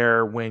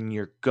there when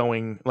you're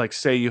going, like,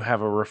 say you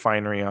have a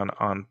refinery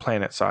on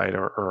planet side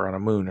or on a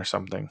moon or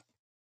something.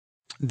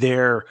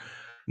 They're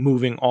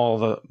moving all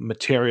the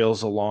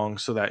materials along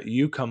so that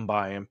you come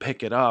by and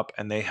pick it up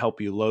and they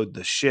help you load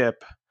the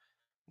ship.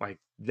 Like,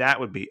 that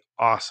would be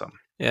awesome.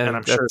 Yeah, and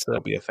I'm sure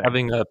that'll be a thing.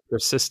 Having a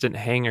persistent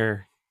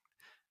hangar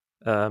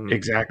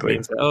exactly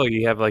means that,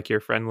 you have like your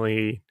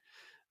friendly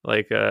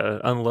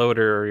unloader,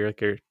 or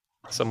your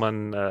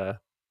someone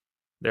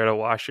there to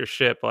wash your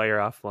ship while you're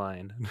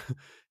offline. You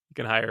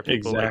can hire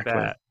people like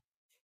that.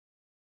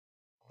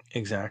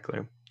 Exactly.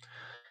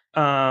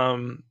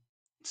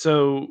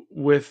 So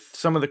with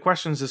some of the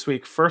questions this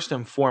week, first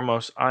and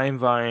foremost,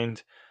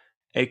 Einvind,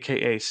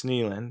 aka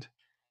Sneeland,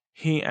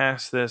 he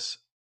asked this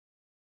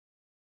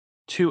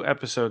 2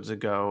 episodes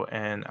ago,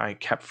 and I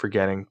kept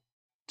forgetting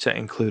to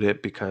include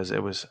it because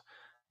it was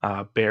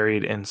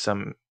buried in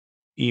some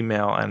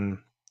email, and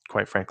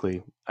quite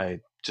frankly, I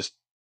just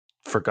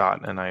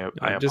forgot, and I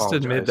apologize. Just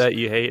admit that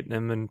you hate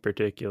him in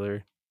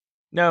particular.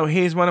 No,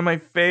 he's one of my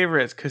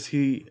favorites because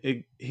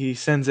he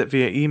sends it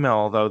via email,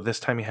 although this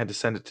time he had to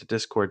send it to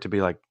Discord to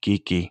be like,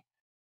 Geeky,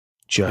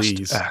 just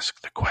Please.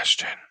 Ask the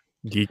question.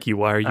 Geeky,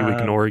 why are you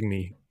ignoring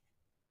me?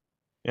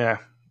 Yeah,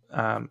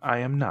 I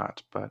am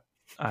not, but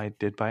I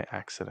did by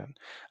accident.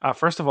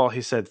 First of all,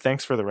 he said,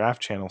 thanks for the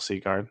raft channel,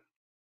 Seaguard.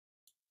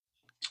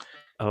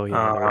 Oh,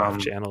 yeah, the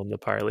raft channel in the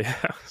Parley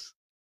house.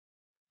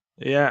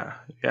 Yeah.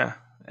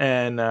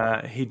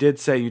 And he did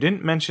say you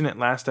didn't mention it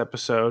last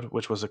episode,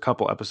 which was a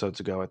couple episodes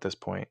ago at this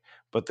point,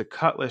 but the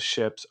Cutlass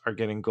ships are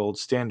getting gold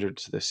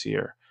standards this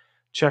year.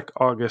 Check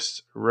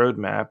August's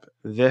roadmap.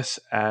 This,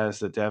 as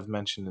the dev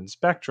mentioned in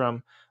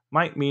Spectrum,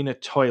 might mean a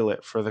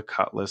toilet for the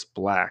Cutlass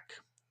Black.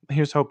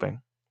 Here's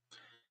hoping.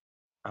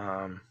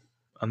 Um,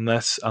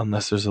 unless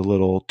there's a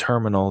little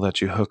terminal that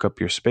you hook up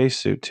your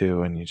spacesuit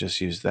to, and you just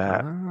use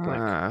that.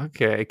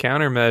 Okay.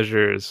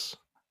 Countermeasures.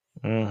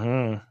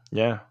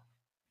 Yeah.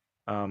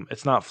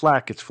 It's not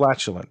flack; it's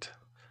flatulent.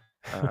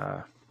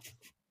 Uh,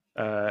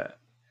 uh,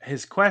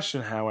 his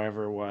question,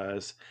 however,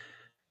 was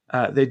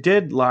they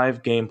did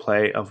live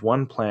gameplay of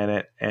One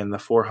Planet and the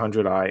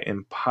 400i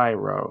in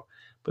Pyro,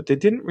 but they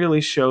didn't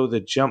really show the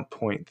jump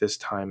point this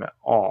time at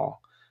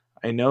all.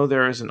 I know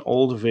there is an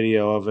old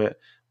video of it,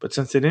 but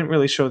since they didn't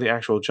really show the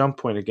actual jump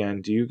point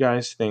again, do you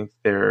guys think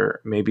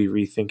they're maybe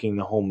rethinking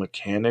the whole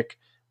mechanic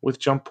with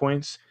jump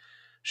points?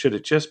 Should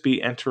it just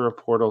be enter a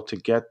portal to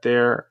get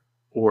there,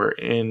 or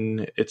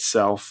in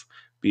itself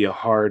be a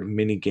hard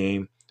mini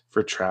game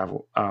for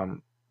travel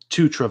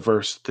to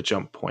traverse the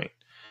jump point?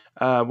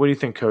 What do you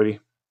think, Cody?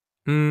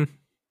 Hmm.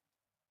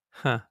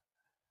 Huh.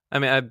 I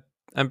mean,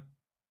 I'm.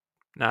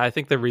 No, I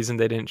think the reason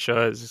they didn't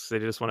show it is they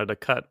just wanted to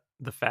cut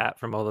the fat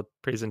from all the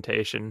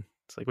presentation.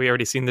 It's like we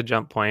already seen the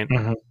jump point.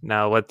 Mm-hmm.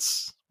 Now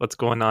what's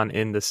going on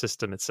in the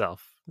system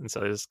itself? And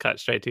so they just cut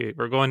straight to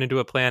we're going into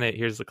a planet.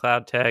 Here's the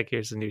cloud tag.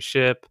 Here's the new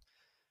ship.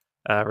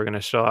 We're going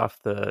to show off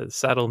the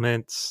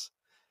settlements.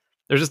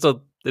 They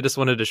just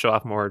wanted to show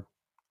off more,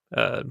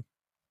 uh,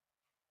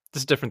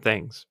 just different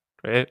things,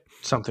 right?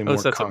 Something At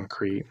least more that's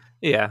concrete.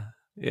 yeah,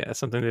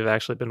 something they've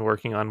actually been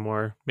working on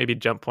more. Maybe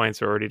jump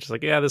points are already just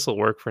like, yeah, this will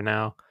work for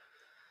now.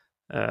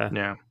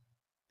 Yeah.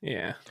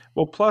 Yeah.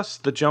 Well, plus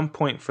the jump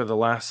point for the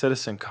last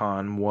Citizen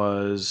Con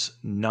was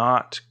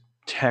not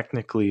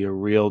technically a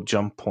real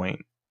jump point.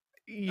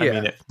 I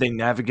mean, Yeah. they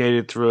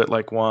navigated through it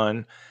like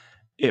one.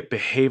 It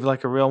behaved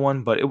like a real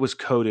one, but it was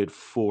coded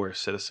for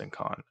Citizen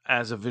Con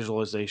as a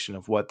visualization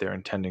of what they're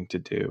intending to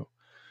do.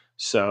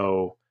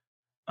 So,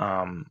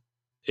 um,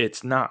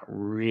 it's not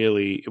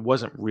really. It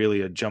wasn't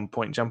really a jump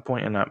point,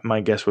 and my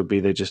guess would be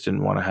they just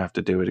didn't want to have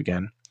to do it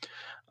again.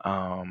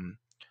 Um,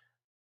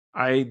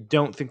 I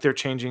don't think they're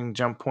changing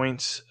jump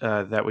points.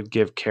 That would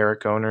give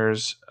Carrick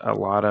owners a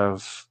lot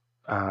of.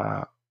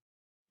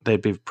 They'd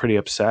be pretty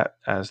upset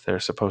as they're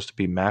supposed to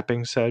be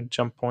mapping said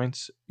jump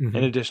points in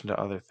Mm-hmm. addition to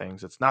other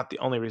things. It's not the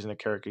only reason a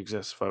Carrick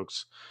exists,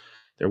 folks.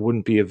 There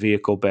wouldn't be a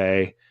vehicle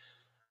bay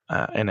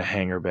and a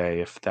hangar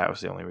bay if that was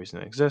the only reason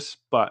it exists,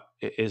 but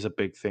it is a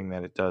big thing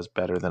that it does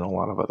better than a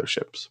lot of other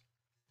ships.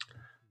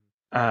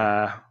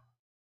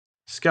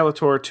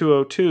 Skeletor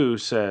 202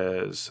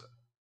 says,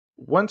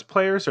 once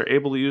players are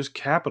able to use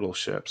capital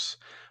ships,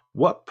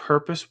 what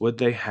purpose would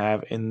they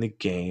have in the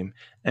game,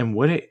 and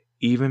would it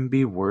even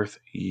be worth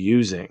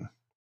using?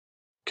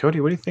 Cody,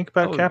 what do you think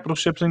about Oh, capital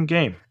ships in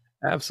game?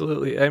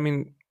 absolutely. I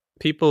mean,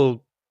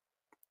 people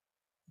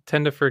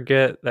tend to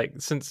forget, like,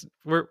 since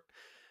we're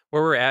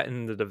where we're at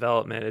in the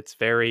development, it's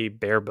very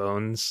bare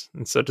bones,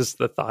 and so just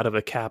the thought of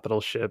a capital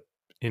ship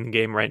in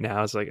game right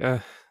now is like,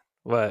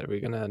 what are we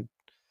gonna,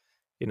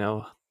 you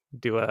know,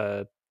 do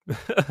a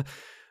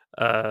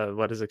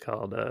what is it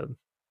called, a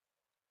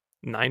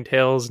nine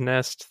tails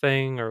nest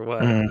thing or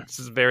what? Mm, This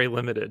is very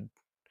limited.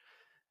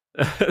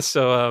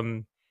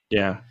 So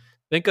yeah.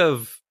 think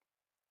of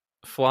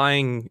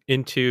flying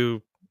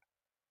into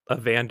a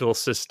Vandal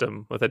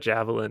system with a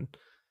javelin.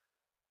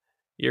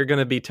 You're going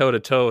to be toe to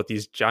toe with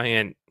these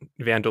giant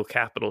Vandal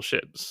capital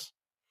ships.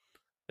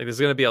 Like there's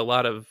going to be a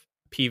lot of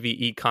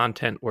PvE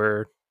content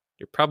where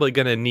you're probably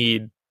going to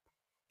need,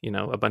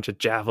 a bunch of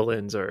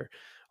javelins or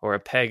a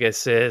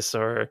Pegasus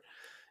or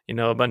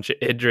a bunch of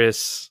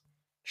Idris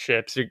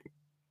ships.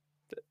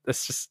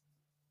 That's just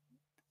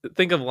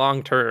think of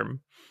long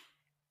term.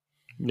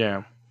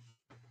 Yeah.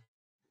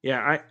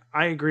 Yeah,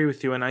 I agree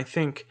with you, and I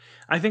think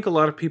a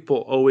lot of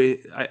people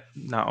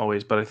not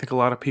always, but I think a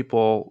lot of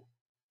people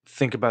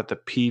think about the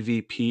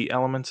PvP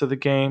elements of the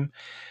game.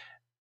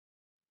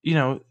 You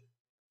know,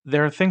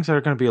 there are things that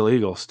are going to be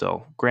illegal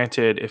still.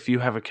 Granted, if you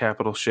have a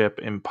capital ship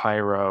in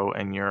Pyro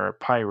and you're a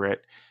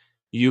pirate,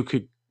 you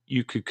could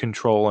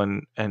control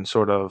and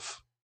sort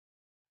of,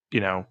 you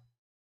know,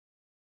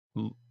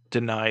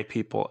 deny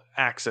people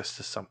access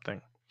to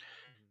something.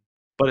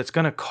 But it's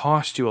going to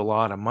cost you a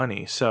lot of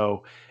money.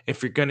 So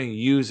if you're going to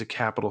use a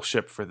capital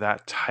ship for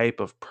that type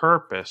of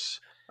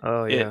purpose,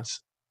 Oh yeah. it's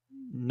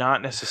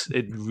not necessary.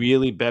 It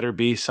really better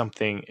be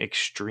something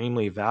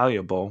extremely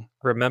valuable in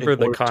Remember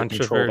the order to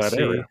control that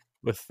area. controversy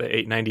with the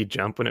 890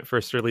 jump when it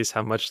first released,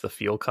 how much the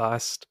fuel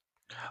cost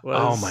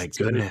Oh my was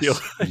to refuel?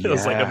 goodness. It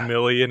was like a Yeah.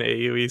 million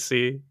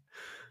AUEC or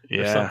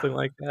Yeah. something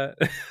like that.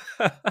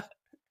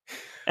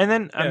 And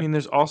then, I Yeah. mean,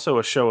 there's also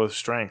a show of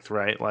strength,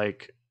 right?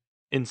 Like,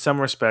 in some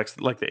respects,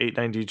 like the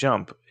 890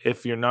 jump,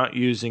 if you're not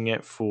using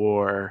it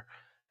for,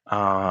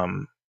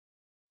 um,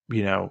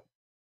 you know,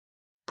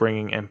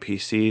 bringing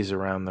NPCs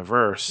around the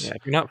verse, Yeah.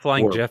 If you're not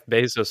flying or Jeff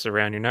Bezos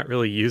around, you're not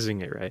really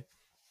using it right.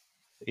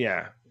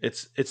 Yeah,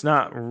 it's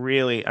not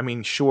really. I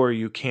mean, sure,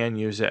 you can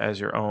use it as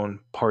your own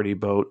party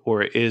boat,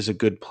 or it is a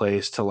good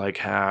place to like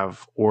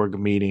have org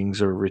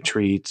meetings or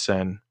retreats,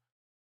 and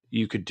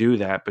you could do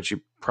that. But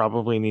you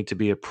probably need to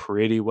be a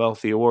pretty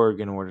wealthy org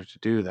in order to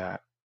do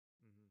that.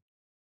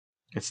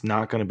 It's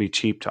not going to be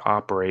cheap to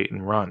operate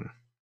and run.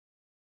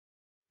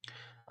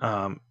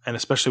 And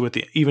especially with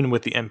the even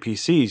with the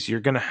NPCs, you're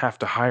going to have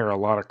to hire a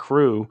lot of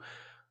crew.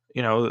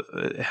 You know,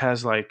 it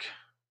has like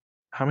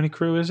how many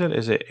crew is it?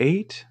 Is it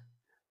 8?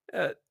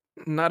 Uh,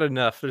 Not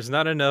enough. There's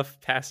not enough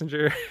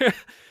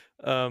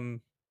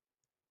um,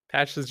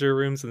 passenger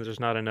rooms, and there's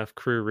not enough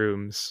crew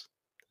rooms.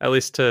 At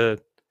least to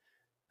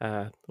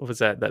what was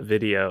that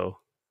video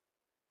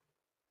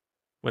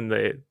when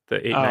the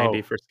 890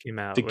 Oh, first came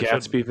the out, which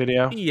showed, Gatsby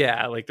video.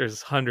 yeah, like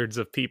there's hundreds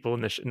of people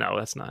in the no,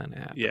 that's not gonna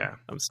happen. Yeah,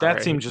 I'm that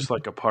sorry. seems just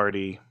like a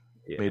party,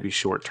 Yeah, maybe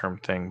short term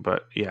thing.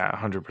 But yeah,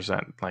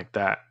 100% like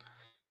that.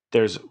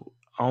 There's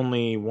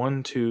only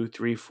one, two,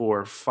 three,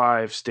 four,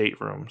 five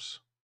staterooms.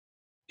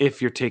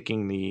 If you're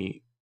taking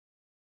the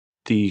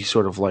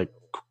sort of like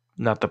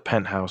not the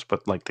penthouse,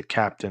 but like the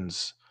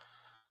captain's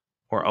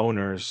or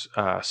owner's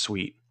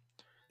suite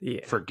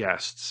yeah, for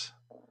guests,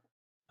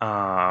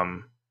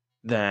 um,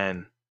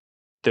 then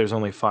there's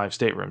only five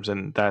staterooms,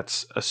 and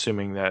that's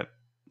assuming that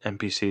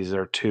NPCs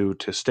are two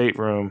to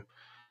stateroom.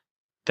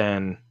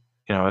 Then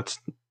it's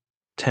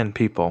 10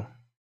 people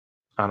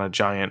on a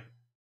giant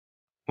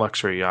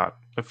luxury yacht.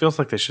 It feels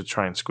like they should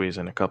try and squeeze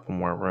in a couple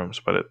more rooms,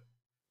 but it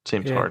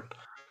seems yeah. hard.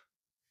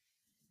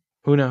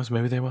 Who knows?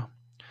 Maybe they will.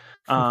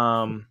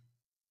 Um,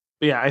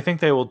 but yeah, I think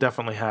they will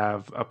definitely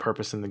have a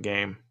purpose in the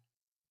game.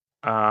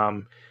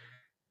 Um,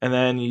 and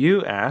then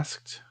you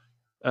asked,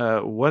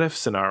 what if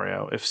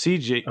scenario if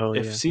Oh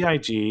if yeah,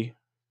 CIG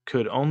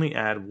could only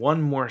add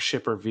one more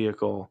ship or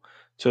vehicle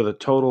to the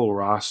total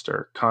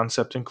roster,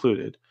 concept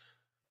included,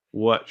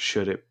 what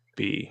should it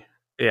be?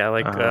 yeah.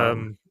 Like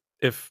Um,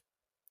 if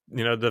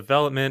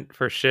development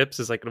for ships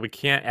is like we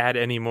can't add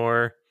any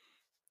more.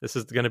 This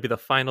is going to be the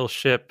final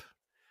ship.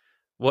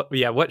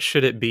 What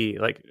should it be?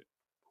 Like,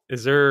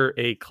 is there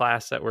a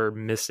class that we're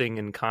missing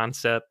in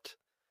concept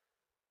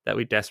that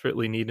we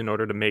desperately need in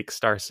order to make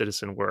Star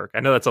Citizen work? I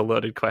know that's a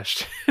loaded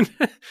question,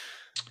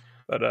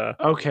 but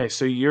okay,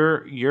 so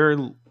you're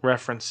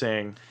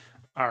referencing.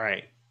 All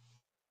right,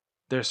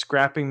 they're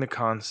scrapping the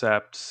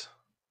concepts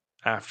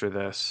after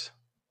this.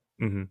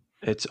 mhm.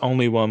 It's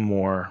only one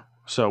more.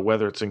 So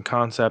whether it's in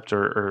concept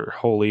or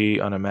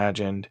wholly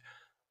unimagined,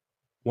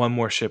 one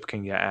more ship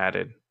can get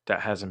added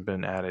that hasn't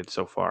been added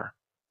so far.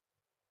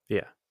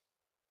 Yeah,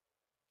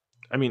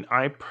 I mean,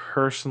 I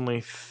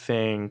personally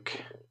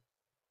think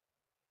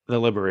the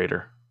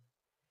Liberator.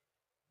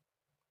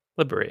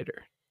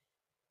 Liberator.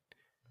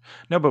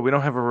 No, but we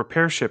don't have a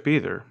repair ship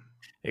either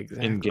in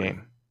Exactly.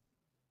 game.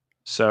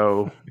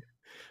 So,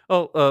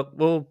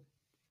 Oh,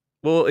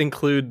 we'll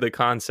include the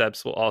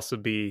concepts. Will also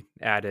be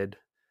added.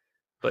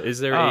 But is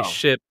there a oh,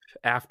 ship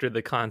after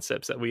the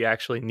concepts that we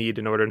actually need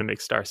in order to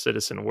make Star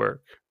Citizen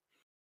work?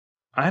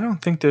 I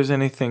don't think there's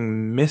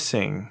anything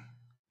missing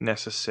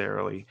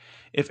necessarily.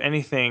 If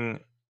anything,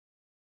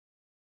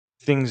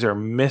 things are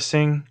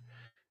missing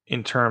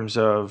in terms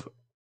of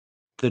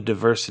the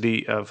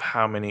diversity of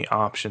how many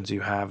options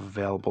you have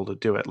available to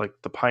do it. Like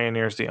the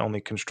Pioneer is the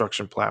only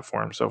construction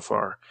platform so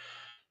far.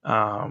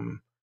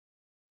 Um,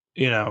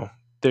 you know,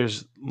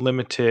 there's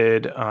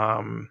limited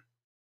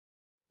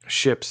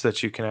ships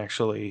that you can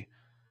actually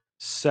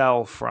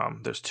sell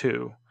from. There's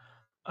two.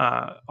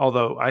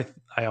 Although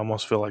I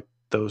almost feel like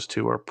those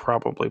two are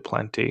probably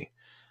plenty.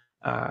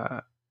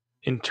 Uh,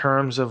 in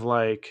terms of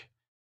like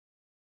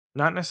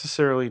not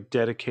necessarily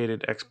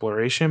dedicated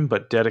exploration,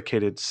 but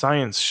dedicated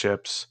science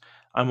ships,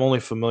 I'm only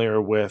familiar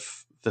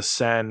with the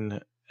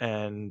Sen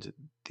and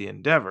the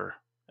Endeavor.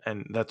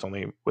 And that's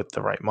only with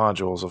the right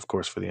modules, of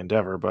course, for the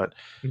Endeavor. But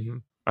Mm-hmm.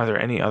 are there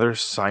any other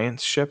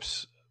science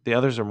ships? The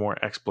others are more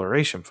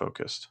exploration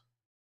focused.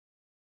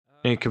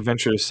 And you could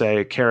venture to say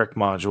a Carrack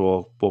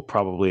module will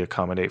probably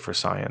accommodate for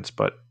science,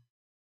 but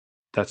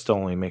that still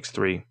only makes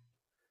three.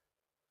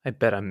 I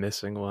bet I'm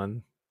missing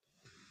one.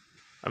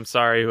 I'm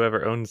sorry,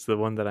 whoever owns the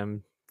one that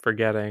I'm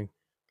forgetting.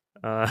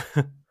 Uh,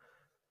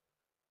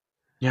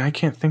 Yeah, I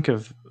can't think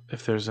of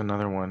if there's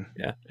another one.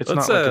 yeah, It's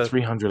not like a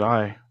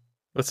 300i.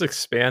 let's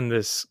expand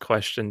this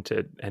question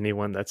to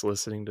anyone that's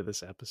listening to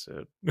this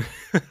episode,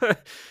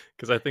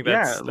 because I think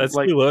Yeah, that's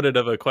like too loaded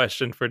of a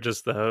question for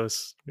just the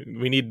host.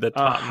 We need the a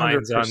top hundred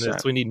minds on this.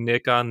 percent, We need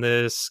Nick on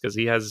this because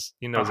he a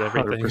knows hundred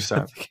everything about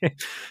percent. the game.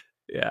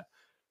 Yeah.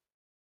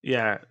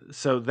 Yeah,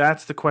 so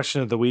that's the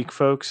question of the week,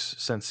 folks.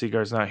 Since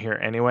Seagar's not here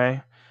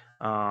anyway,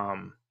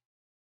 um,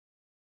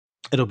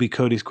 it'll be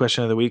Cody's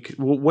question of the week.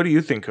 What do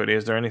you think, Cody?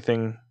 Is there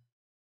anything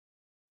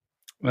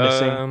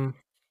missing? Um,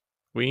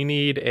 we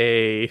need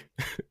a.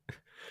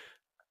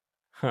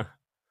 Huh,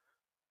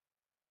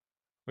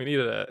 we need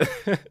a.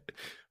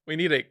 We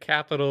need a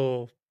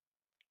capital.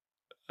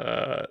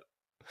 Uh,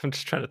 I'm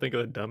just trying to think of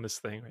the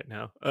dumbest thing right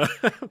now.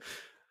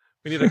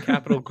 We need a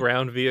capital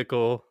ground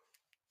vehicle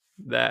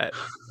that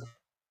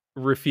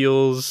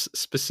refuels,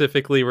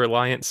 specifically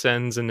Reliant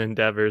sends and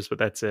Endeavors, but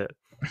that's it.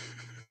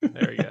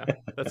 There we go.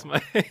 That's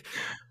my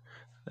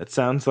That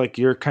sounds like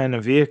your kind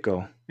of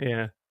vehicle.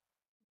 yeah.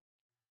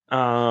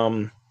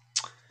 Um,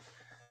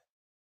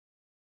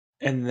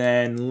 and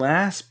then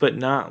last but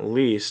not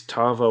least,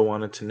 Tavo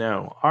wanted to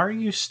know, are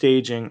you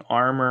staging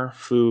armor,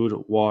 food,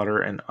 water,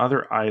 and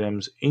other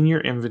items in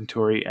your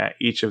inventory at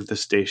each of the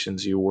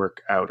stations you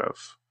work out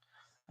of?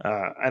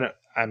 I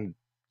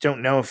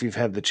don't know if you've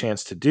had the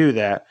chance to do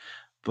that,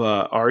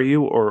 but are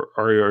you, or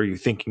are you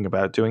thinking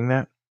about doing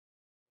that?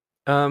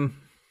 Um,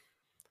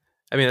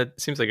 I mean, it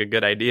seems like a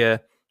good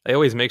idea. I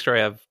always make sure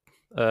I have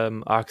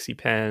oxy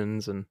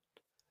pens and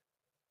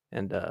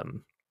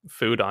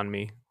food on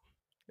me.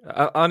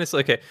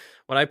 Honestly, okay,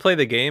 when I play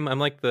the game, I'm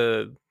like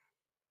the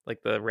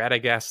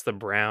Radagast the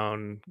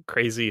Brown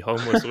crazy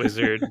homeless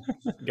wizard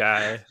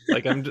guy.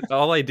 Like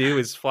all I do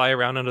is fly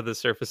around under the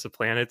surface of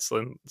planets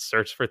and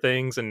search for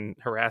things and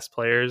harass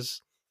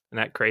players and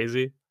act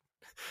crazy.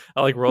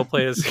 I like role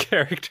play as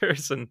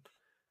characters and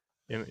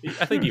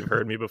I think you've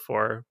heard me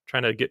before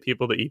trying to get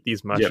people to eat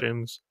these Yep.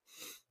 mushrooms.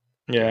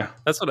 Yeah.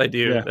 That's what I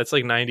do. Yeah. That's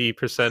like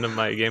 90% of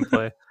my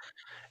gameplay.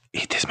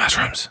 Eat these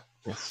mushrooms.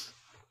 Yes.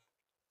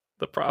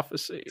 The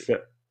prophecy.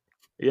 So,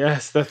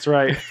 yes, that's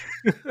right.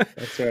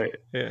 That's right.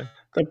 Yeah.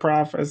 The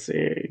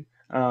prophecy.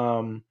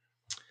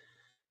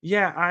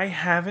 Yeah, I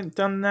haven't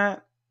done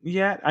that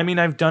yet. I mean,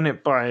 I've done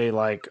it by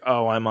like,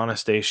 oh, I'm on a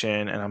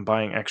station and I'm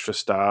buying extra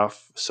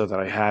stuff so that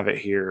I have it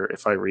here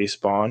if I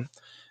respawn.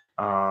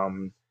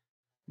 Um,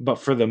 but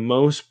for the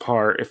most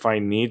part, if I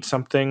need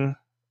something,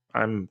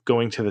 I'm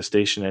going to the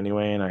station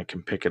anyway and I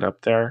can pick it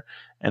up there.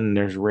 And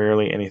there's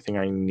rarely anything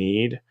I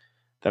need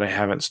that I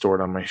haven't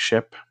stored on my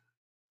ship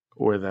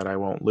or that I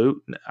won't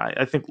loot.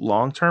 I think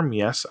long term,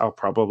 yes, I'll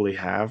probably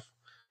have,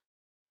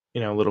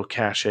 little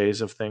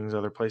caches of things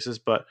other places,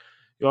 but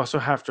you also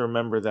have to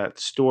remember that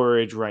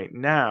storage right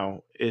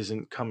now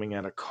isn't coming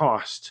at a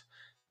cost.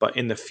 But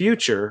in the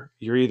future,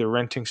 you're either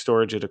renting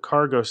storage at a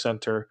cargo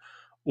center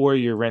or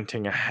you're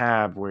renting a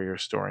hab where you're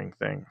storing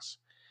things.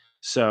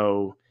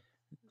 So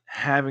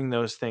having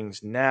those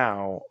things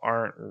now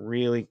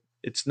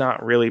it's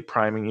not really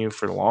priming you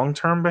for long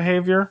term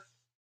behavior.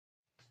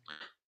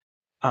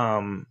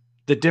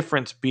 The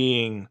difference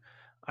being,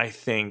 I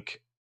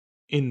think,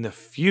 in the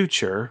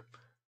future,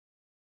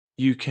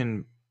 you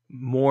can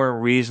more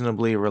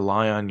reasonably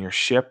rely on your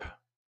ship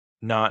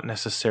not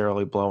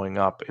necessarily blowing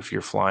up if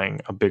you're flying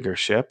a bigger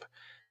ship.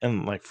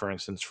 And, like, for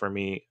instance, for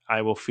me,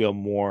 I will feel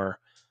more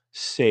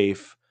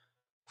safe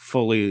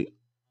fully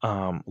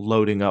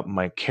loading up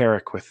my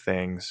Carrack with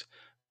things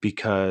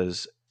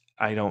because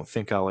I don't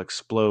think I'll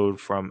explode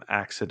from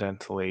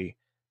accidentally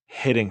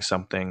hitting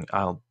something.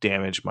 I'll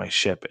damage my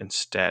ship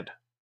instead.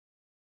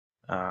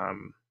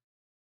 Um,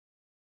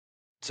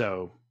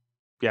 so,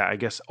 yeah, I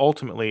guess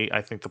ultimately,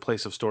 I think the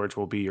place of storage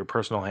will be your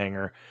personal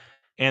hangar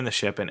and the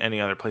ship and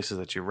any other places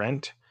that you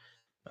rent.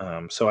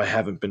 So I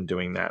haven't been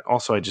doing that.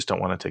 Also, I just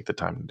don't want to take the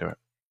time to do it.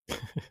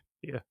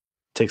 Yeah. It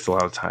takes a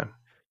lot of time.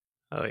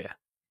 Oh yeah.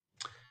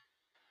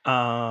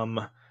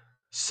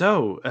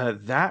 So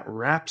that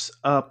wraps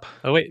up.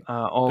 Oh wait.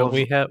 All Don't of.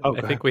 we have Oh,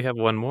 I go think ahead. we have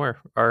one more.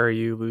 Are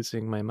you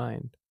losing my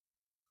mind?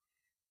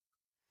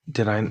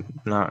 Did I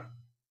not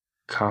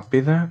copy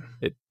that?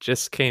 It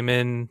just came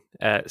in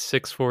at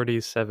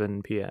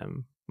 6:47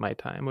 p.m. my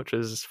time, which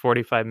is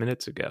 45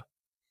 minutes ago.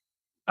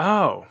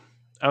 Oh,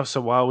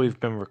 so while we've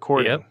been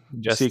recording, Yep,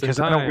 see, just in because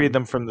I don't read time.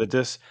 them from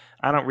the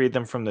I don't read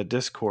them from the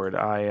Discord.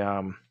 I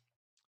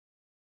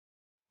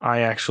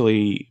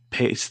actually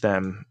paste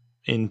them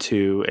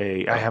into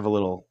a. I Oh, have a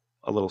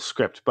little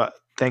script, but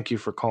thank you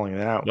for calling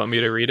that out. want me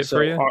to read it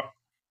for So, you?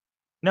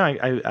 no,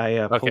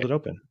 I pulled Okay. it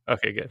open.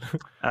 Okay, good.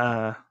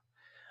 Uh,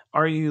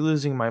 Are You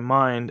Losing My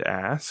Mind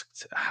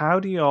asked, how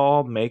do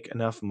y'all make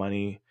enough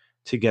money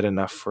to get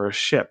enough for a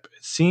ship?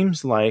 It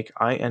seems like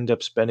I end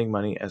up spending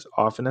money as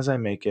often as I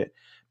make it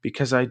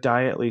because I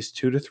die at least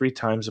 2 to 3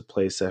 times a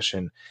play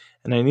session,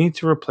 and I need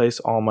to replace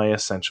all my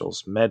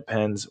essentials, med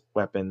pens,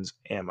 weapons,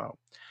 ammo.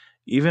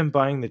 Even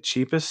buying the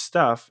cheapest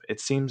stuff, it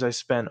seems I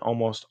spend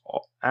almost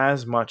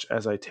as much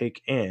as I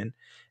take in,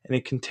 and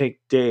it can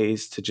take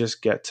days to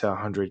just get to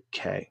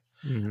 100K.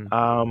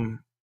 Mhm.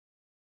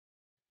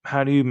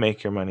 How do you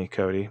make your money,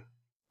 Cody?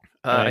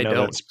 And I I know don't.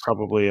 that's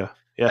probably I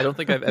yeah. don't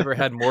think I've ever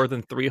had more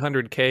than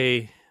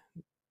 300K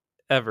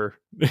ever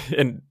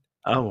in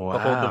Oh the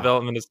whole wow.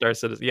 development of Star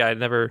Citizen. Yeah, I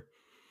never.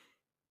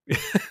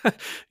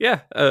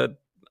 Yeah,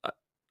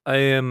 I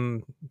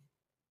am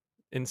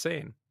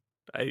insane.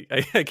 I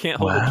can't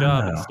hold a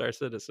job in Wow. Star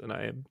Citizen.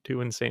 I am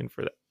too insane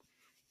for that.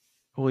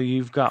 Well,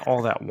 you've got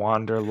all that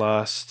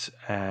wanderlust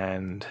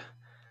and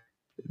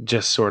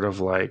just sort of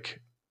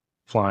like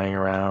flying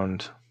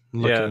around,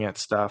 Yeah, looking at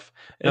stuff.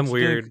 I'm It's the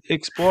weird.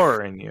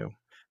 explorer in you.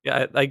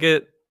 Yeah, I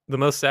get the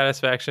most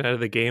satisfaction out of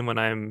the game when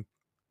I'm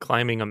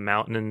climbing a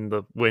mountain and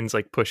the wind's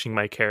like pushing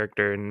my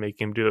character and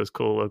making him do those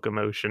cool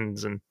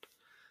locomotions and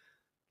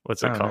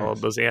what's it Oh, called?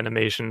 nice. Those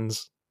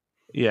animations.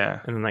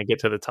 Yeah, And then I get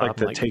to the like top.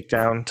 I'm the like,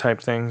 takedown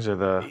type things or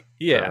the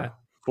yeah,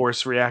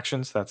 force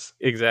reactions. That's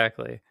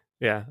exactly.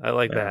 Yeah, I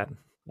like Yeah. that.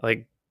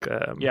 Like,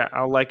 Yeah,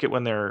 I'll like it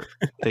when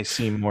they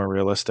seem more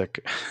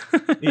realistic.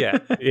 yeah,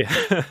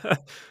 yeah,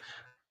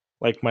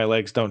 Like my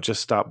legs don't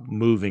just stop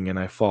moving and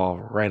I fall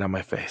right on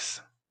my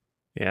face.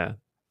 yeah.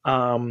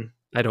 Um,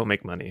 I don't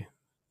make money.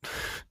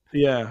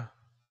 yeah,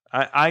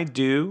 I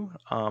do.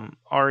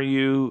 Are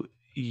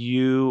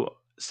you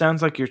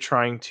sounds like you're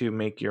trying to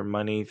make your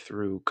money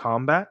through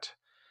combat,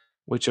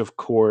 which of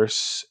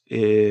course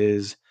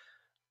is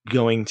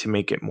going to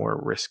make it more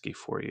risky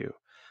for you.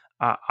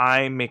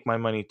 I make my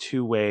money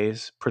two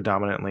ways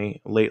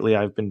predominantly. Lately,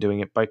 I've been doing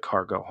it by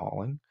cargo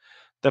hauling.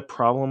 The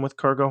problem with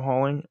cargo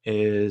hauling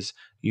is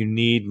you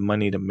need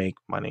money to make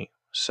money.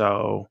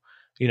 So,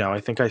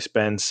 I think I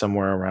spend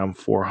somewhere around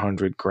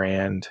 400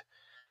 grand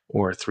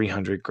or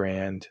 300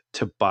 grand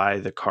to buy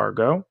the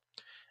cargo.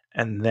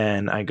 And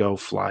then I go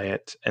fly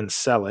it and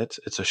sell it.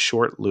 It's a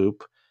short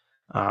loop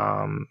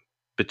um,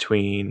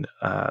 between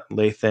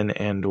Lathan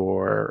and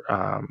or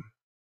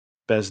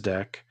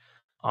Bezdek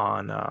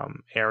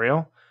on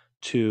Ariel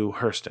to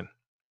Hurston.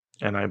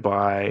 And I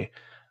buy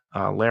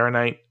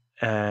laranite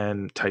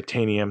and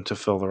titanium to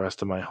fill the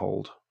rest of my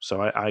hold.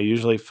 So I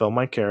usually fill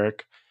my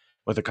Carrack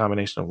with a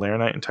combination of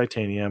laranite and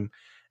titanium.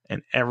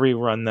 And every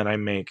run that I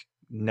make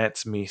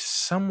nets me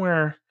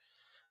somewhere.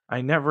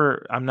 I'm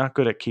not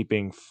good at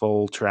keeping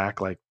full track,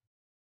 like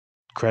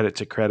credit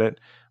to credit,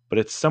 but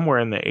it's somewhere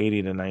in the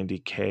 80 to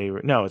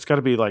 90K. No, it's got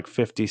to be like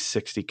 50,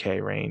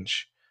 60K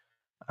range.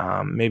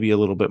 Maybe a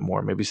little bit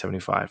more, maybe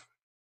 75.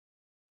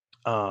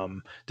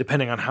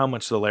 Depending on how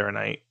much the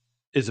laranite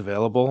is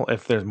available.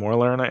 If there's more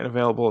laranite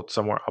available, it's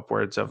somewhere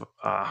upwards of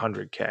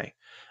 100K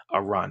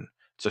a run.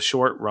 It's a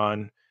short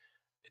run.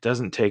 It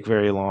doesn't take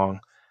very long.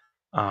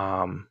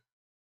 Um,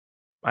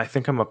 I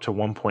think I'm up to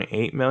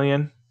 1.8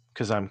 million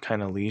because I'm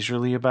kind of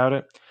leisurely about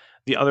it.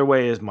 The other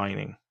way is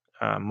mining.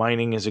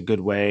 Mining is a good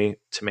way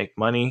to make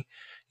money.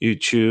 You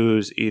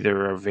choose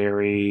either a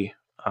very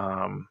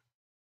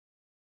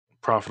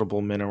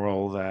profitable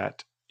mineral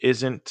that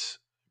isn't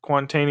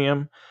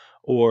quantanium,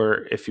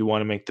 or if you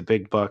want to make the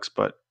big bucks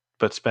but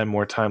spend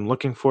more time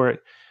looking for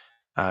it,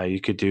 you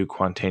could do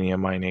quantanium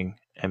mining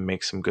and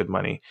make some good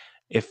money.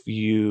 If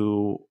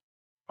you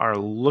are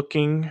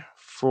looking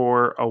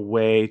for a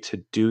way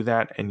to do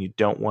that and you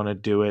don't want to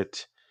do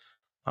it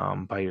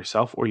by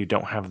yourself, or you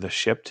don't have the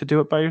ship to do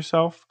it by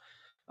yourself,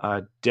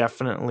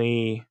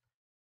 definitely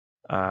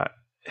uh,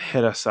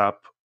 hit us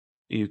up.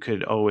 You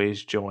could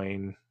always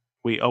join.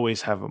 We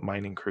always have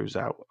mining crews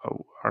out.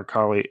 Our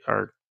colleague,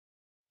 our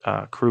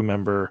crew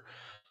member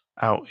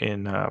out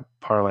in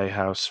Parlay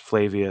House,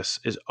 Flavius,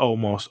 is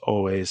almost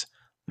always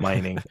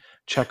mining.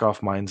 Check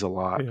off mines a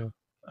lot. Yeah,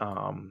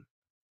 Um,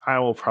 I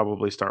will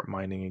probably start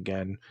mining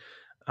again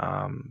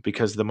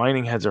because the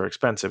mining heads are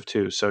expensive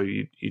too. So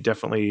you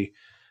definitely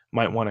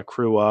might want to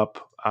crew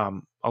up.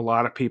 A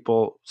lot of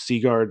people,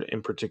 Seaguard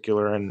in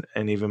particular, and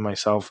even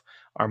myself,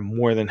 are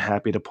more than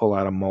happy to pull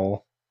out a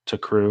mole to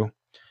crew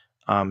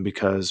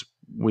because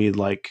we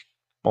like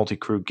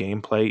multi-crew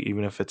gameplay,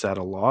 even if it's at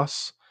a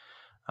loss.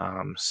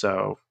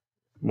 So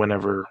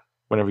whenever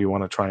you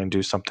want to try and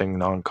do something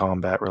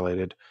non-combat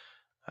related,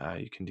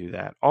 you can do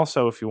that.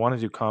 Also, if you want to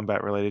do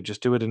combat related,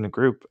 just do it in a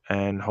group,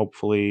 and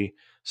hopefully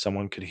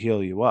someone could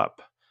heal you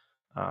up.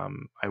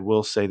 I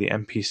will say the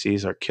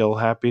NPCs are kill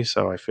happy,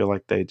 so I feel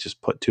like they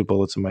just put 2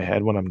 bullets in my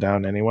head when I'm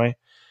down anyway.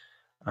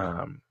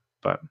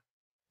 But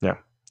yeah,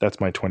 that's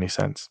my 20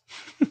 cents.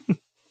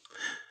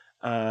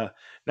 Now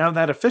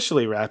that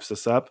officially wraps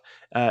us up.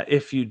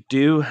 If you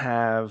do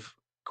have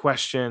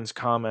questions,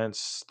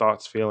 comments,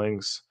 thoughts,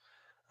 feelings,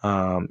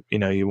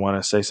 you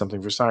want to say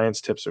something for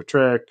science, tips or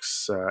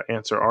tricks,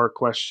 answer our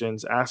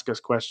questions, ask us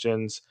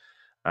questions,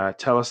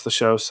 tell us the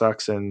show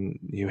sucks and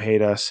you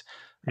hate us.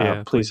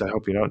 yeah. Please, I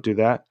hope you don't do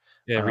that.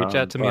 Yeah, reach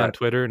out to me on But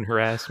Twitter and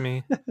harass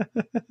me.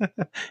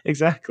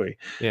 exactly.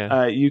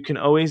 Yeah, You can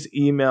always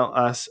email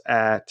us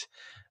at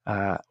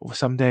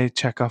someday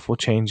Chekhov will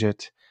change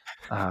it.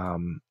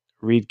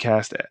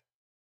 Readcast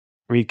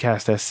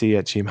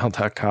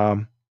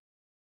readcastsc@gmail.com.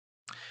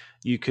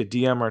 You could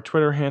DM our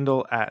Twitter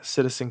handle at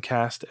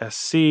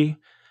citizencastsc.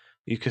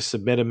 You could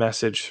submit a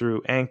message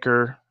through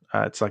Anchor.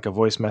 It's like a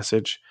voice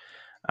message.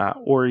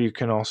 Or you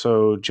can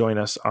also join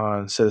us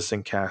on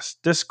CitizenCast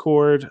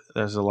Discord.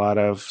 There's a lot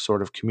of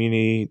sort of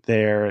community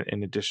there,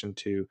 in addition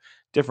to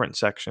different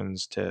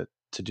sections to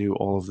do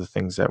all of the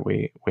things that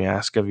we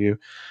ask of you.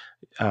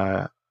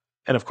 And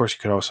of course, you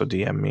could also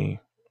DM me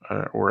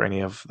or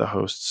any of the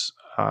hosts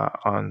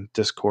on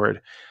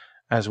Discord,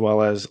 as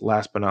well as,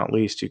 last but not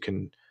least, you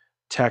can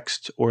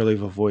text or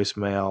leave a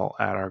voicemail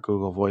at our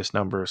Google Voice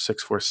number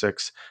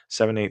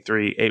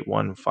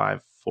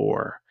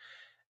 646-783-8154.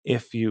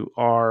 If you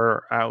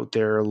are out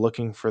there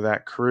looking for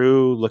that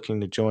crew, looking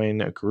to join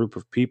a group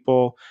of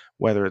people,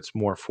 whether it's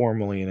more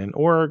formally in an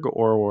org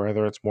or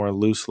whether it's more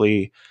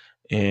loosely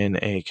in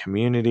a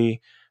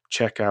community,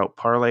 check out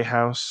Parlay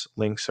House.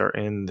 Links are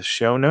in the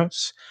show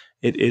notes.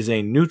 It is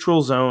a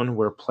neutral zone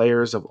where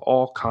players of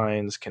all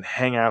kinds can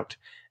hang out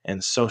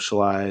and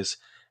socialize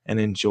and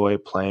enjoy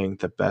playing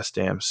the best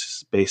damn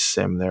space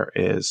sim there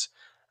is.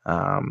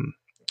 Um,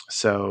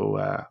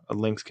 So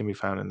links can be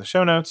found in the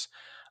show notes.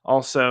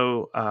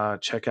 Also,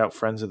 check out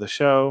friends of the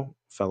show,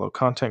 fellow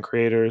content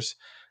creators.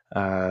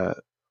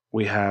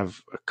 We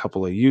have a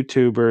couple of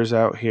YouTubers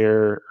out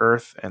here,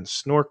 Earth and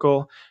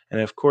Snorkel. And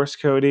of course,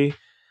 Cody,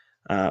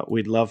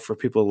 we'd love for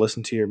people to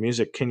listen to your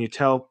music. Can you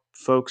tell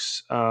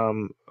folks,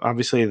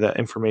 obviously the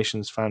information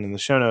is found in the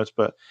show notes,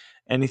 but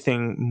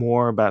anything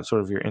more about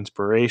sort of your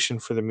inspiration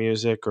for the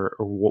music or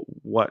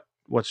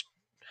what's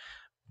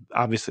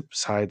obviously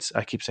besides,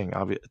 I keep saying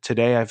obvious.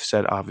 Today I've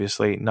said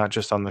obviously, not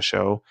just on the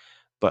show,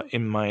 but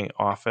in my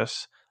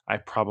office, I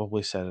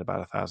probably said it about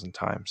 1,000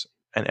 times.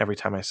 And every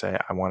time I say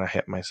it, I want to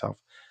hit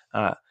myself.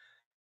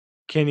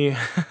 Can you,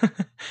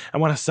 I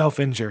want to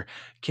self-injure.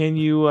 Can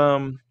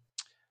you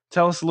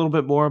tell us a little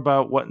bit more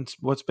about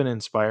what's been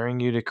inspiring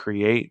you to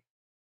create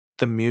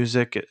the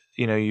music?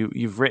 You know,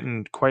 you've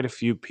written quite a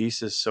few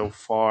pieces so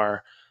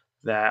far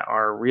that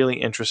are really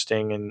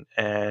interesting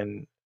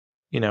and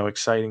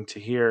exciting to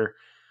hear.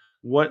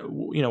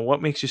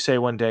 What makes you say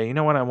one day, you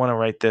know what, I want to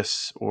write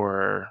this,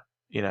 or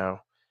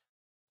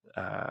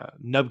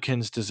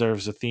Nubkins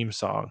deserves a theme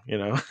song,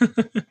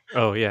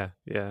 Oh yeah.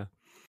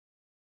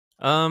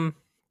 Um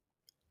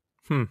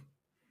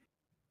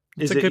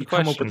It's Is a it good you come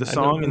up question. with the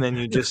song and then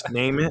you just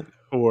name it,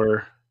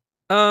 or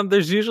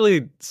there's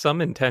usually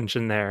some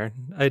intention there.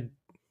 I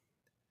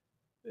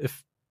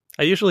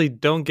usually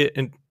don't get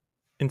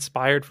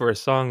inspired for a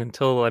song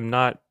until I'm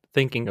not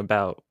thinking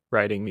about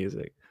writing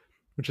music,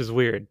 which is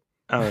weird.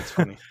 Oh, that's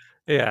funny.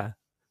 Yeah.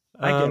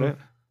 I get it.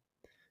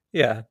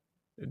 Yeah.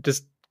 It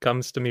just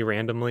comes to me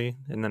randomly,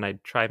 and then I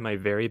try my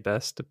very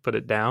best to put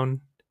it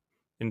down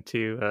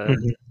into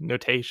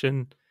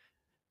notation.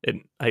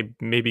 And I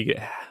maybe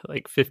get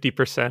like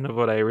 50% of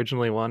what I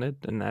originally wanted,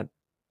 and that,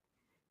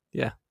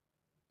 yeah,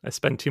 I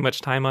spend too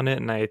much time on it,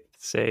 and I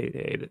say,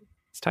 hey,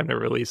 it's time to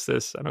release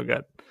this. I don't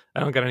got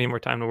any more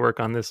time to work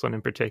on this one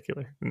in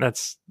particular. And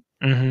that's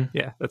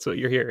that's what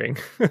you're hearing.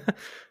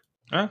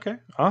 Okay,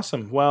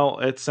 awesome. Well,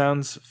 it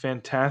sounds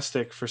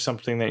fantastic for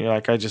something that you're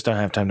like, I just don't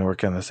have time to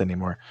work on this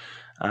anymore.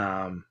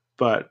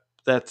 But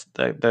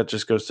that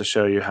just goes to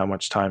show you how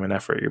much time and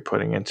effort you're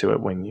putting into it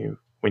when you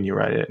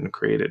write it and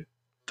create it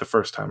the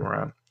first time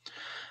around.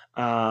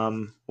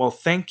 Well,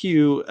 thank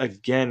you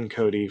again,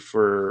 Cody,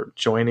 for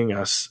joining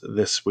us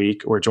this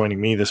week, or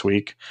joining me this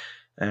week,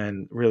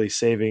 and really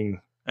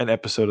saving an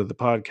episode of the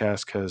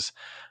podcast, because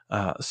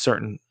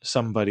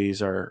some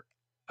buddies are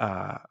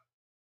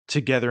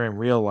together in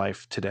real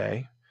life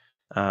today.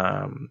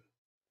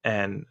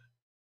 And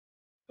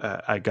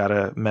I got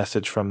a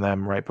message from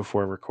them right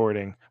before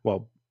recording.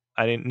 Well,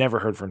 I never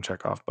heard from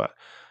Chekhov, but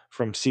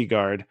from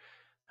Seagard,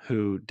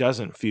 who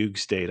doesn't fugue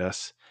state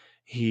us.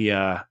 He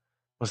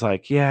was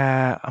like,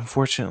 yeah,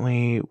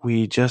 unfortunately,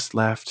 we just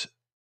left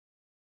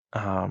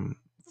from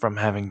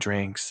having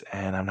drinks,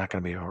 and I'm not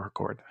going to be able to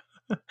record.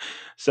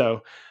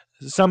 So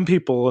some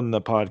people in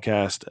the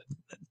podcast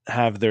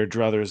have their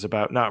druthers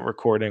about not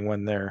recording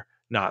when they're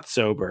not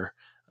sober.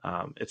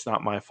 It's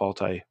not my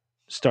fault. I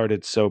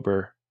started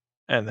sober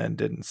and then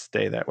didn't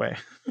stay that way.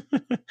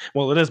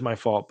 Well, it is my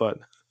fault, but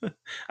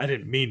I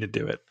didn't mean to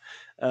do it.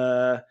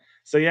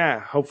 So yeah,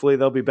 hopefully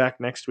they'll be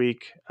back next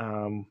week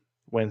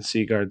when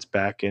Seagard's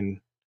back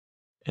in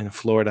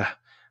Florida.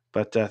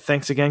 But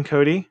thanks again,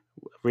 Cody.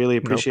 Really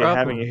appreciate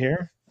having you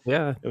here.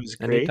 Yeah, it was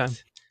great. Anytime.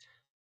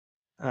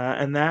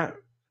 And that,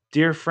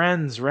 dear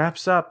friends,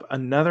 wraps up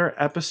another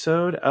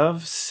episode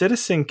of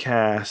Citizen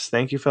Cast.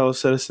 Thank you, fellow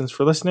citizens,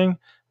 for listening.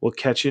 We'll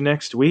catch you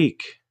next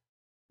week.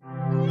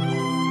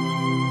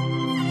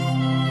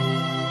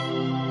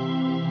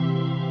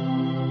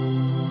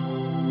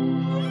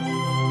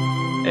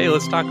 Hey,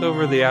 let's talk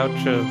over the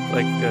outro,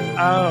 like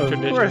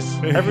tradition. Of course,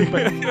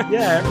 everybody.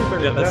 Yeah,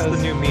 everybody. Yeah, that's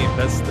the new meme.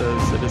 That's the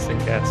Citizen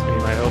Cast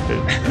meme. I hope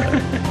it.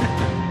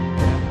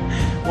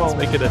 Well, let's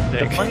make it a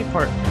thing. The funny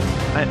part,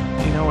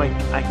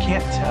 I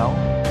can't tell.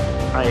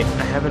 I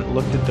haven't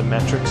looked at the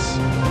metrics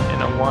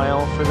in a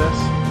while for this,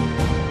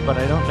 but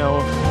I don't know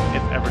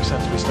if ever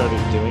since we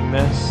started doing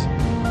this,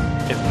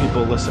 if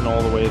people listen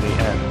all the way to the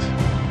end.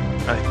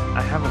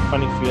 I have a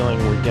funny feeling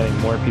we're getting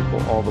more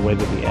people all the way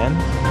to the end.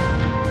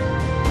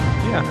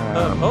 Yeah.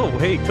 Oh,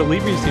 hey,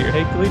 Calibri's here.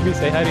 Hey, Calibri,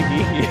 say hi to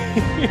Geeky.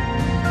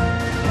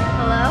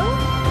 Hello?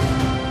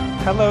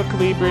 Hello,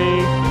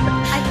 Calibri.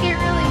 I can't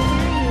really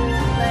hear you,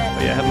 but...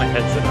 Oh, yeah, I have my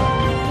headset on.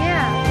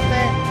 Yeah,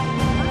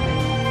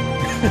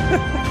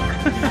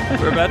 but...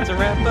 We're about to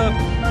wrap up.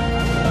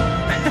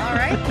 All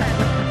right, then.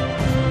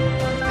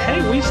 Hey,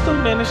 we still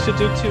managed to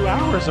do 2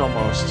 hours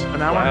almost.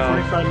 An hour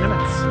and 45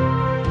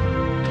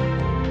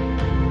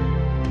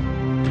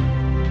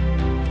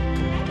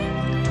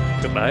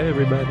 minutes. Goodbye,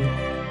 everybody.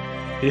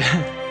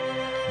 Yeah.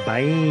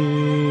 Bye.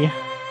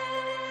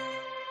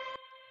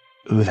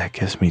 Ooh, that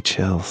gives me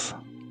chills.